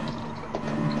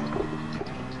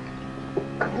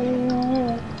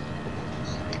 Ooh.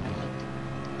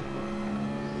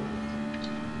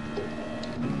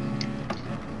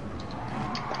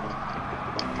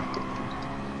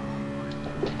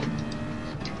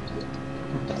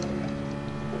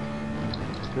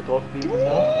 Good luck beating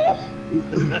that.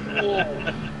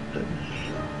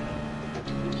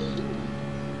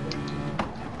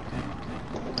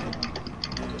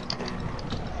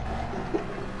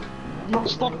 Not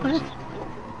stopping it.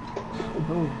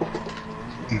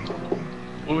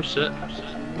 Oh shit.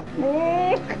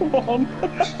 Oh, come on.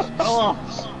 Oh!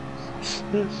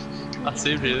 I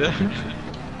saved you there.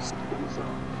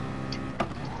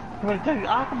 I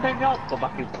can take me out. Go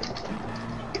back in.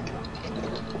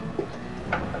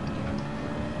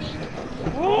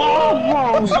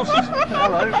 Oh!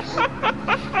 Hello.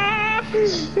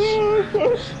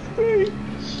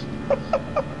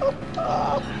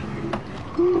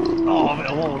 Oh, I'm at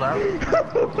a wall now.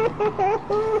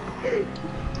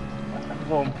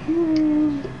 Come on.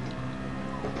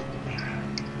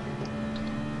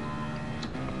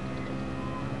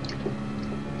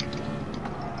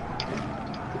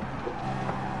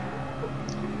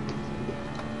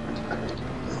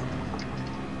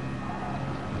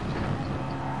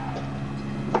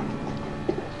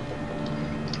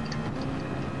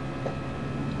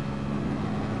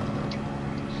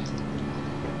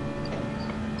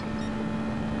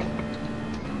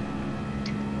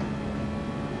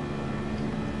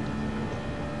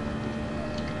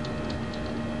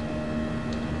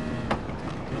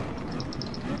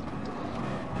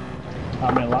 How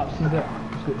many laps is it?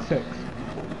 Is it 6?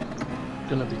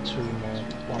 Gonna be 2 more.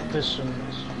 Well, this and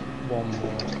 1 more.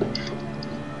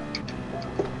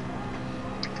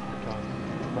 God,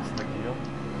 missing the gear.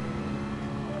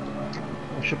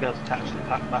 We should be able to catch the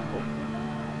pack back up.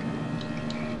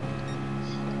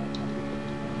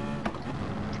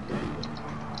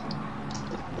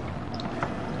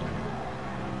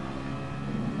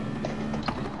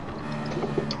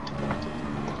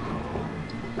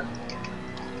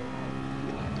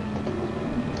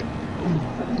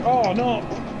 Oh no!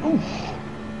 Oof.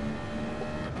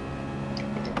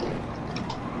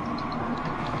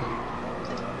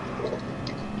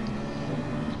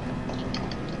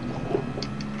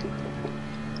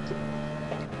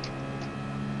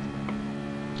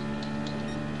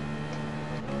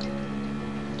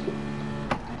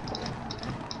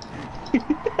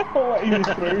 I'll let you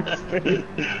through, Steve.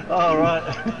 All right.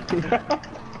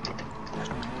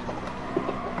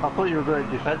 I thought you were very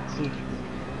defensive.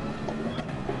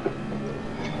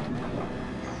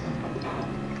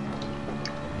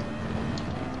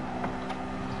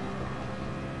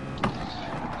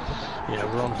 Yeah,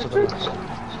 we're on to the last one.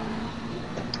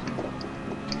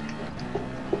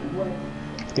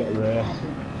 Let's get a race.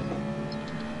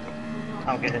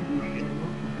 I'll get it.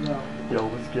 You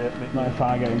always get me. Not if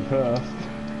I get him first.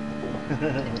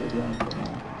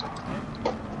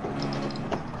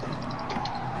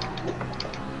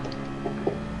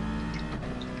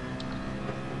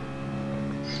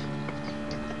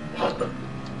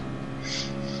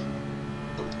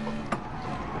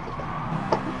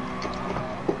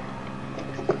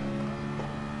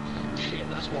 Shit,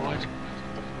 that's wide.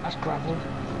 That's gravel.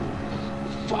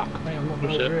 Fuck me, I've not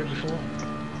been over here before.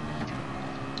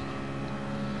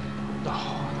 Oh,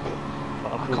 I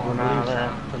can't good one believe out that there.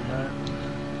 happened there.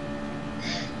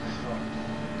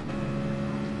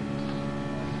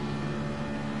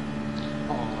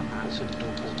 Oh, that's a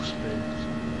double spin.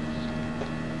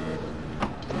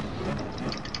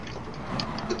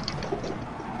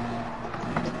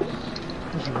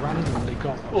 Just randomly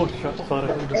got Oh shit, sorry.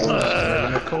 understeer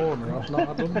in a corner. I've not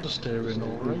had understeering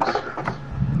all race.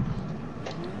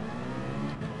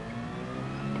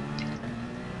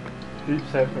 Steve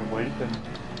set me wide and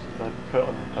I put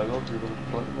on the power, we were in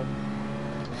front of him.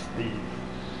 Steve.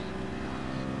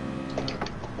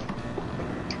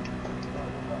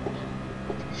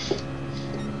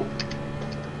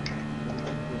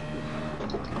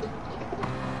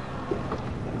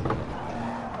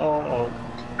 Oh.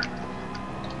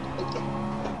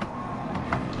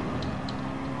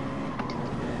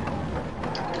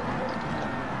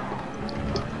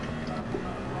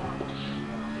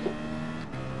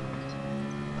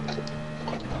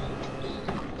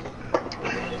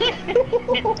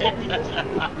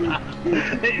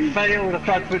 It failed. I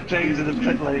tried to put James in the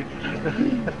pit lane.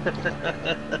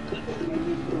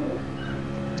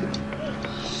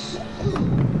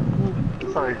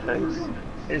 Sorry, James.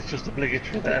 It's just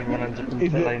obligatory that everyone ends up in the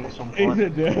pit lane at some point. He's a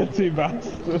dirty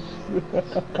bastard.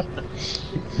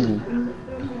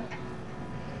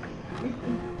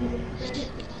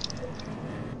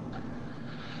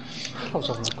 I was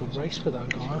having a good race with that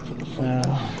guy up at the front.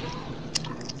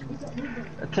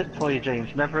 A tip for you,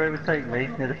 James. Never overtake me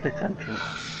near the pit entrance.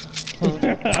 That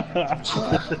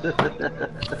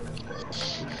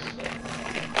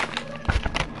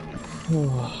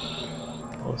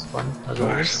was fun, as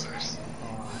always.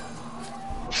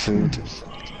 Food.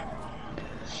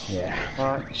 Yeah.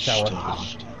 Alright, Shower.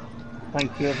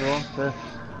 thank you everyone for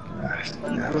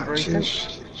good racing.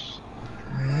 Cheers.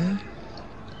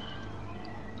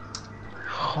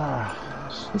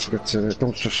 Don't forget to,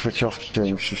 don't just switch off,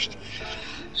 James, just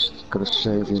gotta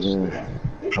save you the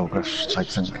progress type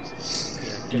thing.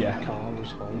 Get the car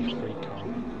as well, free car.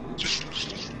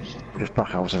 Just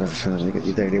back out of everything and you get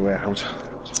your daily workout.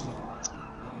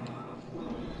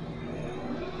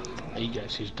 He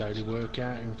gets his daily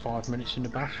workout in 5 minutes in the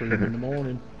bathroom in the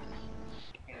morning.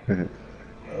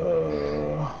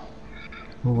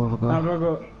 What have I I'm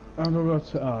got? gonna go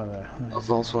to. Oh, there. A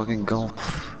Volkswagen Golf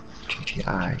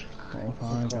GTI. What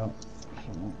have I got?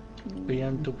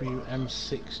 BMW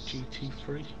M6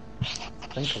 GT3. I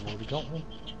think I've already got one.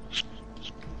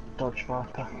 Dodge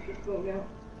Viper.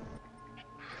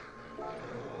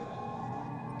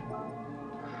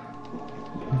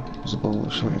 There's a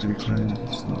bonus waiting to be claimed.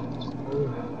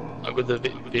 I got the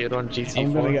Veyron GT4.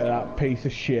 I'm gonna get that piece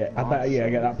of shit. I better, yeah,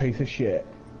 get that piece of shit.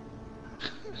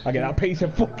 I get that piece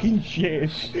of fucking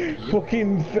shit.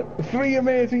 Fucking 3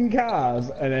 amazing cars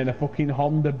and then a fucking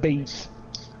Honda Beat.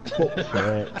 Fuck's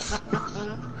sake.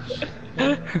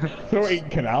 Throw it in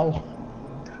canal.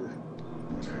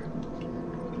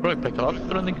 Probably pick it up,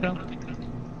 put it in the canal.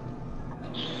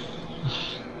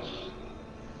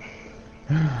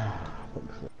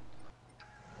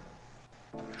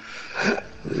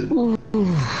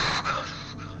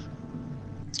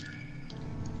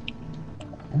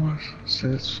 What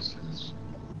says?